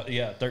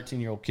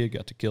 13-year-old kid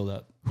got to kill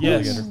that.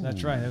 Yes,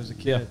 that's right. That was a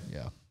kid.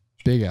 Yeah.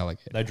 Big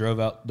alligator. They drove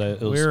out.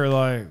 We were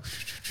like,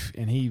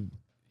 and he,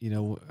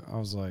 I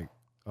was like,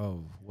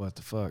 oh, what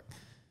the fuck?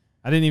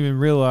 I didn't even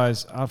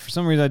realize. For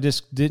some reason, I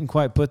just didn't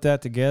quite put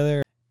that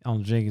together.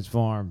 On Jenkins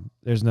Farm,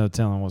 there's no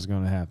telling what's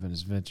going to happen.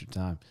 It's venture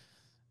time.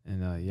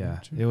 And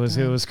it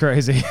was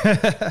crazy.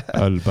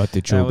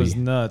 That was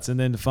nuts. And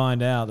then to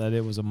find out that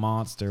it was a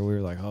monster, we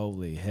were like,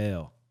 holy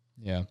hell.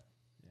 Yeah.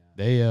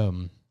 They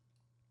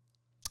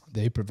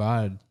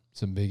provide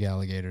some big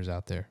alligators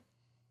out there.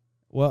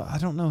 Well, I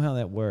don't know how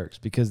that works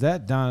because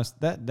that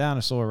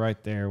dinosaur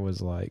right there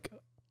was like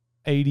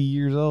 80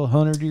 years old,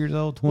 100 years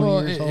old,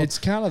 20 years old. It's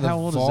kind of the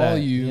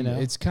volume.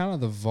 It's kind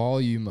of the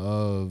volume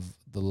of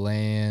the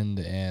land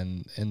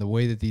and the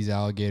way that these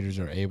alligators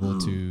are able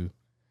to,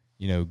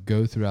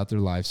 go throughout their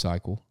life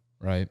cycle,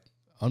 right?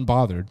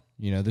 Unbothered.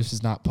 This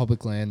is not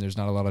public land. There's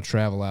not a lot of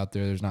travel out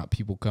there. There's not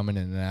people coming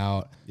in and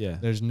out. Yeah.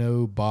 There's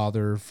no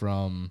bother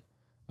from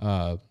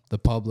the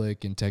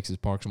public in Texas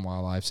Parks and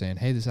Wildlife saying,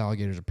 hey, this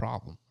alligator's a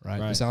problem, right?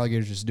 This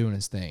alligator's just doing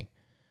his thing.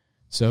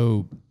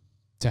 So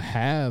to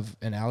have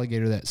an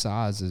alligator that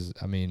size is,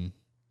 I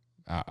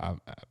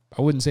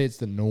wouldn't say it's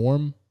the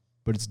norm,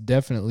 but it's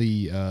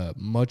definitely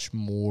much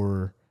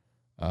more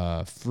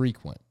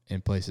frequent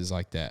in places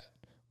like that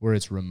where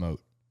it's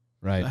remote,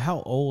 right?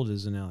 How old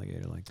is an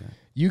alligator like that?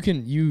 You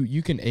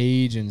can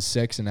age and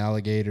sex an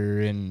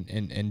alligator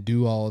and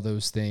do all of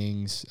those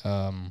things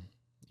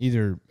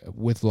either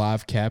with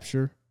live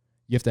capture.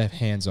 You have to have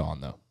hands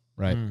on though,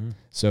 right? Mm-hmm.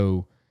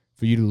 So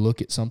for you to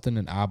look at something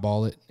and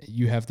eyeball it,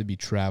 you have to be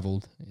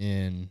traveled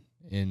in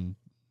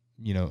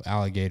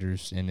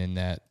alligators and in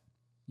that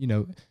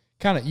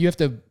kind of you have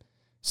to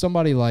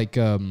somebody like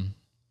a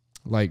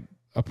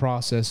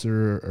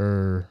processor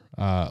or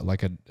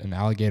like an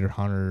alligator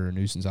hunter or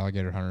nuisance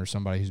alligator hunter,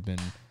 somebody who's been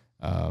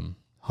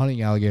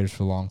hunting alligators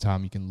for a long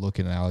time. You can look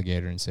at an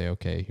alligator and say,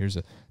 okay, here's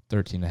a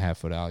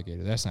 13.5-foot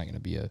alligator. That's not going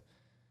to be a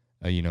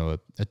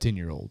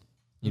 10-year-old.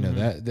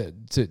 That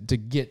to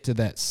get to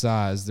that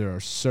size, there are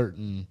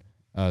certain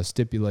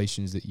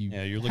stipulations that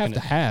you're have to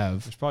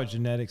have. There's probably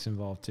genetics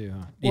involved too,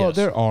 huh? Well, yes.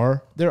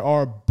 there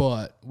are,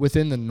 but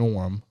within the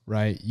norm,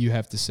 right? You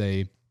have to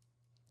say,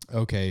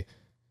 okay,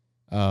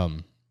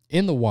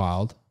 in the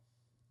wild,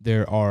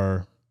 there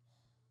are,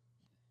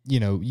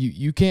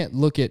 you can't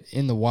look at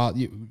in the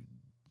wild.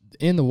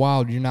 In the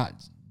wild, you're not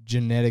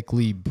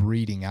genetically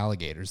breeding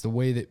alligators the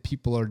way that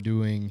people are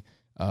doing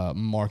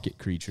market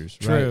creatures.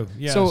 True. Right?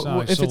 Yeah.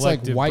 So if it's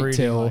like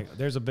whitetail,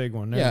 there's a big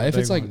one. If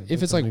it's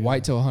like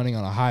whitetail hunting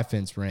on a high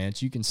fence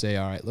ranch, you can say,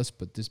 all right, let's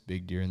put this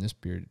big deer and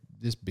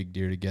this big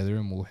deer together,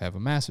 and we'll have a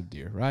massive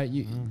deer, right?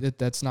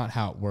 That's not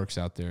how it works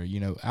out there.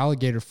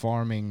 Alligator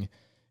farming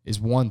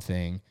is one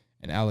thing,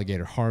 and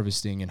alligator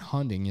harvesting and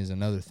hunting is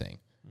another thing,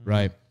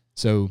 right?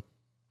 So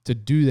to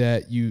do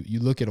that, you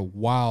look at a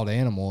wild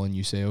animal and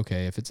you say,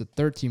 okay, if it's a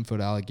 13-foot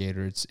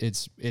alligator,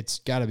 it's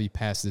got to be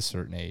past this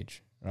certain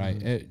age,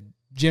 right?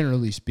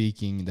 Generally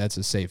speaking, that's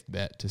a safe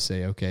bet to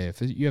say, okay,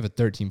 if you have a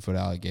 13-foot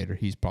alligator,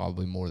 he's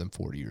probably more than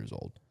 40 years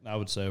old. I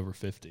would say over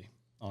 50.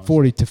 Honestly.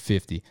 40 to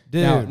 50.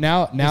 Dude,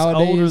 nowadays,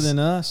 older than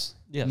us.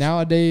 Yes.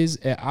 Nowadays,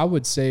 I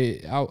would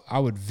say, I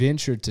would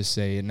venture to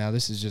say, and now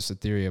this is just a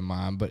theory of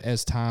mine, but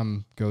as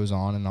time goes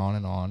on and on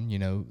and on,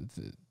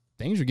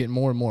 things are getting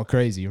more and more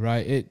crazy,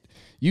 right?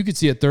 You could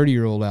see a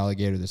 30-year-old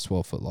alligator that's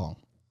 12 foot long.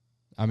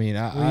 I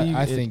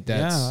think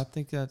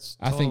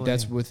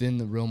that's within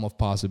the realm of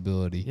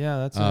possibility. Yeah,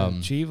 that's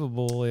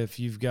achievable if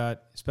you've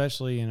got,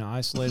 especially in an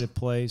isolated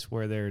place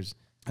where there's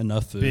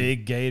enough food.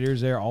 Big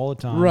gators there all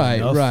the time. Right,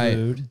 enough right.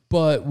 Food.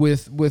 But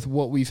with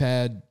what we've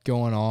had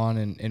going on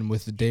and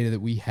with the data that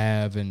we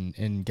have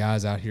and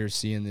guys out here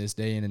seeing this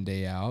day in and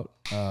day out,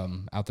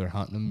 out there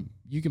hunting them,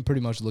 you can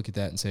pretty much look at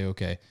that and say,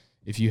 okay,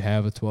 if you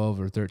have a 12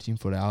 or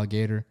 13-foot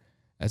alligator,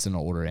 that's an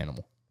older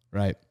animal,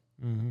 right?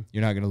 Mm-hmm.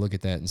 You're not going to look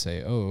at that and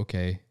say, oh,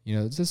 okay. You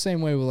know, it's the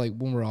same way with like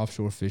when we're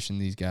offshore fishing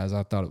these guys.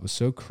 I thought it was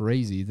so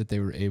crazy that they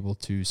were able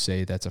to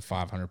say that's a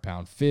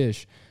 500-pound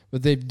fish,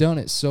 but they've done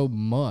it so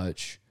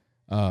much,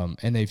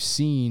 and they've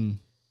seen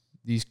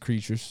these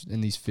creatures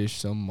and these fish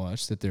so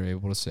much that they're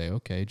able to say,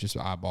 okay, just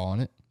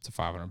eyeballing it, it's a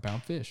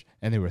 500-pound fish.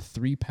 And they were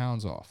 3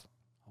 pounds off.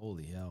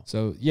 Holy hell.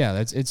 So, yeah,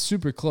 it's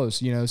super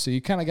close, you know, so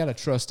you kind of got to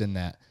trust in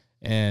that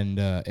and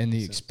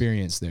the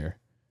experience there.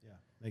 Yeah,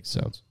 makes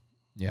sense.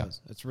 Yeah.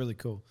 That's really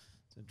cool.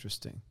 It's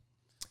interesting.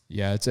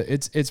 Yeah,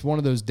 it's one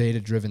of those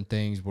data-driven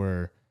things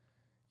where,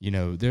 you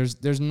know,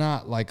 there's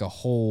not like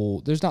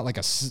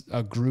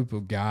a group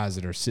of guys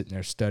that are sitting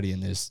there studying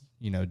this,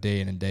 you know, day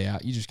in and day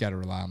out. You just got to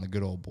rely on the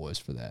good old boys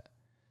for that.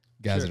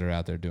 Guys that are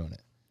out there doing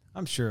it.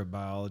 I'm sure a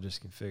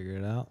biologist can figure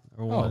it out,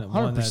 or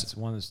one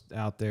that's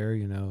out there,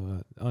 you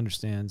know,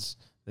 understands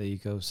the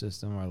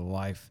ecosystem or the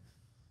life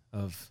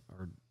of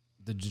or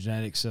the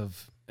genetics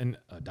of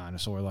a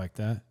dinosaur like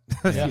that.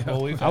 Yeah,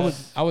 well,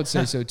 I would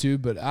say so too,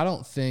 but I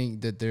don't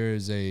think that there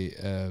is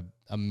a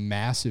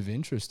massive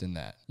interest in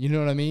that. You know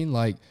what I mean?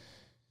 Like,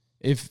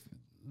 if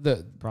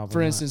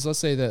for instance, let's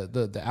say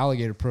the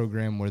alligator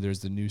program where there's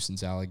the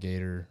nuisance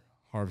alligator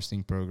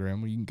harvesting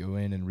program where you can go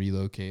in and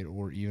relocate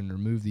or even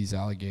remove these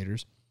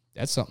alligators.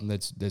 That's something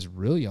that's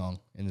real young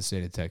in the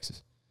state of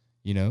Texas.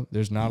 You know,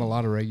 there's not a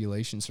lot of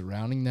regulation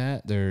surrounding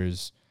that.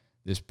 There's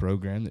this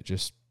program that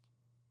just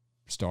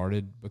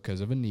started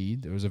because of a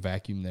need. There was a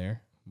vacuum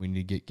there. We need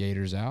to get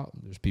gators out.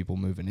 There's people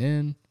moving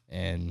in,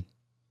 and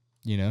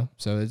you know,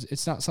 so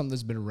it's not something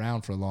that's been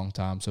around for a long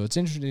time. So it's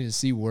interesting to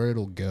see where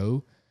it'll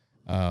go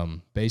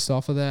based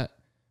off of that,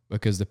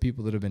 because the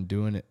people that have been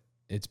doing it,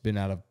 it's been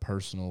out of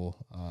personal,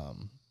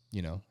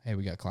 you know, hey,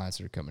 we got clients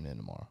that are coming in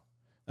tomorrow.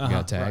 We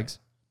got tags,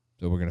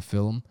 so we're gonna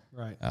fill them.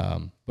 Right.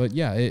 But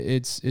yeah,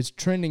 it's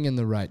trending in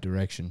the right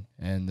direction,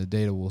 and the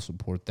data will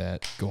support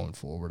that going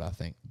forward, I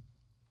think.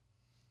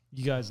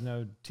 You guys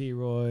know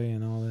T-Roy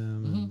and all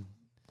them. Mm-hmm. And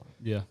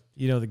yeah.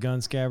 you know the gun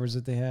scabbards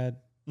that they had?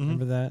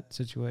 Remember that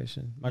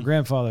situation? My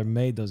grandfather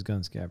made those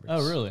gun scabbards.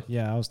 Oh, really?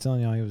 Yeah, I was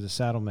telling y'all he was a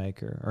saddle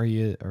maker.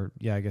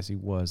 I guess he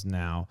was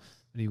now.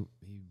 But he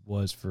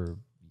was for,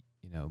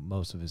 you know,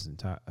 most of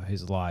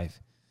his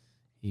life.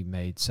 He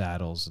made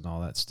saddles and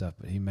all that stuff,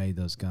 but he made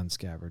those gun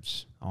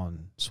scabbards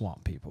on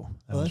swamp people.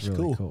 That was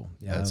really cool.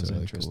 Yeah, That's that was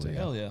really interesting. cool, yeah.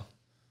 Hell yeah.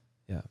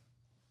 Yeah.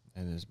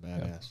 And it's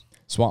badass.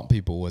 Swamp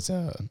People was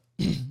a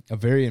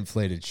very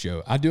inflated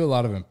show. I do a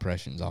lot of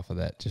impressions off of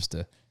that just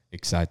to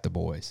excite the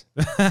boys.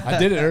 I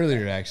did it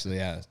earlier, actually.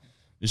 Yeah.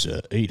 It's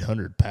a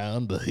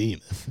 800-pound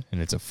behemoth, and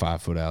it's a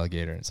 5-foot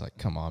alligator. And it's like,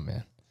 come on,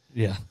 man.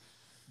 Yeah.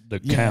 The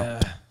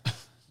count.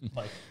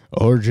 Like,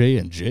 RJ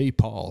and J.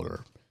 Paul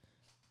are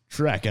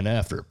tracking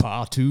after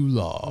Pa Too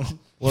Long.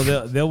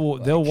 Well,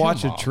 they'll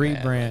watch a tree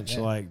man, branch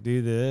man. like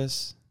do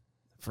this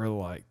for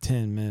like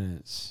 10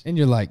 minutes. And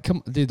you're like,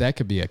 come, dude, that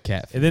could be a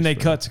catfish. And then they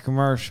bro. cut to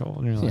commercial,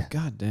 and you're like,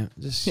 Yeah. God damn,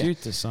 just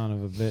shoot the son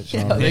of a bitch.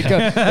 Yeah, already. they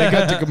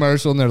cut to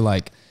commercial, and they're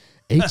like,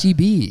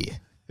 HEB.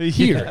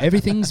 Here,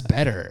 everything's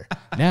better.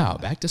 Now,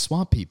 back to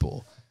Swamp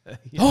People.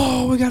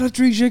 Oh, we got a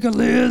tree shaker,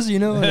 Liz, you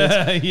know?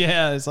 And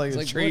Yeah, it's like the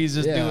like, tree's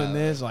what- just yeah. doing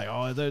this. Like,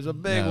 oh, there's a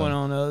big one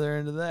on the other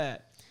end of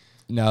that.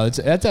 no,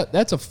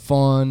 that's a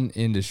fun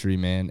industry,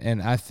 man.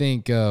 And I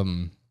think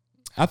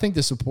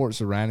the support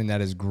surrounding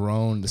that has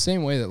grown the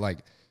same way that, like,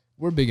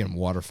 we're big in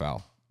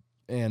waterfowl.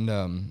 And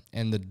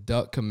the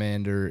Duck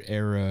Commander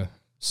era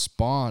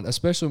spawned,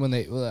 especially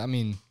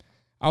when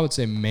I would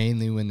say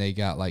mainly when they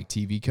got like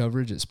TV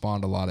coverage, it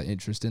spawned a lot of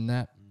interest in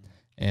that.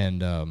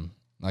 And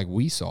like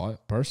we saw it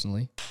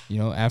personally, you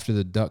know, after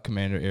the Duck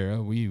Commander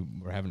era, we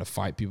were having to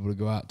fight people to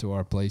go out to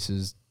our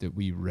places that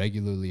we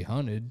regularly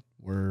hunted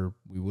where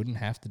we wouldn't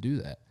have to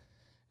do that.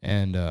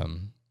 And,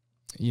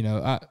 you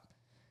know,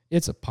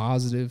 it's a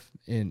positive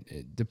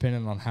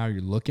depending on how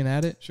you're looking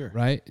at it. Sure.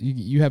 Right.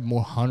 You have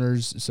more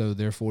hunters. So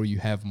therefore you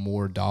have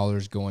more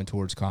dollars going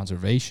towards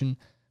conservation.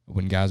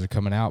 When guys are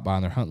coming out,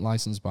 buying their hunt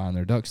license, buying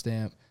their duck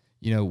stamp,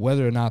 you know,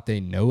 whether or not they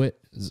know it,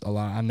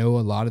 I know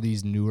a lot of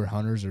these newer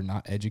hunters are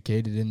not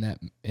educated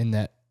in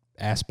that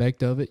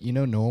aspect of it, you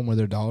know, knowing where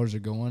their dollars are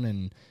going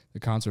and the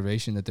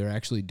conservation that they're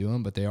actually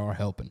doing, but they are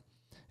helping.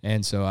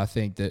 And so I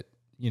think that,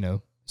 you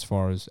know, as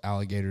far as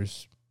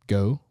alligators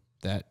go,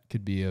 that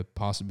could be a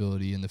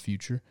possibility in the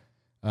future,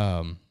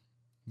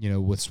 you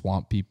know, with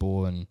Swamp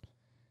People, and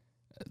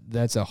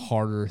that's a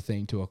harder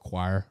thing to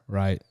acquire,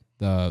 right?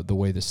 The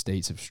way the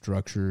states have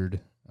structured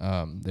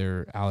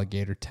their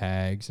alligator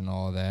tags and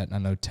all of that. And I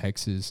know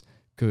Texas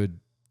could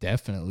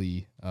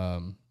definitely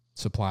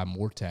supply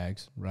more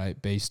tags, right,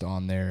 based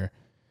on their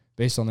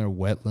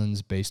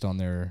wetlands, based on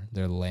their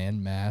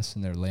land mass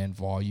and their land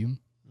volume.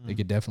 They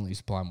could definitely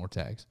supply more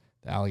tags.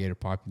 The alligator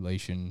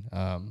population,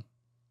 I'm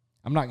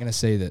not going to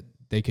say that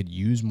they could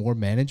use more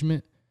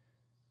management,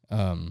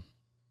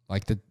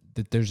 like that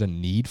there's a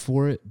need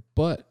for it,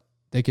 but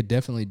they could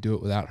definitely do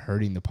it without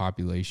hurting the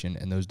population,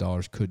 and those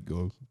dollars could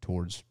go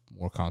towards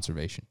more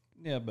conservation.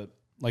 Yeah, but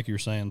like you were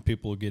saying,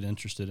 people get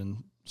interested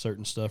in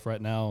certain stuff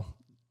right now.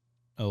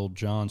 Old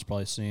John's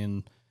probably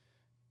seeing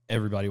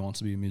everybody wants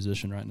to be a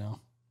musician right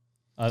now.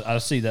 I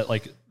see that,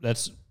 like,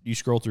 that's, you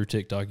scroll through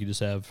TikTok, you just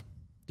have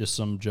just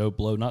some Joe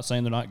Blow, not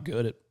saying they're not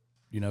good at,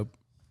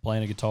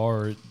 playing a guitar,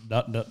 or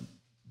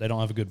they don't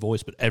have a good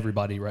voice, but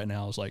everybody right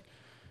now is like,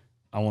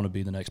 I want to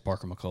be the next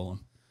Parker McCollum.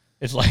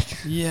 It's like,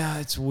 yeah,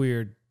 it's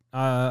weird.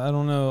 I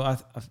don't know.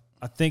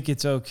 I think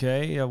it's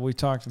okay. We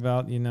talked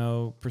about,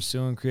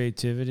 pursuing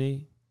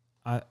creativity,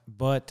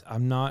 but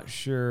I'm not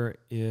sure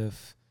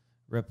if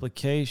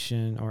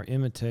replication or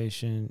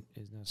imitation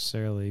is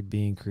necessarily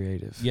being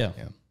creative. yeah.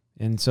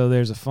 And so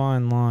there's a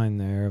fine line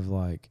there of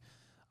like,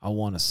 I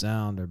want to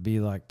sound or be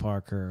like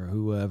Parker or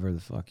whoever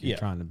the fuck you're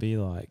trying to be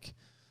like,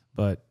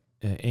 but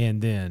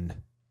and then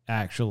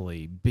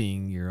actually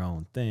being your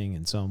own thing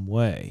in some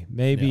way.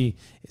 Maybe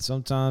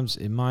sometimes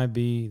it might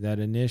be that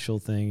initial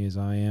thing is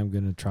I am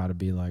going to try to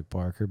be like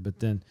Parker, but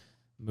then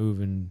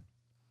moving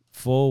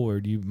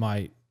forward, you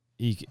might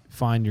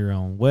find your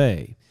own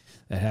way.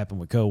 That happened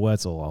with Co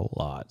Wetzel a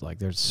lot. Like,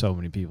 there's so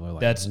many people who are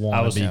like,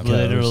 I was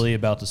literally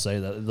about to say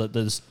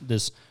that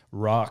this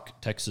rock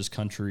Texas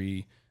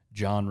country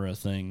genre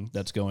thing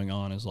that's going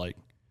on is like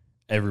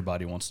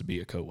everybody wants to be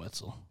a Co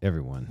Wetzel.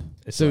 Everyone.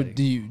 So like,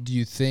 do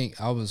you think,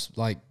 I was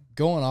like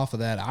going off of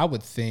that, I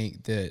would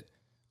think that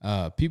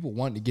people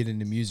wanting to get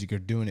into music are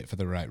doing it for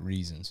the right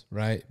reasons,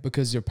 right?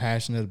 Because they're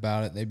passionate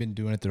about it. They've been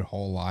doing it their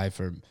whole life,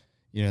 or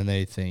and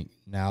they think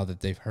now that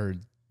they've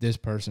heard this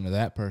person or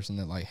that person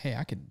that like, hey,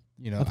 I could.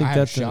 I think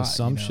that's an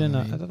assumption.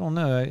 I don't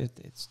know.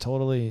 It's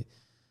totally.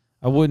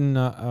 I wouldn't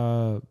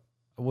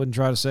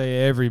try to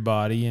say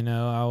everybody.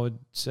 I would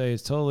say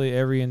it's totally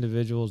every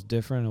individual is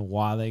different and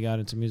why they got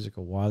into music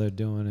or why they're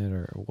doing it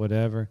or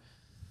whatever.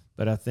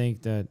 But I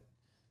think that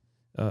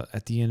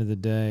at the end of the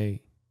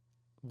day,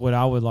 what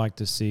I would like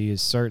to see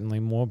is certainly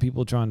more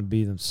people trying to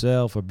be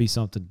themselves or be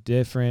something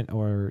different,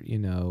 or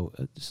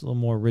just a little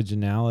more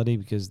originality,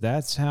 because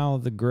that's how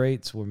the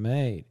greats were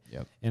made.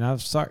 Yep. And I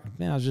was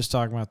just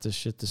talking about this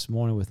shit this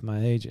morning with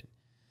my agent,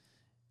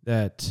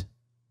 that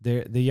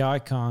the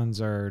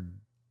icons are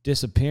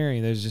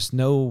disappearing. There's just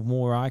no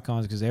more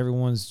icons because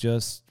everyone's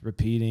just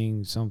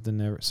repeating something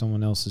that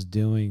someone else is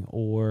doing,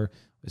 or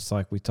it's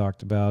like we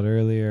talked about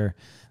earlier.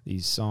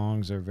 These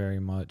songs are very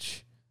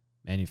much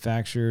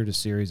manufactured, a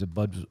series of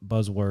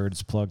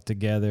buzzwords plugged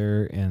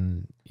together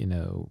and,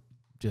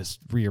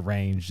 just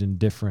rearranged in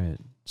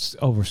different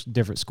scores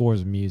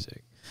of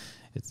music.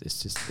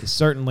 It's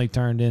certainly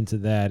turned into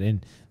that.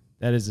 And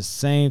that is the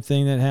same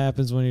thing that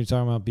happens when you're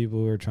talking about people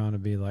who are trying to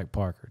be like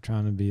Parker,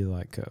 trying to be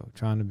like Co,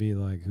 trying to be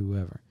like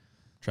whoever.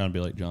 Trying to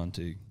be like John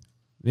Teague.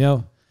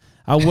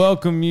 I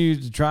welcome you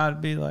to try to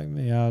be like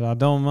me. I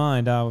don't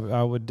mind.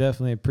 I would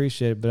definitely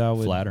appreciate it, but I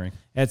would. Flattering.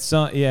 They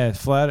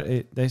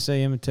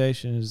say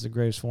imitation is the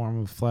greatest form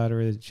of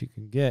flattery that you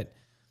can get.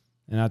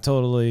 And I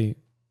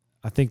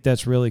think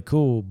that's really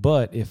cool.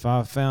 But if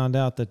I found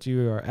out that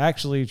you are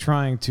actually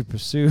trying to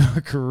pursue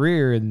a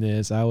career in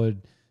this, I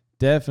would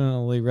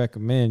definitely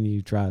recommend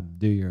you try to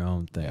do your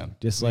own thing.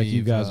 Just like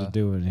you guys are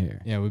doing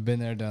here. Yeah, we've been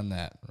there, done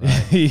that.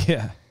 Right?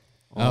 Yeah.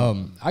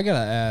 I gotta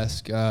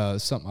ask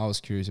something I was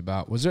curious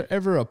about. Was there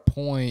ever a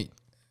point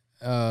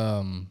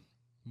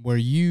where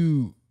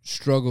you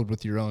struggled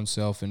with your own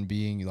self and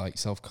being like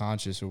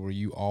self-conscious, or were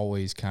you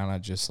always kind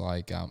of just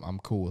like, I'm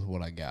cool with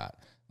what I got?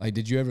 Like,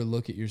 did you ever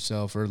look at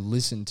yourself or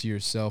listen to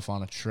yourself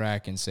on a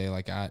track and say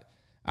like, I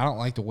don't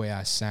like the way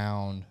I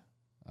sound.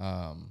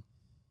 I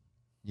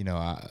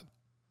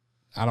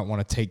don't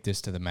want to take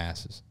this to the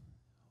masses.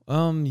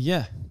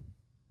 Yeah.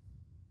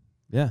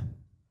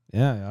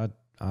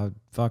 I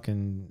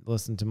fucking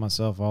listen to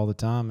myself all the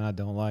time, and I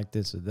don't like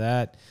this or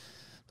that.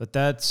 But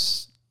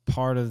that's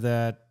part of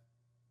that.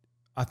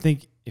 I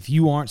think if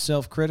you aren't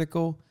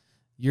self-critical,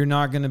 you're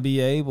not going to be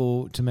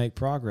able to make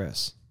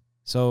progress.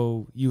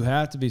 So you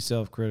have to be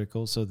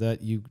self-critical so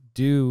that you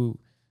do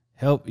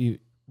help you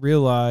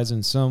realize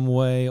in some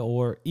way,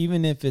 or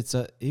even if it's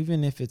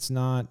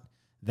not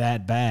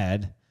that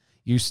bad,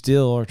 you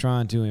still are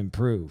trying to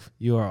improve.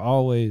 You are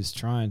always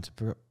trying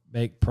to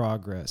make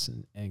progress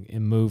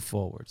and move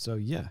forward. So,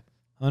 yeah,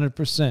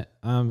 100%.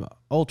 I'm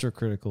ultra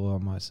critical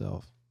on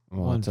myself.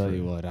 Well, I'll tell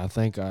you what, I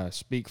think I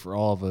speak for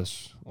all of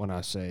us when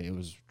I say it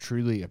was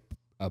truly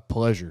a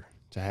pleasure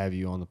to have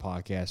you on the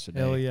podcast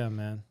today. Hell yeah,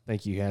 man. I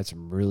think you had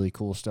some really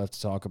cool stuff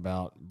to talk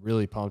about.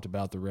 Really pumped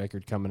about the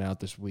record coming out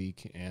this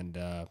week, and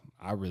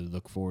I really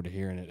look forward to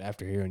hearing it.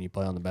 After hearing you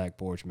play on the back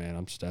porch, man,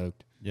 I'm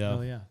stoked. Yeah.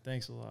 Hell yeah.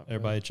 Thanks a lot.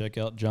 Everybody check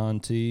out John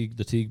Teague,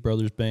 the Teague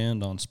Brothers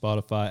Band on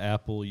Spotify,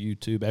 Apple,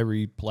 YouTube,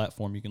 every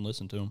platform you can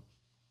listen to them.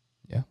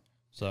 Yeah.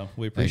 So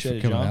we appreciate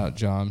Thanks for coming John. out,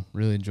 John.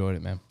 Really enjoyed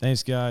it, man.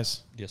 Thanks,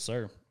 guys. Yes,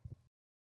 sir.